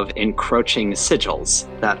series of encroaching sigils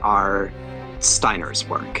that are Steiner's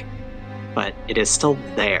work. But it is still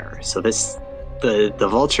there, so the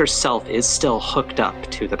Vulture self is still hooked up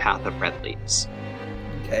to the Path of Red Leaves.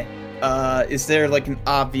 Okay. Is there like an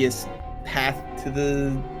obvious path to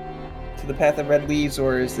the Path of Red Leaves,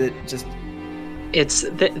 or is it just...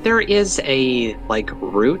 There is a, like,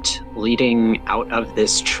 route leading out of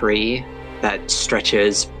this tree that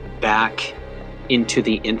stretches back into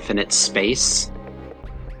the infinite space.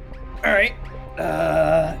 Alright.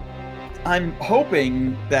 I'm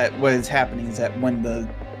hoping that what is happening is that when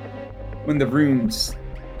the runes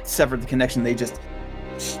sever the connection, they just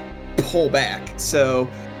pull back. So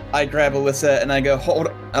I grab Alyssa and I go,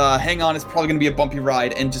 hang on, it's probably going to be a bumpy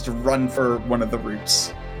ride, and just run for one of the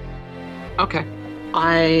routes. Okay.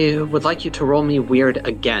 I would like you to roll me weird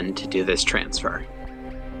again to do this transfer.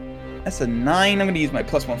 That's a 9. I'm going to use my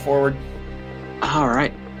 +1 forward. All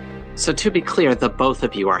right. So to be clear, the both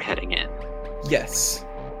of you are heading in. Yes.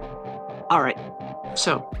 All right.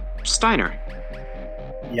 So, Steiner.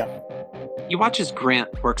 Yep. You watch as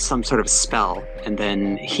Grant works some sort of spell, and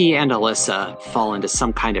then he and Alyssa fall into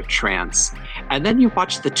some kind of trance. And then you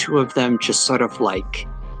watch the two of them just sort of, like,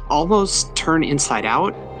 almost turn inside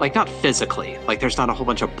out. Like, not physically. Like, there's not a whole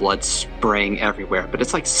bunch of blood spraying everywhere, but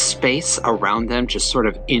it's like space around them just sort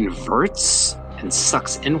of inverts and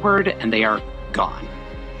sucks inward, and they are gone.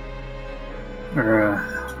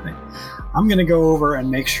 I'm gonna go over and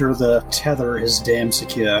make sure the tether is damn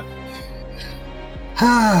secure.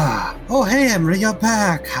 Oh, hey, Emery, you're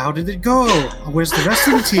back. How did it go? Where's the rest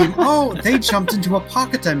of the team? Oh, they jumped into a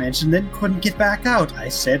pocket dimension, then couldn't get back out. I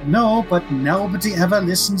said no, but nobody ever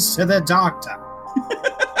listens to the doctor.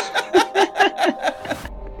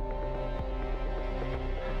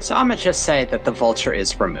 So I'm gonna just say that the vulture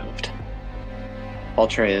is removed.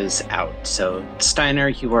 Vulture is out. So, Steiner,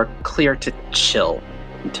 you are clear to chill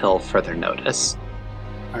until further notice.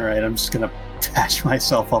 Alright, I'm just gonna patch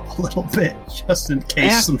myself up a little bit, just in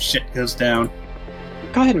case some shit goes down.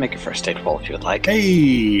 Go ahead and make a first aid roll if you would like.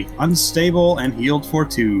 Hey! Unstable and healed for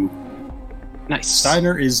 2. Nice.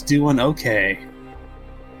 Steiner is doing okay.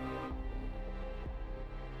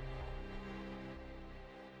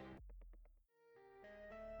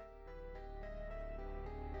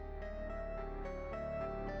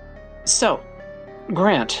 So,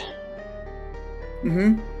 Grant.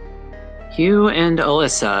 Mm-hmm. You and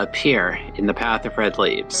Alyssa appear in the path of red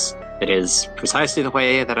leaves. It is precisely the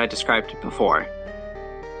way that I described it before.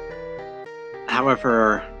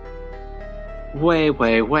 However, way,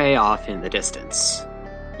 way, way off in the distance,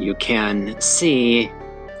 you can see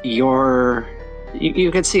you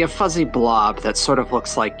can see a fuzzy blob that sort of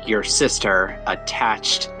looks like your sister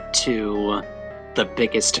attached to the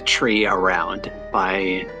biggest tree around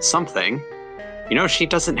by something. You know, she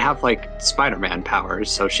doesn't have, like, Spider-Man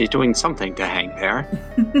powers, so she's doing something to hang there.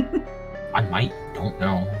 I don't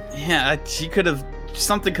know. Yeah,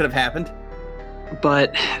 something could have happened.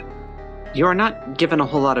 But you're not given a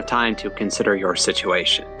whole lot of time to consider your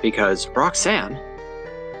situation, because Roxanne,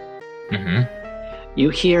 you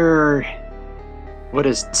hear what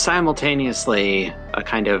is simultaneously a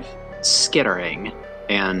kind of skittering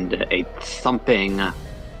and a thumping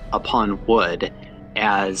upon wood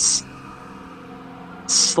as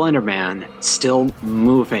Slenderman, still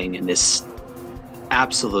moving in this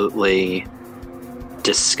absolutely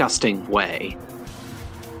disgusting way,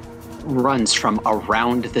 runs from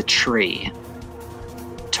around the tree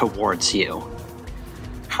towards you.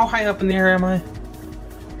 How high up in the air am I?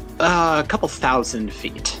 A couple 1,000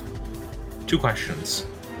 feet. 2 questions.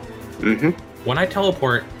 Mm-hmm. When I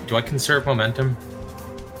teleport, do I conserve momentum?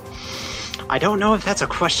 I don't know if that's a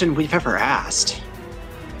question we've ever asked.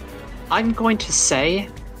 I'm going to say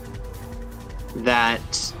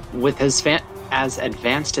that with as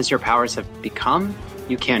advanced as your powers have become,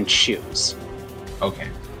 you can choose. Okay.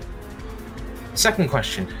 Second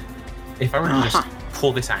question. If I were to just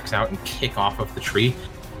pull this axe out and kick off of the tree,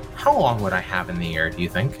 how long would I have in the air, do you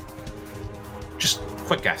think? Just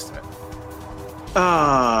quick estimate.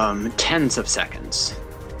 Tens of seconds.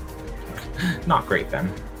 Not great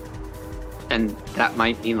then. And that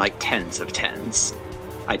might mean like tens of tens.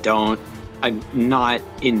 I'm not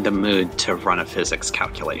in the mood to run a physics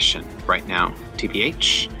calculation right now,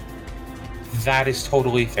 TBH. That is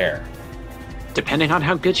totally fair. Depending on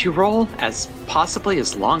how good you roll, possibly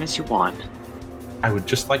as long as you want. I would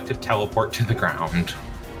just like to teleport to the ground.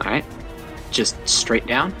 Alright. Just straight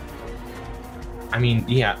down? I mean,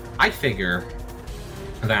 yeah, I figure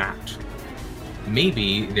that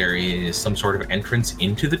maybe there is some sort of entrance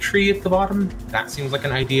into the tree at the bottom. That seems like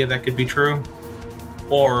an idea that could be true.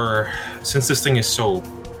 Or, since this thing is so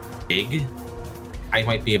big, I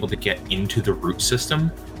might be able to get into the root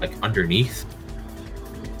system, like underneath,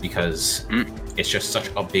 because it's just such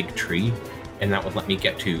a big tree, and that would let me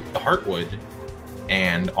get to the heartwood,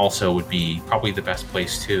 and also would be probably the best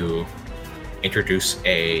place to introduce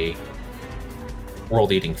a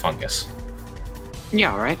world-eating fungus.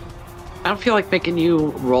 Yeah, alright. I don't feel like making you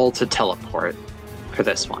roll to teleport for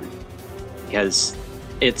this one, because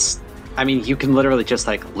you can literally just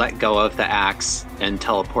like let go of the axe and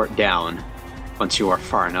teleport down once you are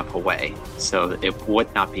far enough away. So it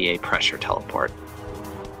would not be a pressure teleport.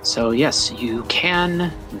 So yes, you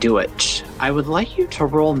can do it. I would like you to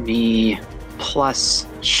roll me plus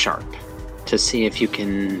sharp to see if you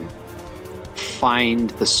can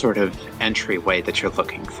find the sort of entryway that you're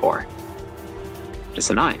looking for.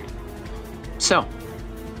 It's a 9. So,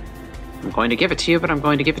 I'm going to give it to you, but I'm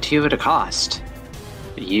going to give it to you at a cost.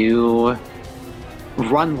 You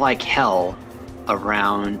run like hell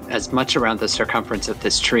around the circumference of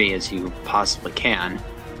this tree as you possibly can,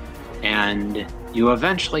 and you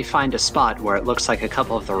eventually find a spot where it looks like a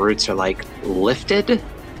couple of the roots are like lifted,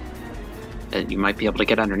 and you might be able to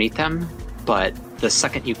get underneath them, but the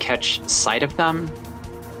second you catch sight of them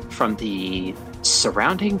from the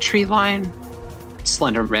surrounding tree line,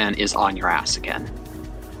 Slenderman is on your ass again.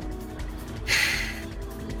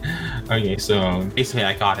 Okay, so basically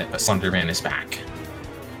I got it, but Slenderman is back.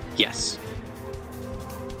 Yes.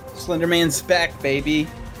 Slenderman's back, baby.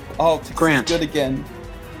 Oh, Grant. Good again.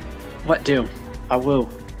 What do? A woo.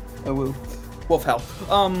 A woo. Wolf hell.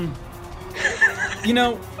 You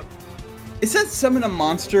know, it says summon a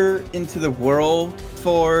monster into the world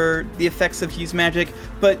for the effects of Hughes magic,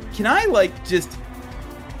 but can I, like, just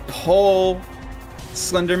pull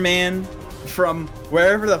Slenderman from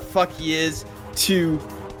wherever the fuck he is to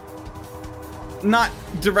not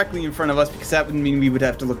directly in front of us, because that would mean we would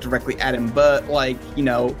have to look directly at him, but, like, you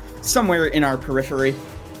know, somewhere in our periphery?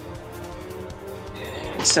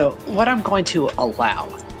 So what I'm going to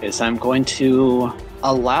allow is I'm going to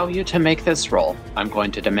allow you to make this roll. I'm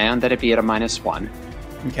going to demand that it be at a -1.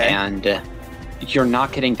 Okay. And you're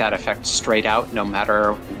not getting that effect straight out no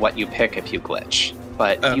matter what you pick if you glitch.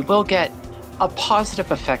 But you will get a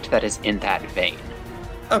positive effect that is in that vein.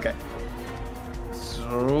 Okay.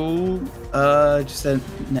 So, just a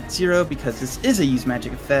net 0 because this is a use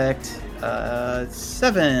magic effect.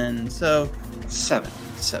 7. So 7.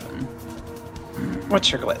 7.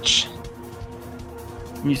 What's your glitch?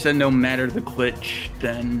 You said no matter the glitch,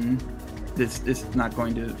 then this is not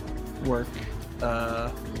going to work.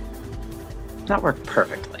 Not work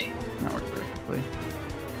perfectly. Not work perfectly.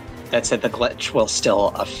 That said, the glitch will still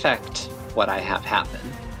affect what I have happen.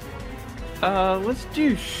 Let's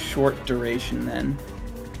do short duration then.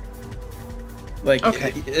 Like,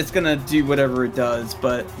 okay. It's gonna do whatever it does,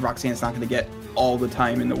 but Roxanne's not gonna get all the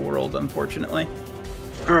time in the world, unfortunately.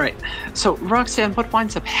 Alright, so Roxanne, what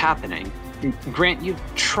winds up happening? Grant, you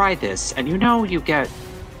try this, and you know you get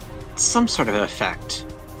some sort of effect,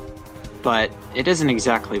 but it isn't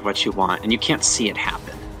exactly what you want, and you can't see it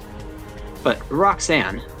happen. But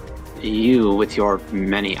Roxanne, you, with your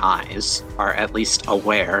many eyes, are at least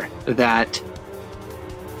aware that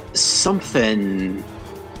something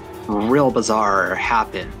real bizarre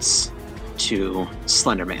happens to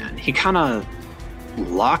Slenderman. He kind of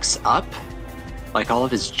locks up, like all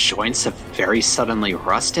of his joints have very suddenly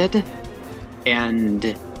rusted,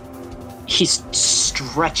 and he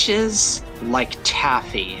stretches like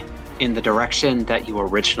taffy in the direction that you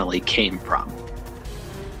originally came from.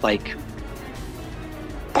 Like,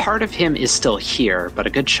 part of him is still here, but a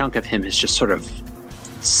good chunk of him is just sort of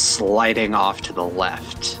sliding off to the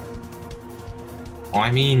left. Well,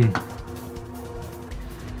 I mean,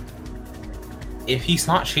 if he's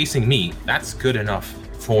not chasing me, that's good enough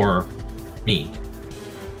for me.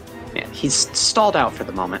 Yeah, he's stalled out for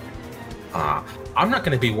the moment. I'm not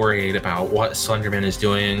going to be worried about what Slenderman is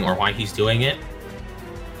doing or why he's doing it.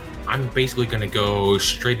 I'm basically going to go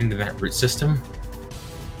straight into that root system,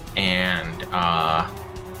 and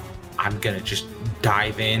I'm going to just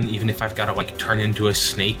dive in, even if I've got to, like, turn into a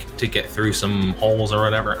snake to get through some holes or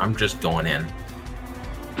whatever. I'm just going in.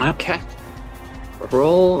 Okay.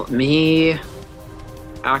 Roll me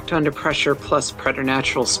act under pressure plus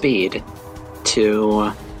preternatural speed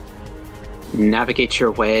to navigate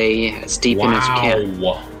your way as deep in as you can.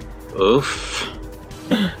 Oof.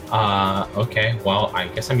 Okay, well, I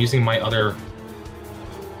guess I'm using my other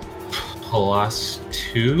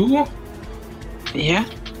 +2. Yeah.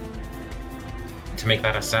 To make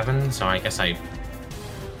that a 7, so I guess I...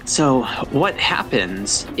 So, what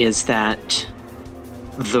happens is that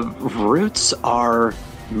the roots are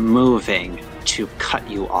moving to cut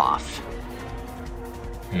you off.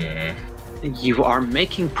 You are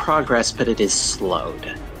making progress, but it is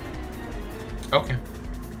slowed. Okay.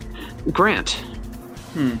 Grant.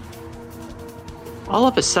 All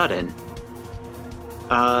of a sudden,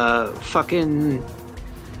 fucking,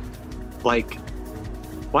 like,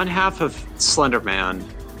 one half of Slenderman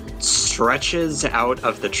stretches out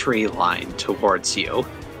of the tree line towards you.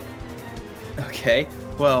 Okay.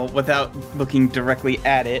 Well, without looking directly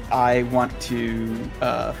at it, I want to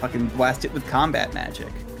fucking blast it with combat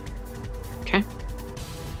magic. Okay.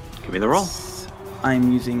 Give me the roll.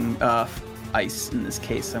 I'm using ice in this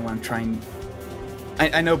case. I want to try and...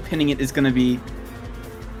 I know pinning it is going to be...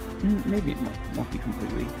 Maybe it won't be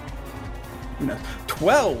completely... Who knows?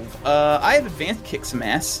 12! I have advanced kick some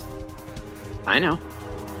ass. I know.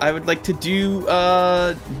 I would like to do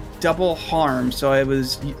double harm, so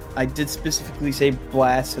I did specifically say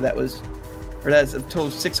blast, so that's a total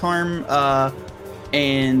of 6 harm,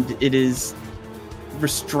 and it is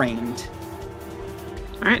restrained.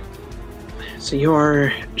 Alright. So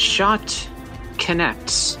your shot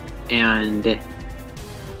connects, and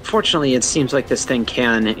fortunately it seems like this thing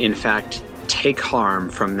can, in fact, take harm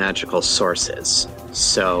from magical sources.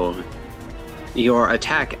 So your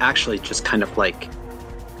attack actually just kind of like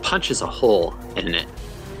punches a hole in it.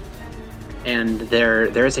 And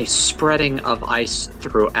there is a spreading of ice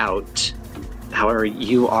throughout. However,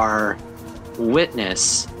 you are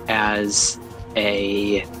witness as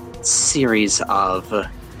a series of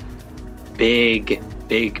big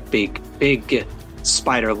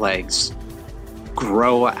spider legs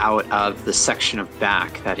grow out of the section of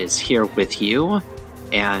back that is here with you,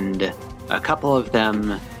 and a couple of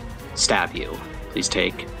them stab you. Please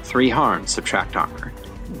take 3 harm, subtract armor.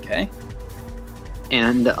 Okay.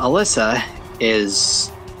 And Alyssa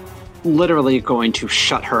is literally going to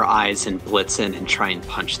shut her eyes and blitz in and try and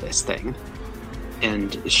punch this thing.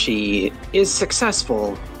 And she is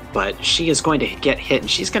successful, but she is going to get hit,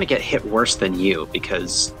 and she's going to get hit worse than you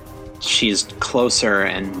because she's closer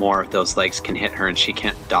and more of those legs can hit her, and she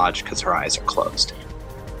can't dodge because her eyes are closed.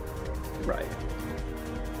 Right.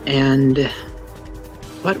 And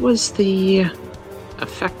what was the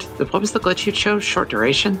effect? What was the glitch you chose? Short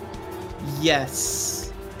duration?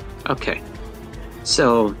 Yes. Okay.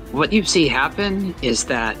 So what you see happen is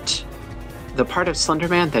that the part of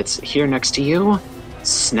Slenderman that's here next to you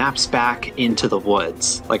snaps back into the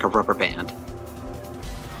woods like a rubber band.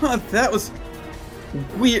 Huh, that was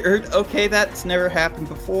weird. Okay, that's never happened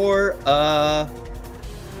before. Huh.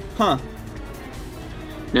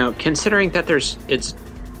 Now, considering that it's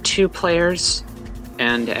 2 players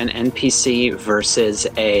and an NPC versus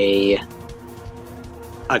a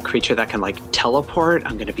creature that can like teleport,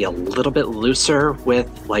 I'm going to be a little bit looser with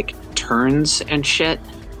like turns and shit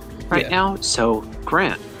right now. So,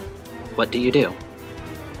 Grant, what do you do?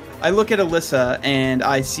 I look at Alyssa and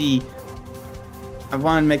I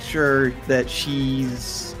want to make sure that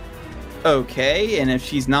she's okay, and if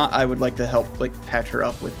she's not, I would like to help like patch her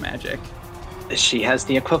up with magic. She has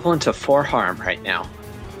the equivalent of 4 harm right now.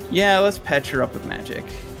 Yeah, let's patch her up with magic.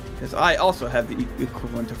 Because I also have the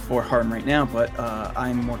equivalent of 4 harm right now, but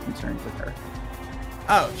I'm more concerned with her.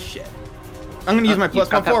 Oh, shit. I'm going to use my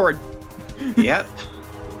 +1 forward. Yep.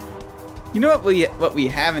 You know what we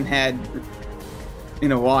haven't had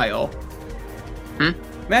in a while?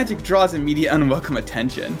 Magic draws immediate unwelcome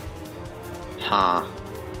attention. Huh.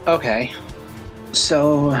 Okay.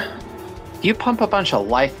 So, you pump a bunch of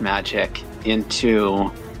life magic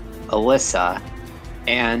into Alyssa,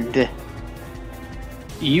 and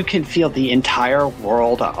you can feel the entire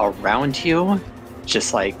world around you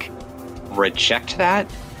just like reject that,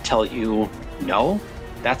 tell you, no,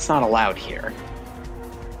 that's not allowed here.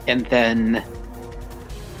 And then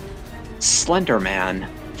Slenderman,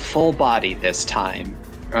 full body this time,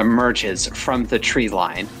 emerges from the tree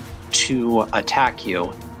line to attack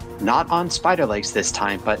you. Not on spider legs this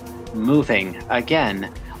time, but moving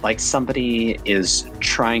again like somebody is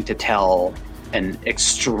trying to tell an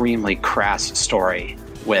extremely crass story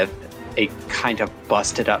with a kind of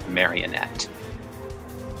busted up marionette.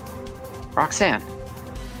 Roxanne.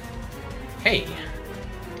 Hey.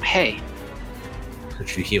 Hey.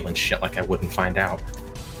 Heard you healing shit like I wouldn't find out.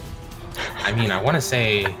 I mean, I want to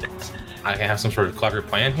say I have some sort of clever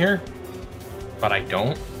plan here, but I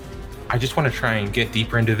don't. I just want to try and get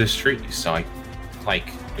deeper into this tree. So you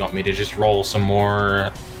want me to just roll some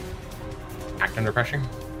more act under pressure?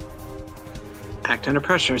 Act under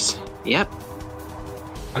pressures. Yep.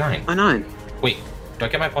 A 9. A 9. Wait, do I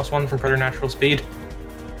get my +1 from preternatural speed?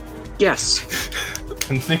 Yes.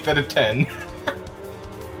 And think that a 10.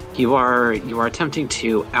 You are attempting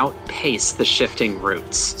to outpace the shifting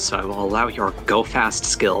roots, so I will allow your go fast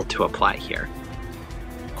skill to apply here.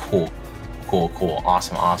 Cool.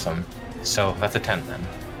 Awesome. So that's a 10 then.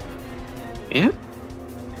 Yeah.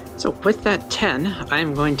 So with that 10,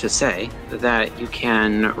 I'm going to say that you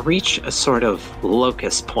can reach a sort of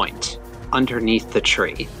locus point underneath the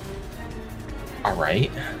tree. All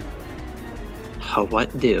right.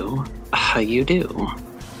 What do? How you do?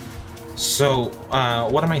 So,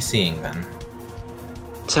 what am I seeing then?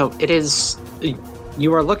 So it is.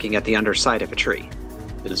 You are looking at the underside of a tree.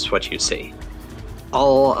 Is what you see.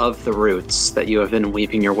 All of the roots that you have been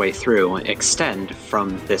weaving your way through extend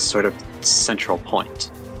from this sort of central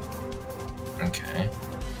point. Okay.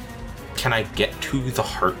 Can I get to the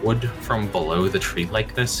heartwood from below the tree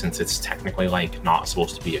like this, since it's technically, not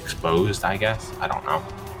supposed to be exposed, I guess? I don't know.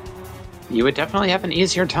 You would definitely have an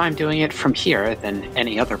easier time doing it from here than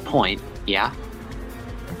any other point, yeah?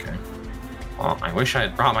 Okay. Well, I wish I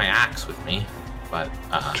had brought my axe with me, but,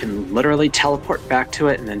 You can literally teleport back to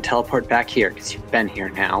it and then teleport back here, because you've been here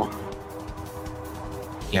now.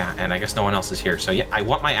 Yeah, and I guess no one else is here, so yeah, I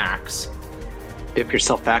want my axe. Bip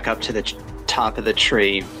yourself back up to the top of the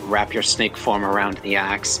tree, wrap your snake form around the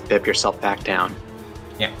axe, bip yourself back down.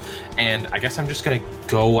 Yeah, and I guess I'm just gonna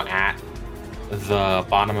go at the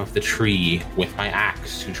bottom of the tree with my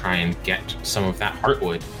axe to try and get some of that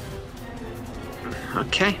heartwood.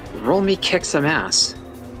 Okay, roll me kick some ass.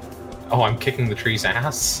 Oh, I'm kicking the tree's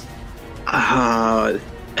ass?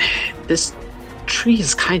 This tree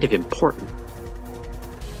is kind of important.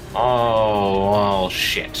 Oh, well,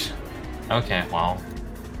 shit. Okay, well.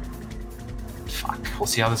 Fuck. We'll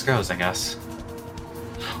see how this goes, I guess.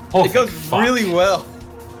 Oh, it goes fuck. really well,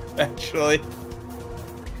 actually.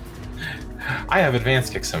 I have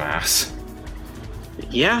advanced kick some ass.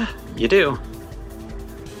 Yeah, you do.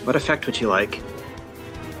 What effect would you like?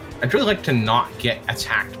 I'd really like to not get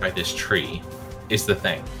attacked by this tree, is the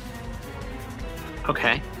thing.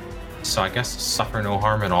 Okay, So I guess suffer no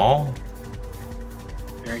harm at all.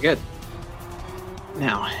 very good.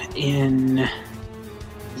 Now, in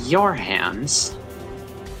your hands,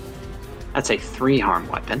 that's a 3-harm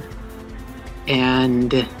weapon.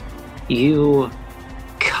 And you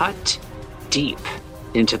cut deep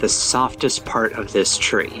into the softest part of this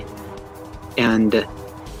tree. And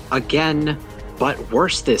again, but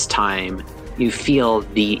worse this time, you feel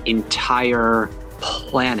the entire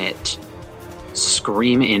planet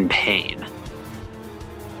scream in pain.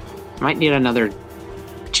 Might need another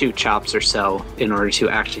 2 chops or so in order to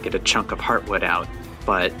actually get a chunk of heartwood out,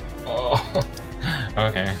 but Oh,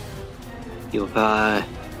 okay.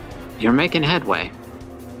 you're making headway.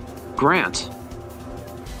 Grant,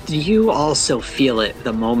 do you also feel it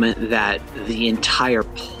the moment that the entire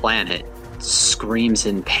planet screams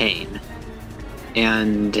in pain?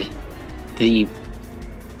 And the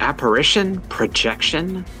apparition,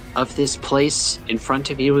 projection of this place in front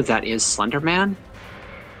of you that is Slenderman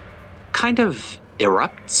kind of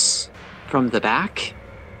erupts from the back.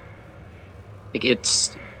 Like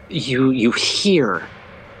it's you hear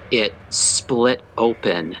it split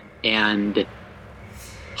open and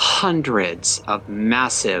hundreds of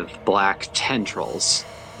massive black tendrils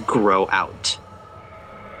grow out.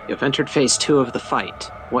 You've entered phase 2 of the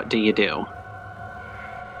fight. What do you do?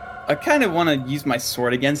 I kind of want to use my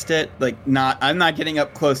sword against it. I'm not getting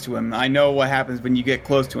up close to him. I know what happens when you get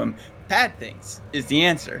close to him. Bad things is the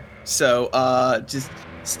answer. So, just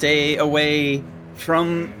stay away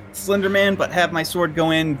from Slenderman, but have my sword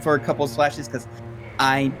go in for a couple of slashes, because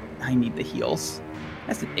I need the heals.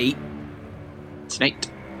 That's an 8. It's an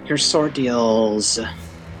 8. Your sword deals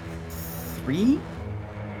 3?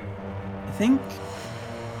 I think?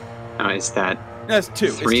 Oh, is that No, it's 2.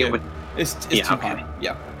 3? It's 2. Yeah, okay. Harm.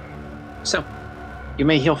 Yeah. So, you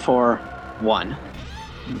may heal for 1.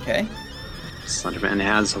 Okay. Slenderman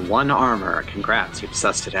has 1 armor. Congrats, you've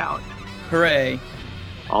sussed it out. Hooray.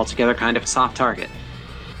 Altogether kind of a soft target.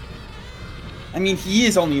 I mean, he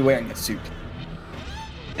is only wearing a suit.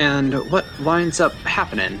 And what winds up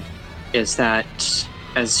happening is that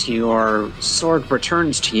as your sword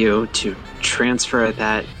returns to you to transfer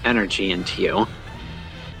that energy into you,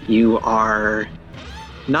 you are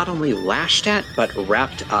not only lashed at, but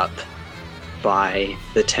wrapped up by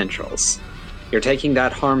the tendrils. You're taking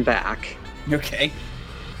that harm back, Okay.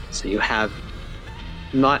 so you have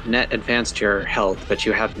not net advanced your health, but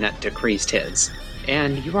you have net decreased his.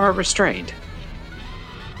 And you are restrained.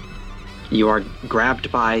 You are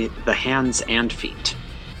grabbed by the hands and feet.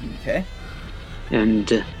 Okay.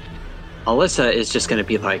 And Alyssa is just going to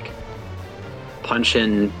be like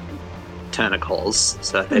punching tentacles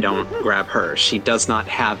so that they don't grab her. She does not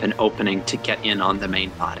have an opening to get in on the main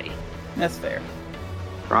body. That's fair.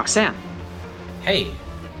 Roxanne. Hey,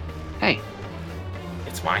 Hey,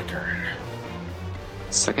 it's my turn.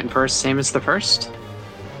 second verse, same as the first?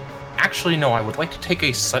 Actually, no, I would like to take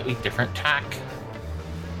a slightly different tack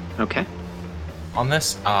Okay. on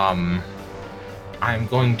this. I'm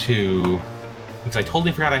going to... Because I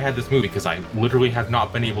totally forgot I had this movie, because I literally have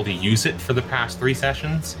not been able to use it for the past 3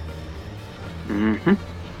 sessions. Mm-hmm.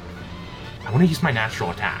 I want to use my natural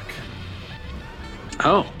attack.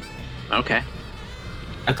 Oh, okay.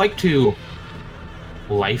 I'd like to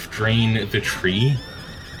life drain the tree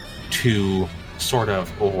to sort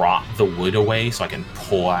of rot the wood away so I can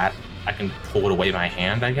pull it away with my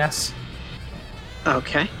hand, I guess.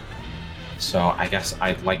 Okay. So I guess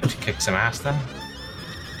I'd like to kick some ass then.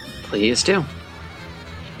 Please do.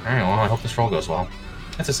 Alright, well, I hope this roll goes well.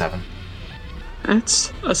 That's a 7.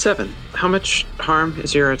 That's a 7. How much harm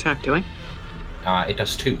is your attack doing? It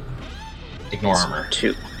does 2. Ignore armor.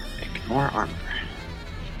 2. Ignore armor.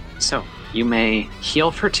 So, you may heal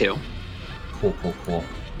for 2. Cool.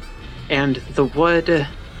 And the wood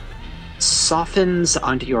softens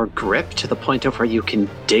under your grip to the point of where you can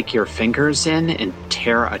dig your fingers in and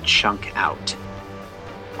tear a chunk out.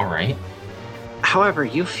 Alright. However,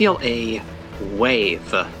 you feel a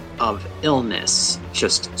wave of illness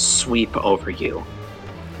just sweep over you.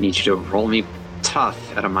 I need you to roll me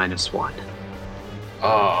tough at a -1.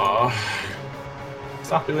 Oh,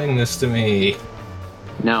 stop doing this to me.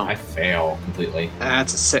 No. I fail completely.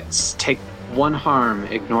 That's a 6. Take 1 harm,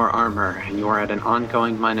 ignore armor, and you are at an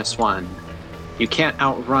ongoing -1. You can't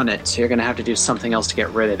outrun it, so you're going to have to do something else to get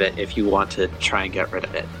rid of it if you want to try and get rid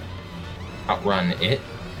of it. Outrun it?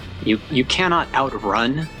 You cannot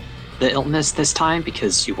outrun the illness this time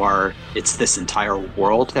because it's this entire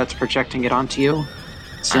world that's projecting it onto you.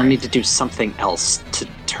 So you'll need to do something else to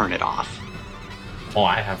turn it off. Well,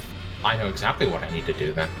 I know exactly what I need to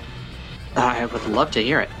do then. I would love to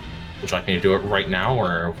hear it. Would you like me to do it right now,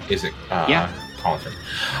 or is it Yeah. Colin?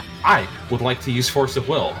 I would like to use Force of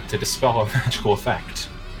Will to dispel a magical effect.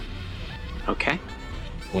 Okay.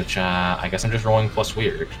 Which, I guess I'm just rolling plus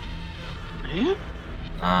weird. Yeah.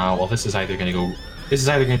 Well, this is either going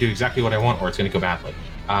to do exactly what I want, or it's going to go badly.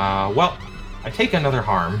 Well, I take another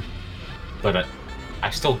harm, but I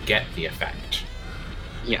still get the effect.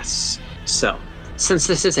 Yes. So, since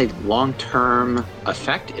this is a long-term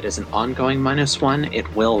effect, it is an ongoing -1.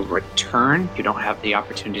 It will return. You don't have the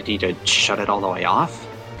opportunity to shut it all the way off,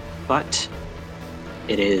 but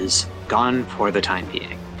it is gone for the time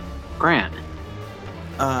being. Gran.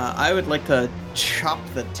 I would like to chop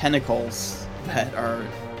the tentacles that are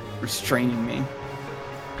restraining me.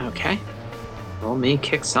 Okay. Roll me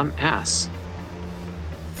kick some ass.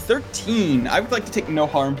 13. I would like to take no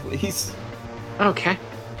harm, please. Okay.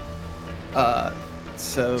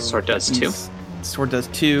 So Sword does 2. Sword does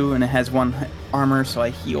 2, and it has 1 armor, so I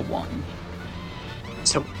heal 1.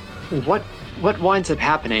 So, what winds up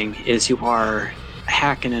happening is you are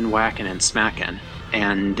hacking and whacking and smacking,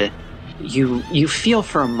 and you feel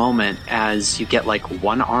for a moment as you get like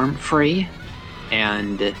 1 arm free,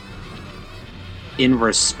 and in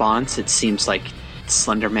response, it seems like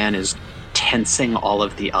Slenderman is tensing all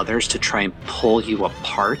of the others to try and pull you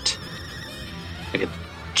apart, like a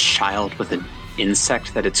child with an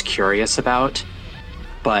insect that it's curious about.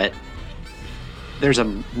 But there's a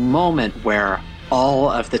moment where all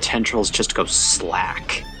of the tendrils just go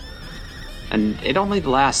slack, and it only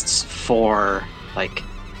lasts for like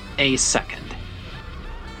a second,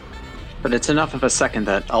 but it's enough of a second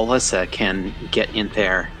that Alyssa can get in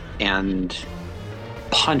there and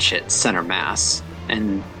punch it center mass,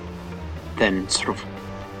 and then sort of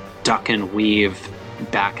duck and weave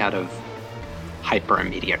back out of hyper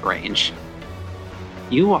immediate range.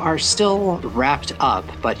 You are still wrapped up,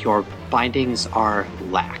 but your bindings are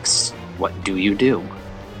lax. What do you do?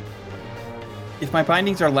 If my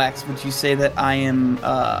bindings are lax, would you say that I am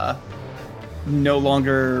no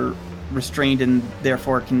longer restrained and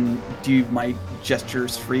therefore can do my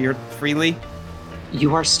gestures freely?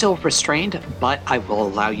 You are still restrained, but I will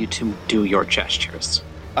allow you to do your gestures.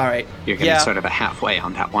 All right. You're getting sort of a halfway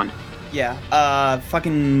on that one. Yeah.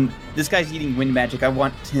 Fucking. This guy's eating wind magic. I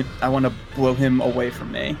want to blow him away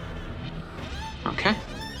from me. Okay.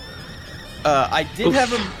 I did Oof.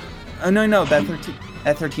 have a. Oh no!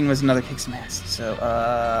 That 13 was another kick some ass. So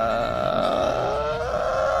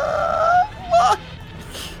fuck.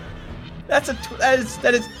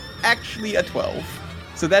 That is actually a 12.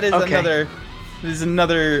 So that is Okay.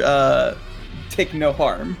 another take no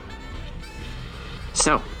harm.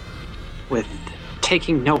 So, with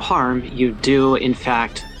taking no harm, you do, in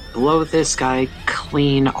fact, blow this guy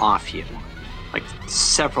clean off you. Like,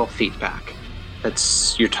 several feet back.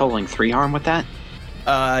 You're totaling 3 harm with that?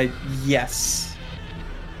 Yes.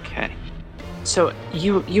 Okay. So,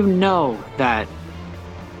 you know that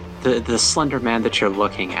the Slender Man that you're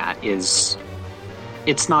looking at is...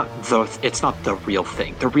 It's not the real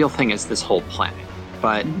thing. The real thing is this whole planet.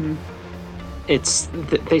 But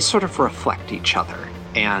they sort of reflect each other,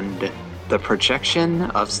 and the projection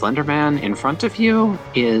of Slenderman in front of you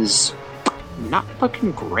is not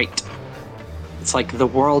looking great. It's like the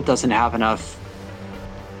world doesn't have enough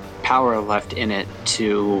power left in it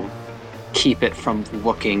to keep it from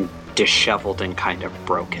looking disheveled and kind of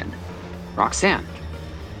broken. Roxanne.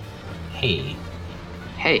 Hey.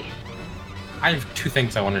 Hey. I have 2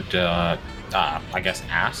 things I wanted to, I guess,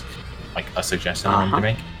 ask. Like, a suggestion I wanted to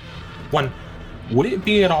make. One, would it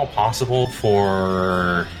be at all possible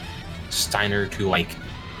for Steiner to, like,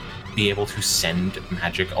 be able to send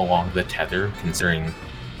magic along the tether, considering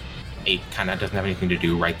it kind of doesn't have anything to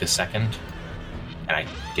do right this second? And I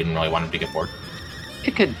didn't really want him to get bored.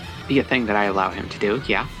 It could be a thing that I allow him to do,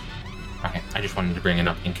 yeah. Okay, I just wanted to bring it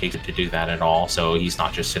up in case to do that at all, so he's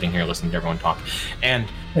not just sitting here listening to everyone talk. And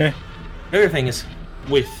the other thing is,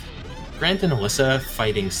 with Grant and Alyssa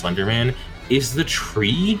fighting Slenderman, is the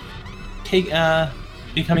tree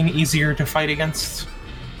becoming easier to fight against?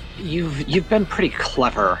 you've been pretty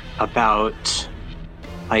clever about,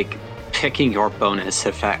 like, picking your bonus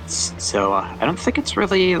effects. So I don't think it's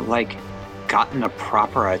really, like, gotten a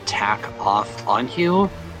proper attack off on you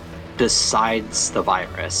besides the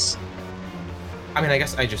virus. I mean, I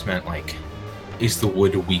guess I just meant, like, is the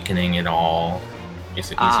wood weakening at all?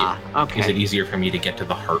 Is it easier? Okay. Is it easier for me to get to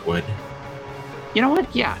the heartwood? You know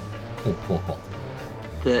what? Yeah. Cool.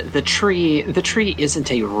 The tree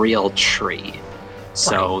isn't a real tree.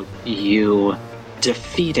 So you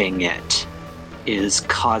defeating it is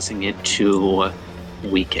causing it to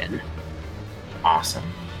weaken. Awesome.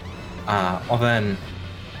 Well then,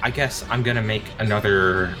 I guess I'm gonna make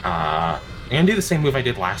another, I'm gonna do the same move I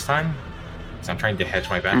did last time. So I'm trying to hedge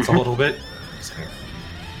my bets a little bit. So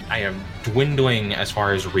I am dwindling as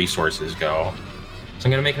far as resources go. So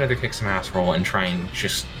I'm gonna make another kick some ass roll and try and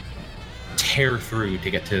just tear through to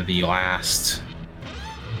get to the last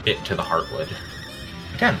bit to the heartwood.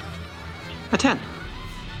 10. A 10.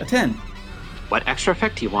 A 10. What extra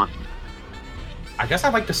effect do you want? I guess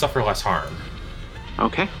I'd like to suffer less harm.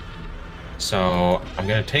 Okay. So I'm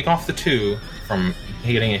going to take off the 2 from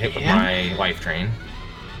getting a hit with my life drain.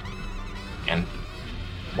 And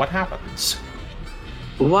what happens?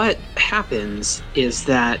 What happens is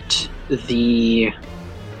that the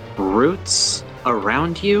roots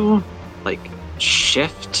around you, like,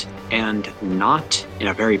 shift and knot in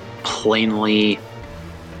a very plainly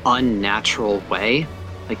unnatural way.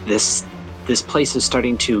 Like, this place is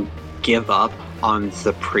starting to give up on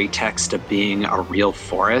the pretext of being a real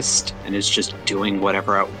forest and is just doing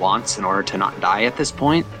whatever it wants in order to not die at this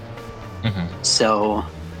point. Mm-hmm. So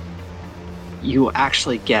you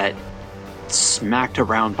actually get smacked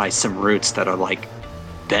around by some roots that are, like,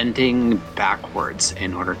 bending backwards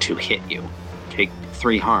in order to hit you. Take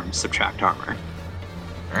 3 harm, subtract armor.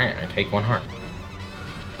 Alright, I take 1 harm.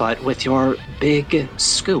 But with your big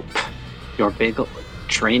scoop, your big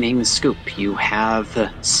draining scoop, you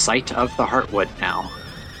have sight of the heartwood now.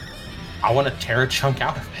 I want to tear a chunk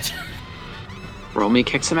out of it. Roll me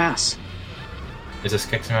kick some ass. Is this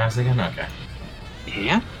kick some ass again? Okay.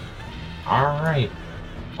 Yeah? Alright.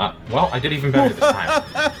 Well, I did even better this time.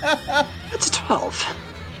 That's a 12.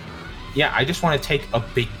 Yeah, I just want to take a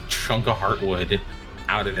big chunk of heartwood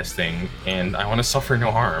out of this thing, and I want to suffer no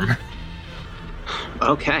harm.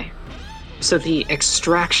 Okay. So the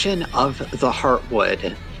extraction of the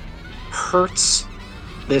heartwood hurts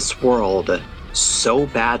this world so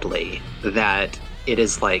badly that it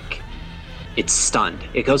is like, it's stunned.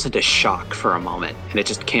 It goes into shock for a moment, and it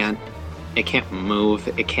just can't move,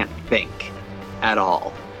 it can't think at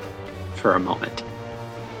all for a moment.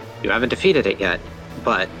 You haven't defeated it yet,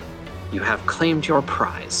 but you have claimed your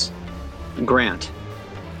prize. Grant.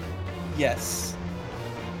 Yes.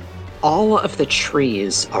 All of the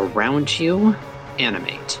trees around you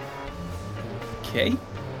animate. Okay.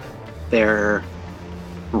 Their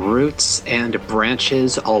roots and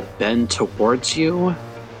branches all bend towards you.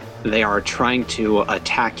 They are trying to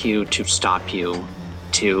attack you, to stop you,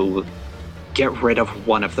 to get rid of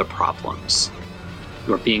one of the problems.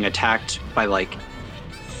 You're being attacked by like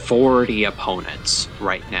 40 opponents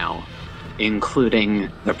right now, including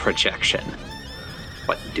the projection.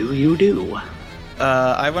 What do you do?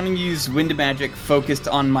 I want to use wind magic focused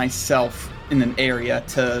on myself in an area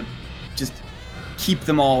to just keep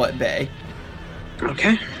them all at bay.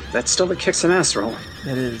 Okay, that's still a kick some ass roll.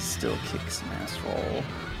 That is still kick some ass roll.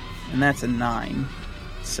 And that's a 9.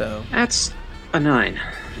 So That's a 9.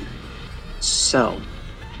 So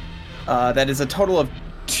that is a total of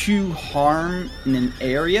 2 harm in an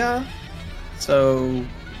area. So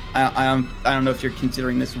I don't know if you're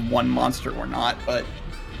considering this one monster or not, but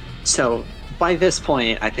So by this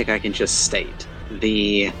point, I think I can just state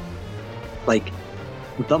the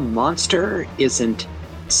monster isn't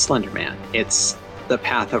Slenderman. It's the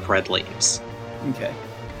Path of Red Leaves. okay.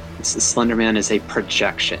 Slenderman is a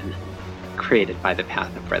projection created by the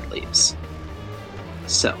Path of Red Leaves.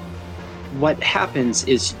 So what happens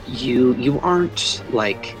is you aren't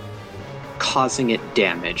like causing it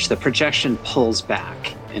damage. The projection pulls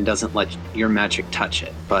back and doesn't let your magic touch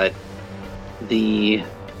it, but the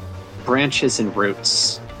branches and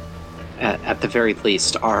roots, at the very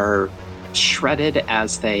least, are shredded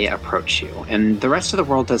as they approach you, and the rest of the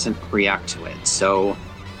world doesn't react to it. So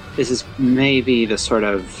this is maybe the sort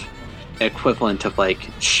of equivalent of like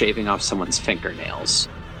shaving off someone's fingernails.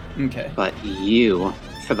 Okay. But you,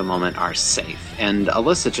 for the moment, are safe. And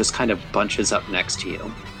Alyssa just kind of bunches up next to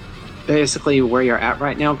you. Basically, where you're at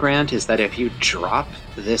right now, Grant, is that if you drop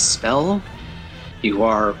this spell, you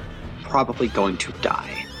are probably going to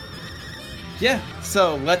die. Yeah,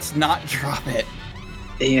 so let's not drop it.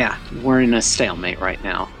 Yeah, we're in a stalemate right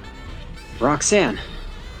now. Roxanne.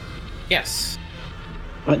 Yes.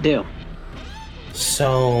 What do?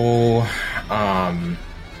 So, I've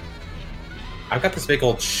got this big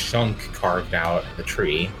old chunk carved out of the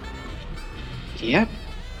tree. Yep.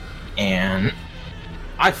 And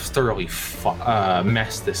I've thoroughly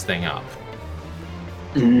messed this thing up.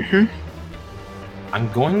 Mm-hmm.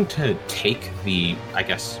 I'm going to take the, I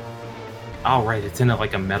guess... Oh, right, it's in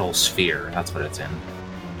like a metal sphere. That's what it's in.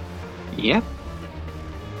 Yep.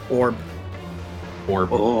 Orb.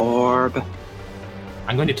 Orb.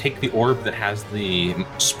 I'm going to take the orb that has the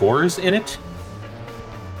spores in it.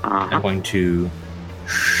 I'm going to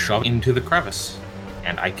shove it into the crevice.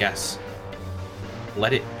 And I guess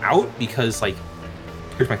let it out because, like,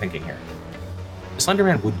 here's my thinking here.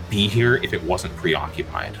 Slenderman would be here if it wasn't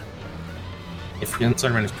preoccupied. If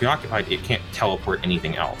Slenderman is preoccupied, it can't teleport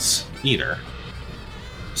anything else either.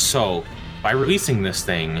 So, by releasing this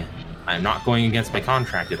thing, I'm not going against my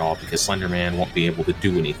contract at all because Slenderman won't be able to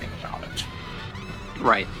do anything about it.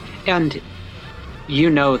 Right. And you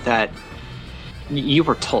know that you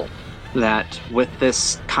were told that with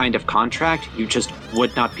this kind of contract, you just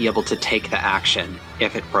would not be able to take the action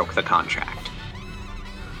if it broke the contract.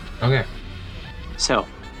 Okay. So,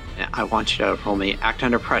 I want you to roll me Act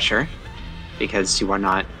Under Pressure, because you are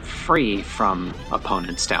not free from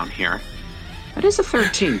opponents down here. That is a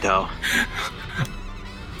 13, though.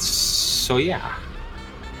 So, yeah.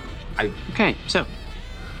 Okay, so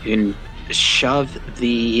you can shove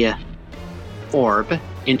the orb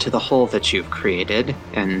into the hole that you've created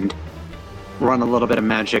and run a little bit of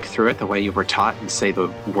magic through it the way you were taught and say the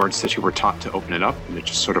words that you were taught to open it up, and it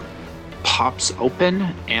just sort of pops open.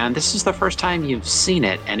 And this is the first time you've seen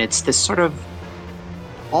it, and it's this sort of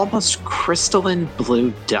almost crystalline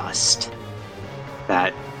blue dust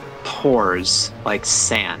that pours like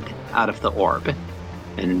sand out of the orb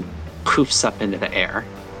and poofs up into the air,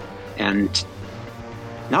 and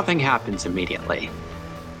nothing happens immediately.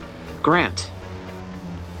 Grant.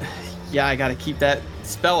 Yeah, I gotta keep that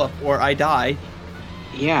spell up or I die.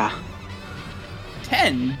 Yeah.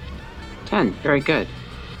 10. 10, very good.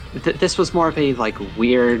 This was more of a like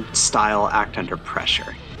weird style Act Under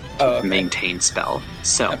Pressure. Okay. Maintain spell.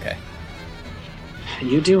 So Okay.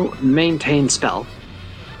 you do maintain spell.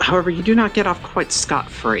 However, you do not get off quite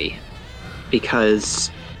scot-free,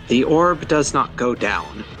 because the orb does not go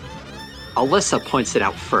down. Alyssa points it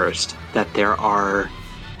out first, that there are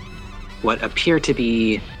what appear to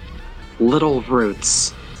be little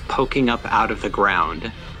roots poking up out of the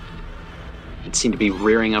ground. It seem to be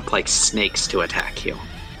rearing up like snakes to attack you.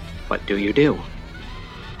 What do you do?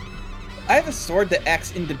 I have a sword that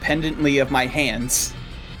acts independently of my hands.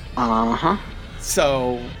 Uh-huh.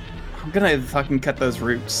 So, I'm gonna fucking cut those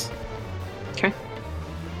roots. Okay.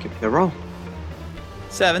 Give me the roll.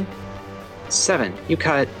 7. 7. You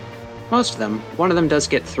cut most of them. One of them does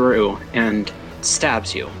get through and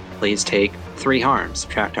stabs you. Please take 3 harm,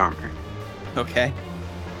 subtract armor. Okay.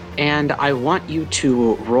 And I want you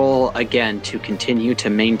to roll again to continue to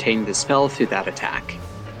maintain the spell through that attack.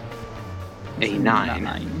 A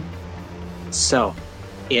 9. So,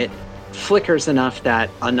 it flickers enough that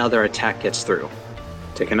another attack gets through.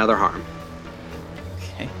 Take another harm.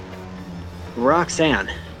 Okay.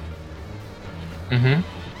 Roxanne. Mm-hmm.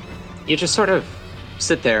 You just sort of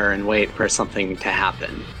sit there and wait for something to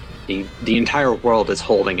happen. The entire world is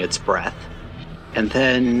holding its breath. And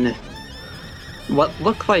then what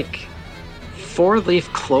look like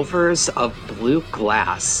 4-leaf clovers of blue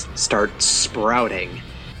glass start sprouting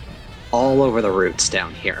all over the roots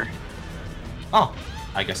down here. Oh,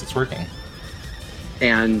 I guess it's working.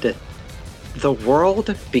 And the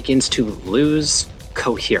world begins to lose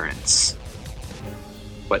coherence.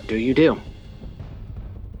 What do you do?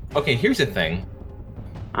 Okay, here's the thing.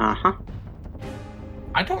 Uh-huh.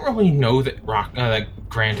 I don't really know that that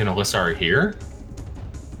Grant and Alyssa are here.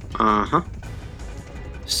 Uh-huh.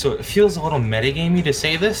 So it feels a little metagamey to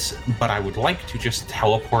say this, but I would like to just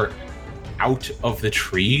teleport out of the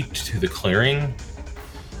tree to the clearing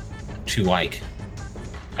to, like,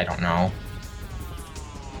 I don't know,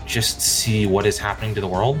 just see what is happening to the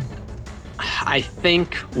world. I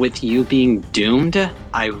think with you being doomed,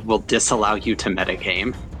 I will disallow you to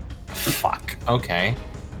metagame. Fuck. Okay.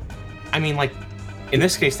 I mean, like, in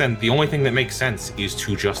this case, then, the only thing that makes sense is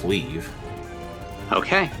to just leave.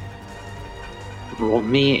 Okay. Roll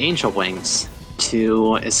me Angel Wings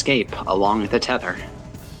to escape along the tether.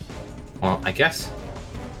 Well, I guess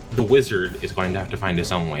the wizard is going to have to find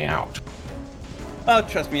his own way out. Oh,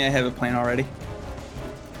 trust me, I have a plan already.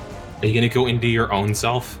 Are you going to go into your own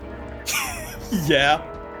self? Yeah.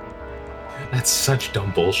 That's such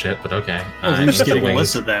dumb bullshit, but okay. I was just Angel getting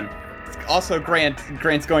Wings. Alyssa then. Also,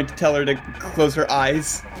 Grant's going to tell her to close her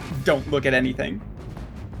eyes. Don't look at anything.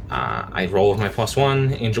 I roll with my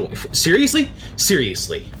 +1. Angel. Seriously?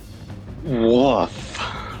 Woof.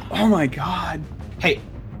 Oh my god. Hey,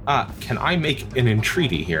 can I make an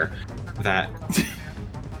entreaty here that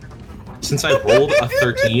since I rolled a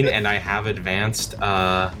 13 and I have advanced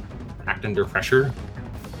act under pressure,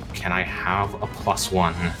 can I have a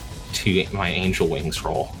 +1 to my angel wings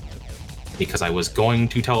roll? Because I was going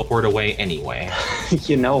to teleport away anyway.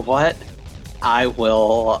 You know what? I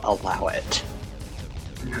will allow it.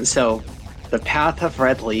 So, the path of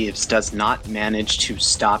red leaves does not manage to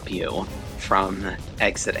stop you from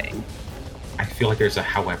exiting. I feel like there's a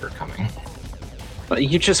however coming. But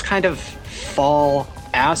you just kind of fall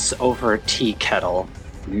ass over tea kettle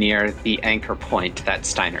near the anchor point that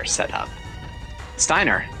Steiner set up.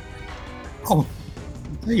 Steiner. Oh,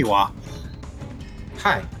 there you are.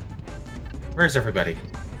 Hi. Where's everybody?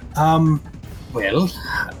 Well,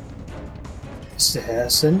 Mr.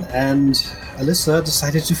 Harrison and Alyssa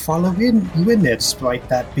decided to follow you in there, despite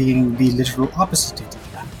that being the literal opposite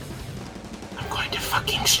of that. I'm going to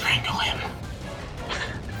fucking strangle him.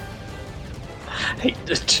 Hey,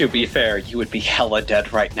 to be fair, you would be hella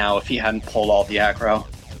dead right now if he hadn't pulled all the aggro.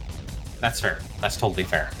 That's fair. That's totally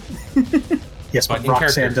fair. Yes, but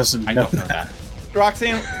Roxanne doesn't know that.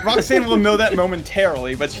 Roxanne will know that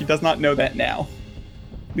momentarily, but she does not know that now.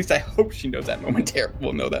 At least I hope she knows that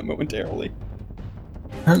momentarily.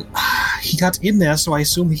 Well, he got in there, so I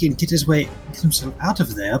assume he can get himself out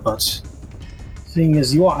of there, but seeing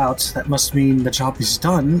as you're out, that must mean the job is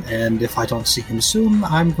done, and if I don't see him soon,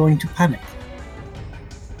 I'm going to panic.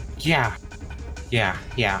 Yeah.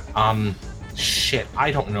 Shit,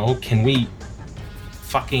 I don't know. Can we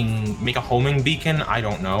fucking make a homing beacon? I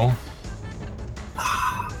don't know.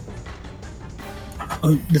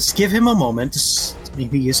 Let's give him a moment.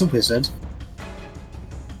 Maybe he is a wizard.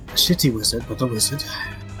 A shitty wizard, but a wizard.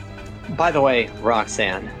 By the way,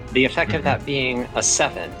 Roxanne, the effect of that being a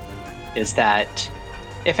 7 is that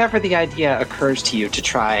if ever the idea occurs to you to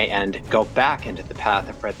try and go back into the path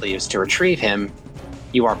of red leaves to retrieve him,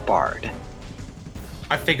 you are barred.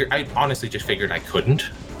 I honestly just figured I couldn't,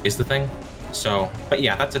 is the thing. So, but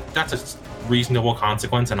yeah, that's a reasonable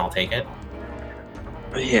consequence, and I'll take it.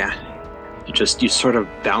 Yeah. You sort of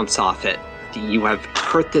bounce off it. You have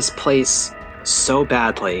hurt this place so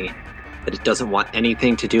badly that it doesn't want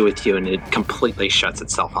anything to do with you, and it completely shuts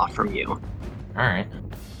itself off from you. Alright.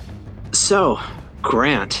 So,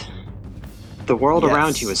 Grant, the world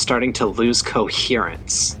around you is starting to lose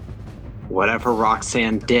coherence. Whatever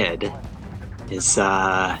Roxanne did is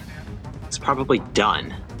probably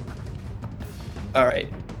done.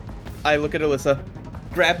 Alright. I look at Alyssa.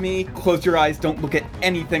 Grab me, close your eyes, don't look at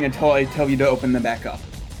anything until I tell you to open them back up.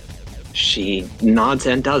 She nods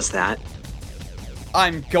and does that.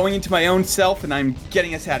 I'm going into my own self, and I'm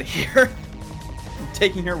getting us out of here. I'm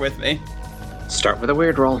taking her with me. Start with a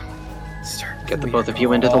weird roll. Get the both of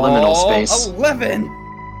you into the liminal space. 11!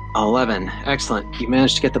 11. Excellent. You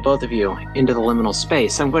managed to get the both of you into the liminal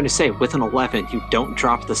space. I'm going to say, with an 11, you don't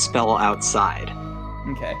drop the spell outside.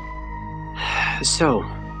 Okay. So,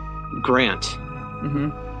 Grant.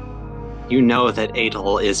 Mm-hmm. You know that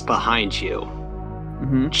Adel is behind you.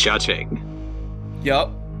 Mm-hmm. Judging.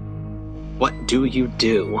 Yup. What do you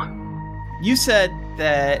do? You said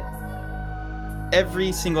that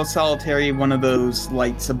every single solitary one of those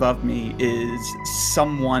lights above me is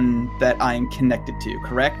someone that I'm connected to,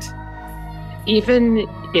 correct? Even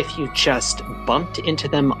if you just bumped into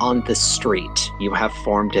them on the street, you have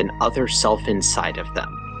formed an other self inside of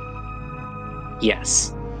them.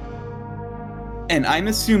 Yes. And I'm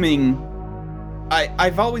assuming...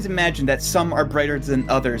 I've always imagined that some are brighter than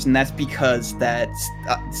others, and that's because that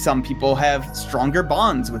some people have stronger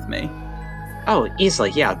bonds with me. Oh,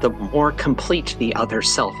 easily, yeah. The more complete the other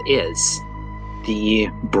self is, the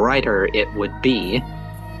brighter it would be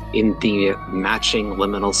in the matching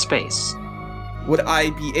liminal space. Would I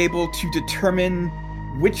be able to determine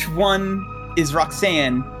which one is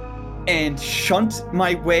Roxanne and shunt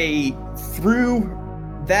my way through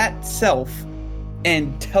that self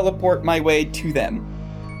and teleport my way to them?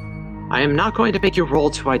 I am not going to make you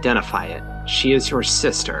roll to identify it. She is your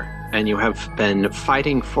sister, and you have been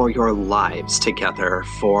fighting for your lives together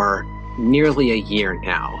for nearly a year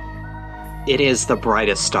now. It is the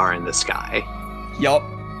brightest star in the sky. Yup.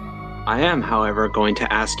 I am, however, going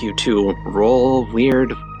to ask you to roll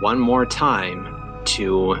weird one more time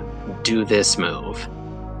to do this move.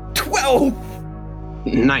 12!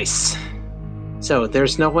 Nice. So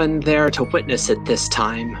there's no one there to witness it this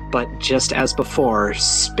time, but just as before,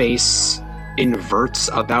 space inverts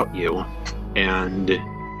about you, and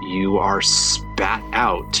you are spat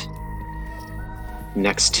out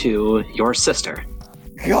next to your sister.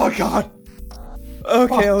 Oh, God.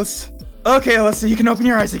 Okay, Alyssa, you can open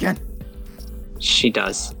your eyes again. She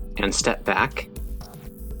does, and step back.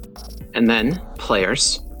 And then,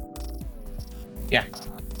 players. Yeah.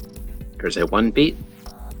 There's a 1 beat,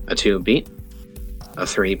 a 2 beat, a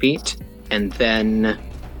 3 beat, and then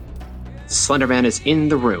Slenderman is in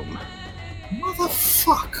the room. What the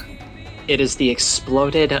fuck? It is the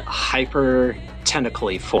exploded hyper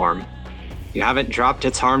tentacly form. You haven't dropped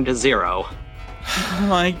its arm to 0. Oh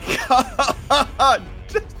my God.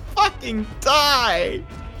 Just fucking die.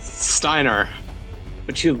 Steiner,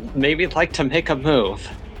 would you maybe like to make a move?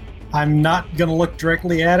 I'm not gonna look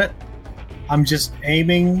directly at it. I'm just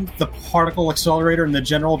aiming the particle accelerator in the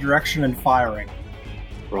general direction and firing.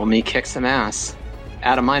 Roll me kick some ass.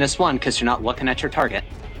 Add a -1 because you're not looking at your target.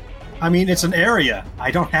 I mean, it's an area. I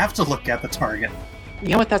don't have to look at the target. You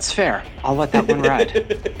know what? That's fair. I'll let that one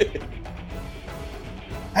ride.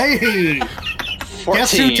 Hey! 14.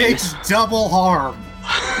 Guess who takes double harm?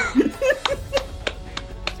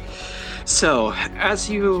 So, as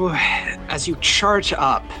you charge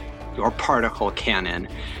up your particle cannon,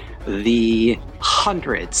 the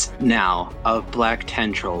hundreds now of black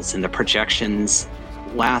tendrils in the projection's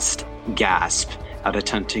last gasp at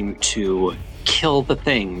attempting to kill the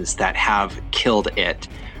things that have killed it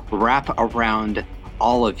wrap around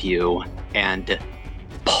all of you and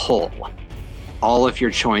pull. All of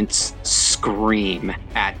your joints scream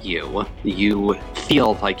at you. You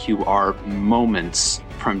feel like you are moments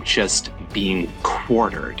from just being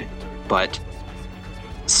quartered. But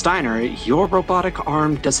Steiner, your robotic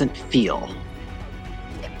arm doesn't feel.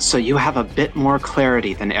 So you have a bit more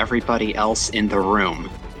clarity than everybody else in the room.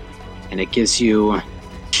 And it gives you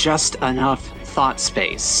just enough thought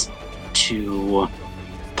space to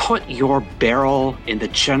put your barrel in the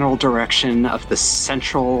general direction of the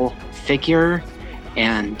central figure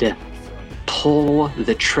and pull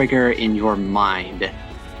the trigger in your mind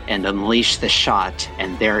and unleash the shot,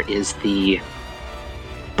 and there is the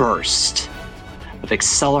burst of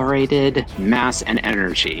accelerated mass and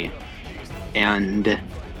energy. And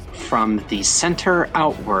from the center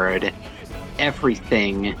outward,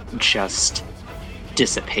 everything just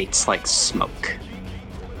dissipates like smoke.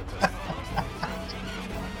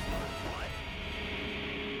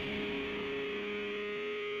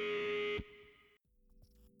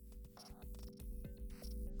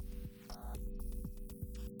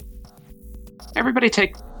 Everybody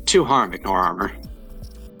take 2 harm, ignore armor.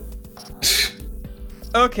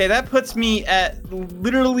 Okay, that puts me at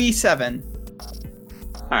literally 7.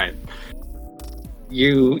 Alright.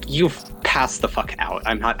 You've passed the fuck out.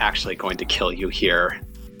 I'm not actually going to kill you here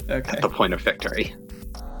Okay. at the point of victory.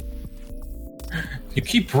 You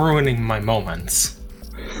keep ruining my moments.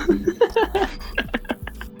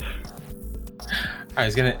 I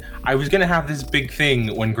was gonna have this big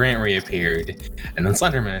thing when Grant reappeared, and then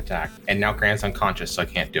Slenderman attacked, and now Grant's unconscious, so I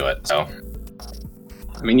can't do it. So,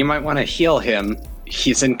 I mean, you might want to heal him.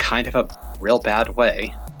 He's in kind of a real bad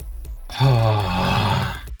way.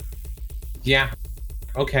 yeah,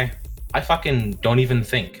 okay. I fucking don't even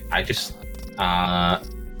think. I just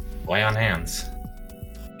lay on hands.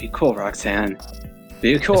 Be cool, Roxanne.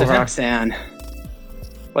 Be cool, Is it him? Roxanne.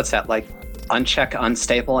 What's that, like, uncheck,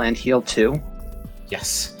 unstable, and heal too?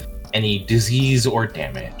 Yes. Any disease or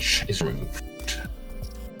damage is removed.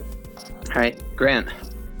 Alright, Grant.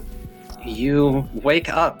 You wake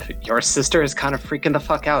up. Your sister is kind of freaking the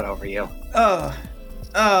fuck out over you.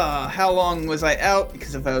 How long was I out?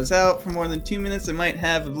 Because if I was out for more than 2 minutes, I might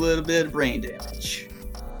have a little bit of brain damage.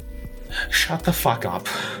 Shut the fuck up.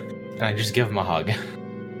 And I just give him a hug.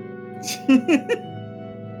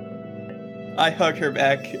 I hug her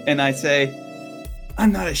back and I say,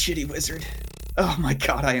 I'm not a shitty wizard. Oh my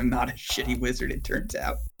god, I am not a shitty wizard, it turns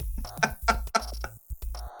out.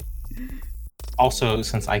 Also,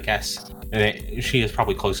 since I guess she is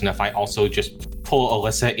probably close enough, I also just pull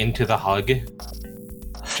Alyssa into the hug.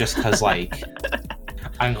 Just because, like,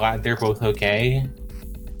 I'm glad they're both okay.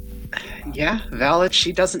 Yeah, valid.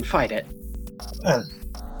 She doesn't fight it. Well,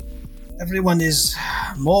 everyone is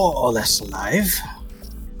more or less alive.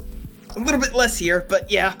 A little bit less here, but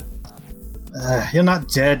yeah. You're not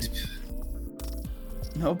dead.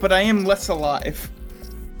 No, but I am less alive.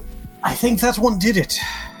 I think that one did it.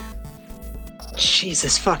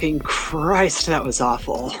 Jesus fucking Christ, that was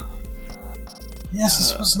awful. Yes,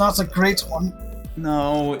 this was not a great one.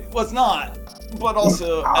 No, it was not. But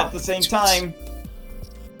also, at the same time,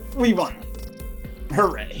 we won.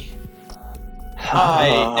 Hooray. I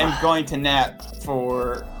am going to nap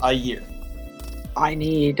for a year. I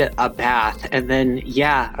need a bath, and then,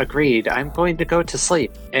 yeah, agreed, I'm going to go to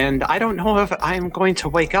sleep. And I don't know if I'm going to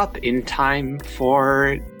wake up in time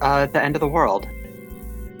for the end of the world.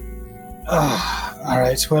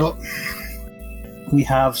 Alright, well, we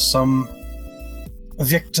have some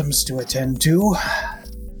victims to attend to.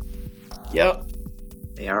 Yep.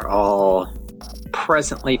 They are all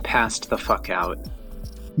presently passed the fuck out.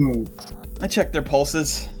 I checked their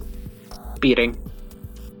pulses. Beating.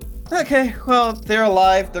 Okay, well, if they're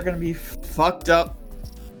alive, they're gonna be fucked up.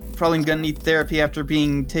 Probably gonna need therapy after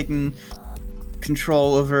being taken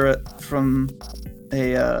control over from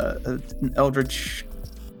an eldritch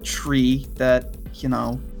tree that,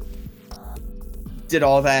 did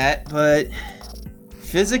all that, but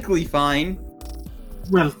physically fine.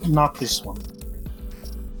 Well, not this one.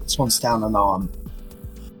 This one's down and on.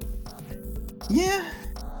 Yeah.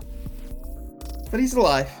 But he's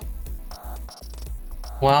alive.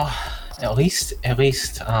 Well, at least,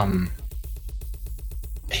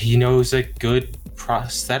 he knows a good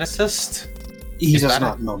prostheticist? He does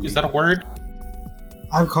not know me. Is that a word?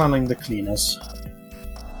 I'm calling the cleaners.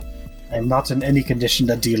 I'm not in any condition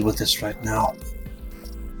to deal with this right now.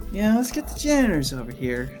 Yeah, let's get the janitors over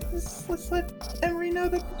here. Let's let Emery know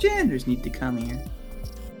that the janitors need to come here.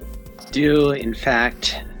 Do, in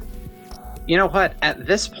fact... You know what? At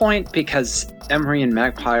this point, because Emery and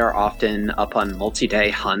Magpie are often up on multi-day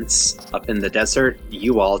hunts up in the desert,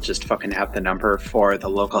 you all just fucking have the number for the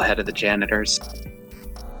local head of the janitors.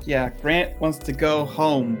 Yeah, Grant wants to go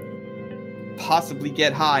home, possibly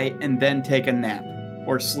get high, and then take a nap.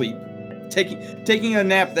 Or sleep. Taking a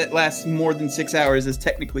nap that lasts more than 6 hours is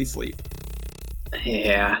technically sleep.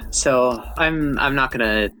 Yeah, so I'm not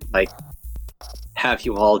gonna, have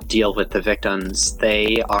you all deal with the victims.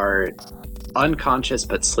 They are unconscious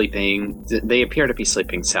but sleeping. They appear to be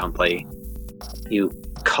sleeping soundly. You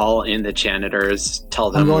call in the janitors,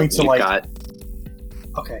 tell them got...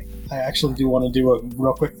 Okay, I actually do want to do a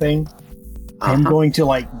real quick thing. I'm going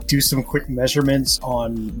to, do some quick measurements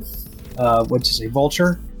on, what'd you say,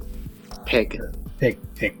 vulture? Pig.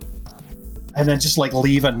 And then just,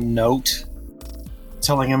 leave a note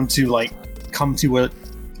telling him to, come to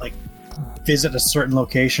visit a certain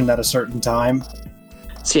location at a certain time.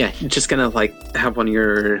 So yeah, you're just gonna have one of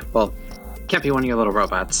your, can't be one of your little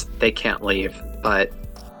robots. They can't leave, but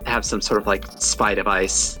have some sort of spy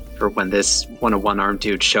device for when this one-armed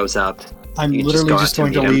dude shows up. I'm literally just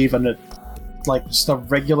going to leave just a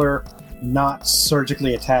regular, not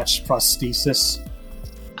surgically attached prosthesis.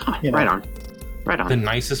 Oh, right on. The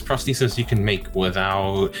nicest prosthesis you can make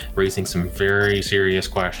without raising some very serious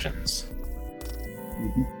questions.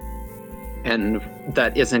 Mm-hmm. And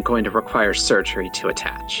that isn't going to require surgery to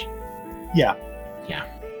attach. Yeah.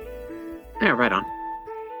 Yeah, right on.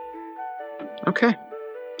 Okay.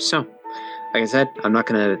 So, like I said, I'm not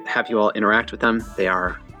going to have you all interact with them. They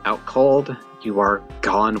are out cold. You are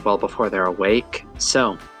gone well before they're awake.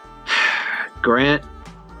 So, Grant,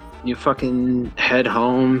 you fucking head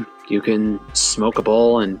home. You can smoke a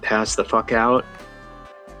bowl and pass the fuck out.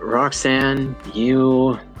 Roxanne,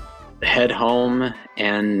 you head home,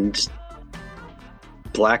 and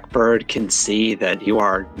Blackbird can see that you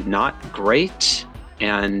are not great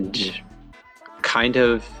and kind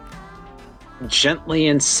of gently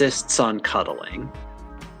insists on cuddling.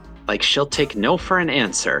 She'll take no for an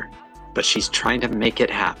answer, but she's trying to make it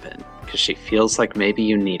happen because she feels like maybe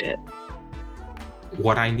you need it.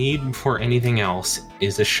 What I need before anything else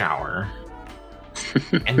is a shower.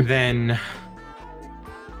 And then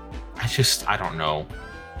I don't know,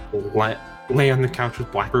 lay on the couch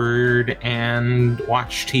with Blackbird and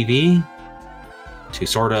watch TV to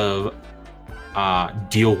sort of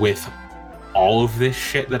deal with all of this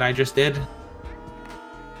shit that I just did.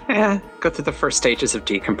 Go through the first stages of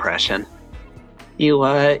decompression.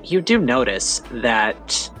 You do notice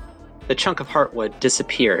that the chunk of heartwood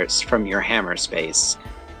disappears from your hammer space,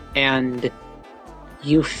 and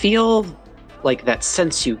you feel like that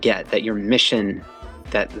sense you get that your mission,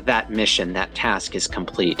 that task is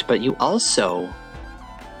complete, but you also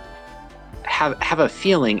have a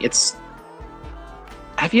feeling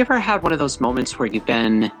have you ever had one of those moments where you've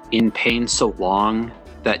been in pain so long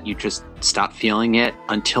that you just stop feeling it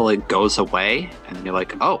until it goes away, and then you're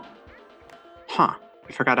like, oh, I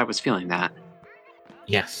forgot I was feeling that.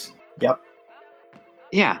 Yes. Yep.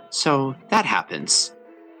 Yeah, so that happens.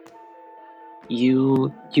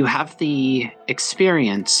 You have the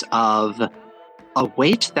experience of a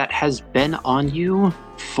weight that has been on you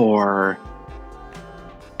for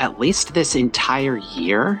at least this entire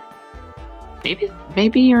year.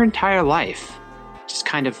 Maybe your entire life just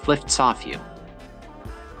kind of lifts off you.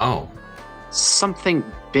 Oh. something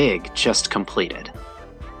big just completed.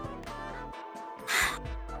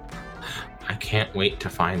 I can't wait to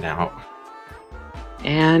find out.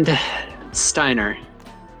 And Steiner,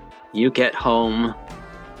 you get home.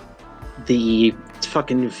 The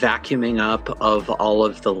fucking vacuuming up of all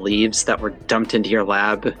of the leaves that were dumped into your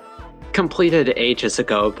lab completed ages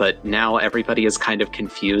ago, but now everybody is kind of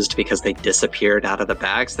confused because they disappeared out of the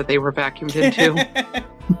bags that they were vacuumed into.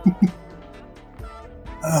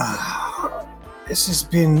 This has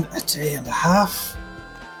been a day and a half.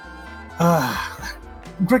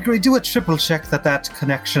 Gregory, do a triple check that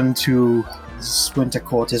connection to Winter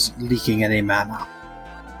Court is leaking any mana.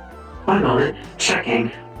 1 moment.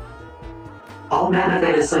 Checking. All mana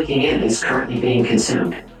that is leaking in is currently being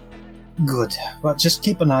consumed. Good. Well, just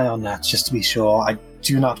keep an eye on that, just to be sure. I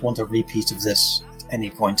do not want a repeat of this at any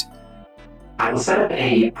point. I will set up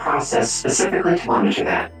a process specifically to monitor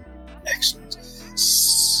that. Excellent.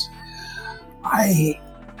 I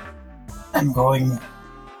am going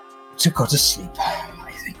to go to sleep,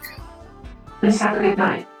 I think. Please have a good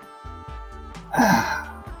night.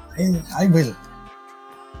 I will.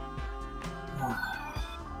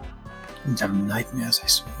 And have nightmares, I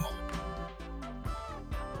swear.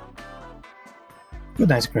 Good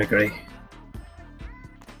night, Gregory.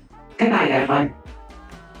 Good night, everyone.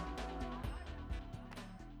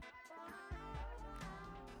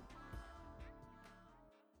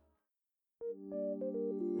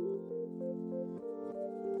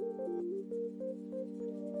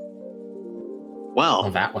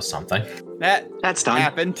 Well, that was something. That's done.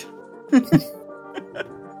 Happened.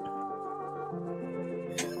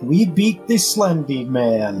 We beat the Slendy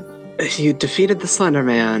Man. You defeated the Slender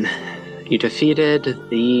Man. You defeated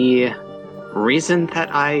the reason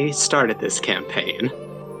that I started this campaign.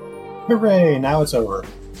 Hooray, now it's over.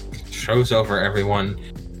 Show's over, everyone.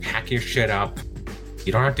 Pack your shit up.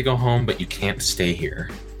 You don't have to go home, but you can't stay here.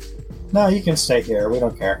 No, you can stay here. We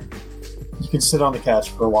don't care. You can sit on the couch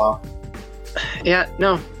for a while. Yeah,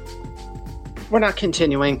 no. We're not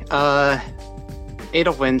continuing.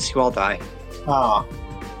 Ada wins, you all die. Ah,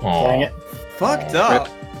 Aw. dang it. Fucked up.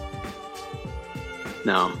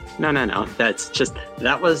 No.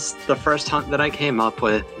 That was the first hunt that I came up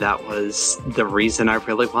with. That was the reason I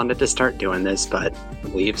really wanted to start doing this, but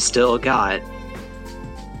we've still got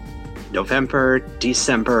November,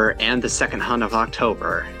 December, and the second hunt of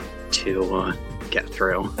October to get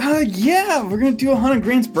through. Yeah, we're gonna do a hunt on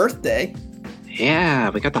Grant's birthday.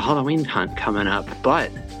 Yeah, we got the Halloween hunt coming up,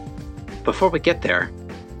 but before we get there,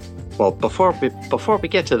 before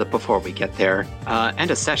we get there,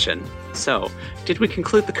 end a session. So, did we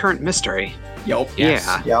conclude the current mystery? Yup. Yes.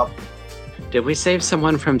 Yeah. Yep. Did we save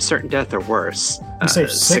someone from certain death or worse? We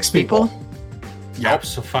saved 6 people.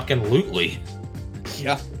 Abso-fucking-lutely.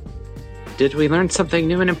 Yeah. Did we learn something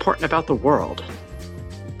new and important about the world?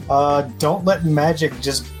 Don't let magic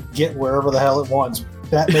just get wherever the hell it wants.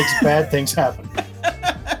 That makes bad things happen.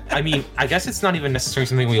 I mean, I guess it's not even necessarily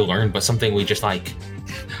something we learned, but something we just, like...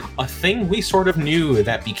 A thing we sort of knew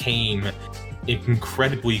that became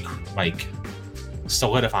incredibly, like,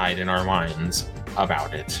 solidified in our minds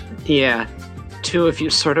about it. Yeah. Two of you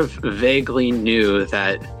sort of vaguely knew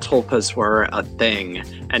that tulpas were a thing,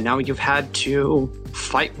 and now you've had to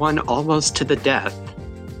fight one almost to the death.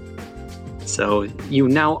 So you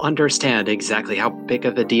now understand exactly how big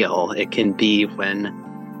of a deal it can be when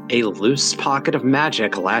a loose pocket of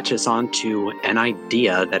magic latches onto an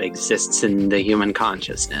idea that exists in the human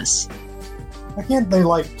consciousness. Why can't they,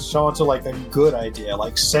 show onto, a good idea,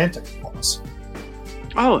 like Santa Claus?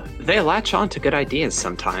 Oh, they latch on to good ideas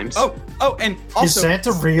sometimes. Oh, and also... Is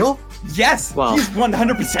Santa real? Yes! Well- He's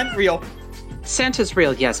 100% real! Santa's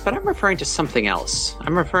real, yes, but I'm referring to something else.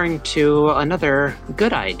 I'm referring to another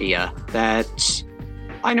good idea that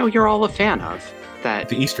I know you're all a fan of. That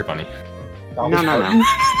The Easter Bunny. No.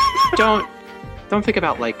 Don't think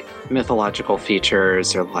about mythological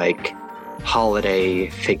features or holiday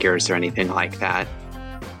figures or anything like that.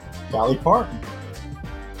 Dolly Parton.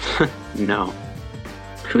 No.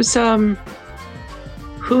 Who's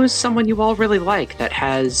someone you all really like that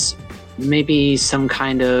has maybe some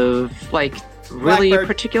kind of really Blackbird.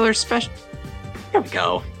 particular special? There we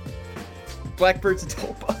go. Blackbird's a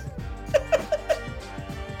tulpa.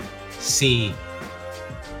 See,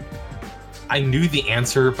 I knew the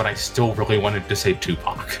answer, but I still really wanted to say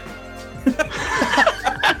Tupac.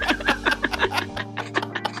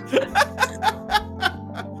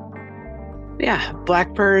 Yeah,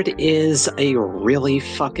 Blackbird is a really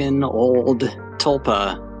fucking old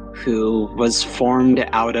tulpa who was formed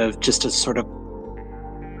out of just a sort of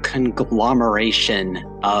conglomeration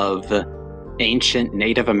of ancient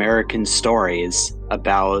Native American stories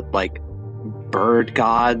about bird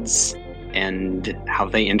gods and how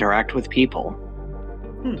they interact with people.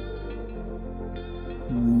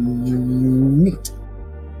 Neat.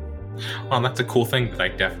 Well, that's a cool thing that I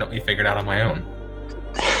definitely figured out on my own.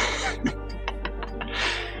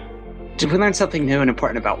 Did we learn something new and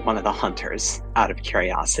important about one of the hunters, out of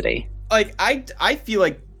curiosity? Like, I feel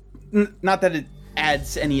like, not that it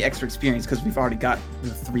adds any extra experience, because we've already got the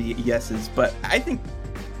 3 yeses, but I think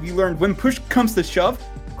we learned when push comes to shove,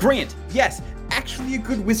 Grant, yes, actually a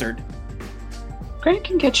good wizard. Grant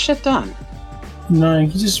can get shit done. No,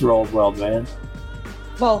 he just rolled well, man.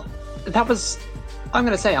 Well, that was, I'm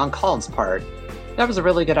going to say, on Colin's part, that was a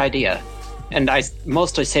really good idea. And I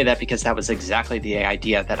mostly say that because that was exactly the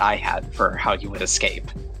idea that I had for how you would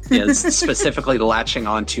escape. Is specifically latching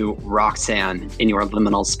onto Roxanne in your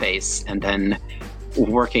liminal space and then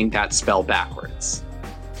working that spell backwards.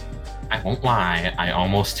 I won't lie, I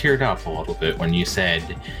almost teared up a little bit when you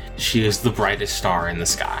said she is the brightest star in the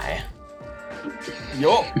sky.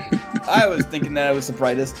 Yup. I was thinking that I was the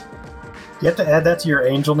brightest. You have to add that to your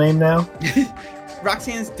angel name now?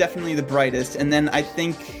 Roxanne's definitely the brightest, and then I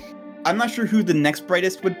think, I'm not sure who the next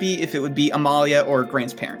brightest would be, if it would be Amalia or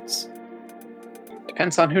Grant's parents.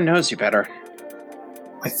 Depends on who knows you better.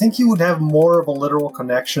 I think you would have more of a literal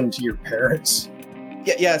connection to your parents.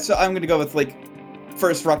 Yeah, so I'm gonna go with, like,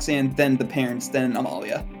 first Roxanne, then the parents, then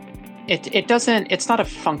Amalia. It's not a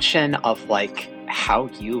function of, like, how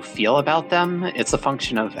you feel about them. It's a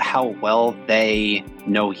function of how well they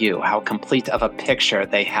know you, how complete of a picture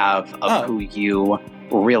they have of who you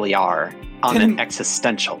really are on an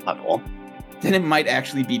existential level. Then it might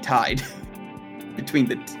actually be tied between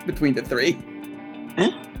the 3.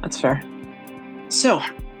 That's fair. So,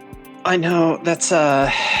 I know that's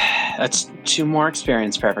 2 more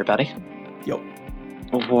experience for everybody. Yup.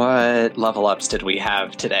 What level ups did we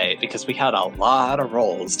have today? Because we had a lot of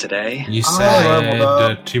rolls today. You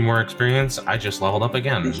said 2 more experience? I just leveled up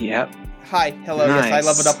again. Yep. Hi, hello, Nice. yes, I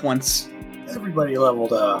leveled up once. Everybody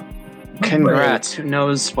leveled up. Congrats. Who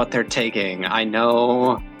knows what they're taking? I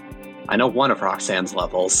know one of Roxanne's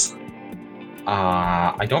levels.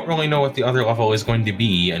 I don't really know what the other level is going to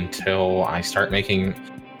be until I start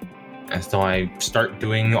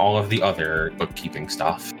doing all of the other bookkeeping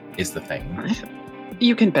stuff, is the thing.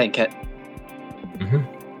 You can bank it.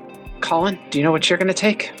 Mm-hmm. Colin, do you know what you're going to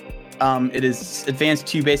take? It is advanced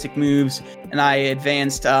 2 basic moves, and I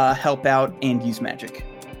advanced help out and use magic.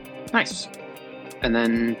 Nice. And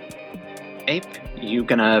then, Ape, you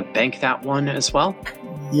gonna bank that one as well?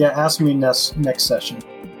 Yeah, ask me next session.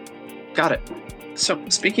 Got it. So,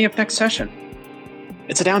 speaking of next session,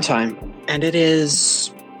 it's a downtime, and it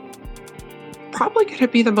is probably going to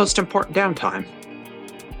be the most important downtime.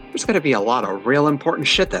 There's going to be a lot of real important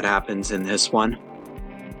shit that happens in this one.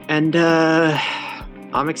 And,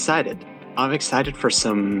 I'm excited. I'm excited for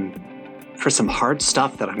some hard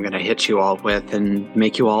stuff that I'm going to hit you all with and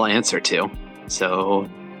make you all answer to. So,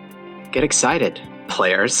 get excited,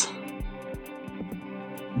 players.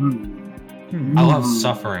 I love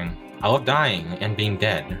suffering. I love dying and being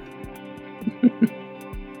dead.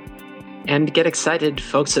 And get excited,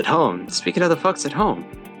 folks at home. Speaking of the folks at home,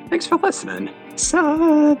 thanks for listening.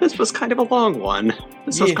 So, this was kind of a long one.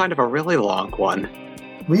 This was kind of a really long one.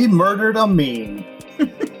 We murdered a meme.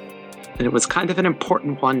 And it was kind of an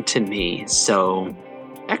important one to me, so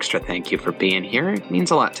extra thank you for being here. It means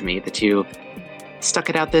a lot to me that you stuck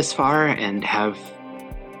it out this far and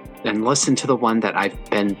listened to the one that I've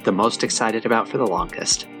been the most excited about for the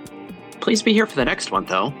longest. Please be here for the next one,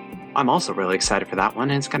 though. I'm also really excited for that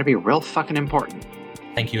one, and it's going to be real fucking important.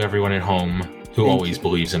 Thank you, everyone at home who always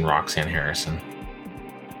believes in Roxanne Harrison.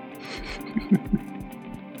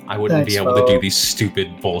 I wouldn't be able to do these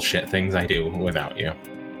stupid bullshit things I do without you.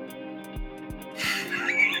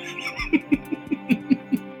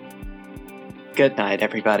 Good night,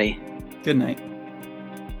 everybody. Good night.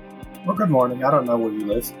 Well, good morning. I don't know where you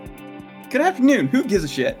live. Good afternoon. Who gives a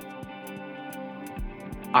shit?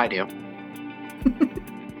 I do.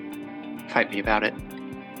 Fight me about it.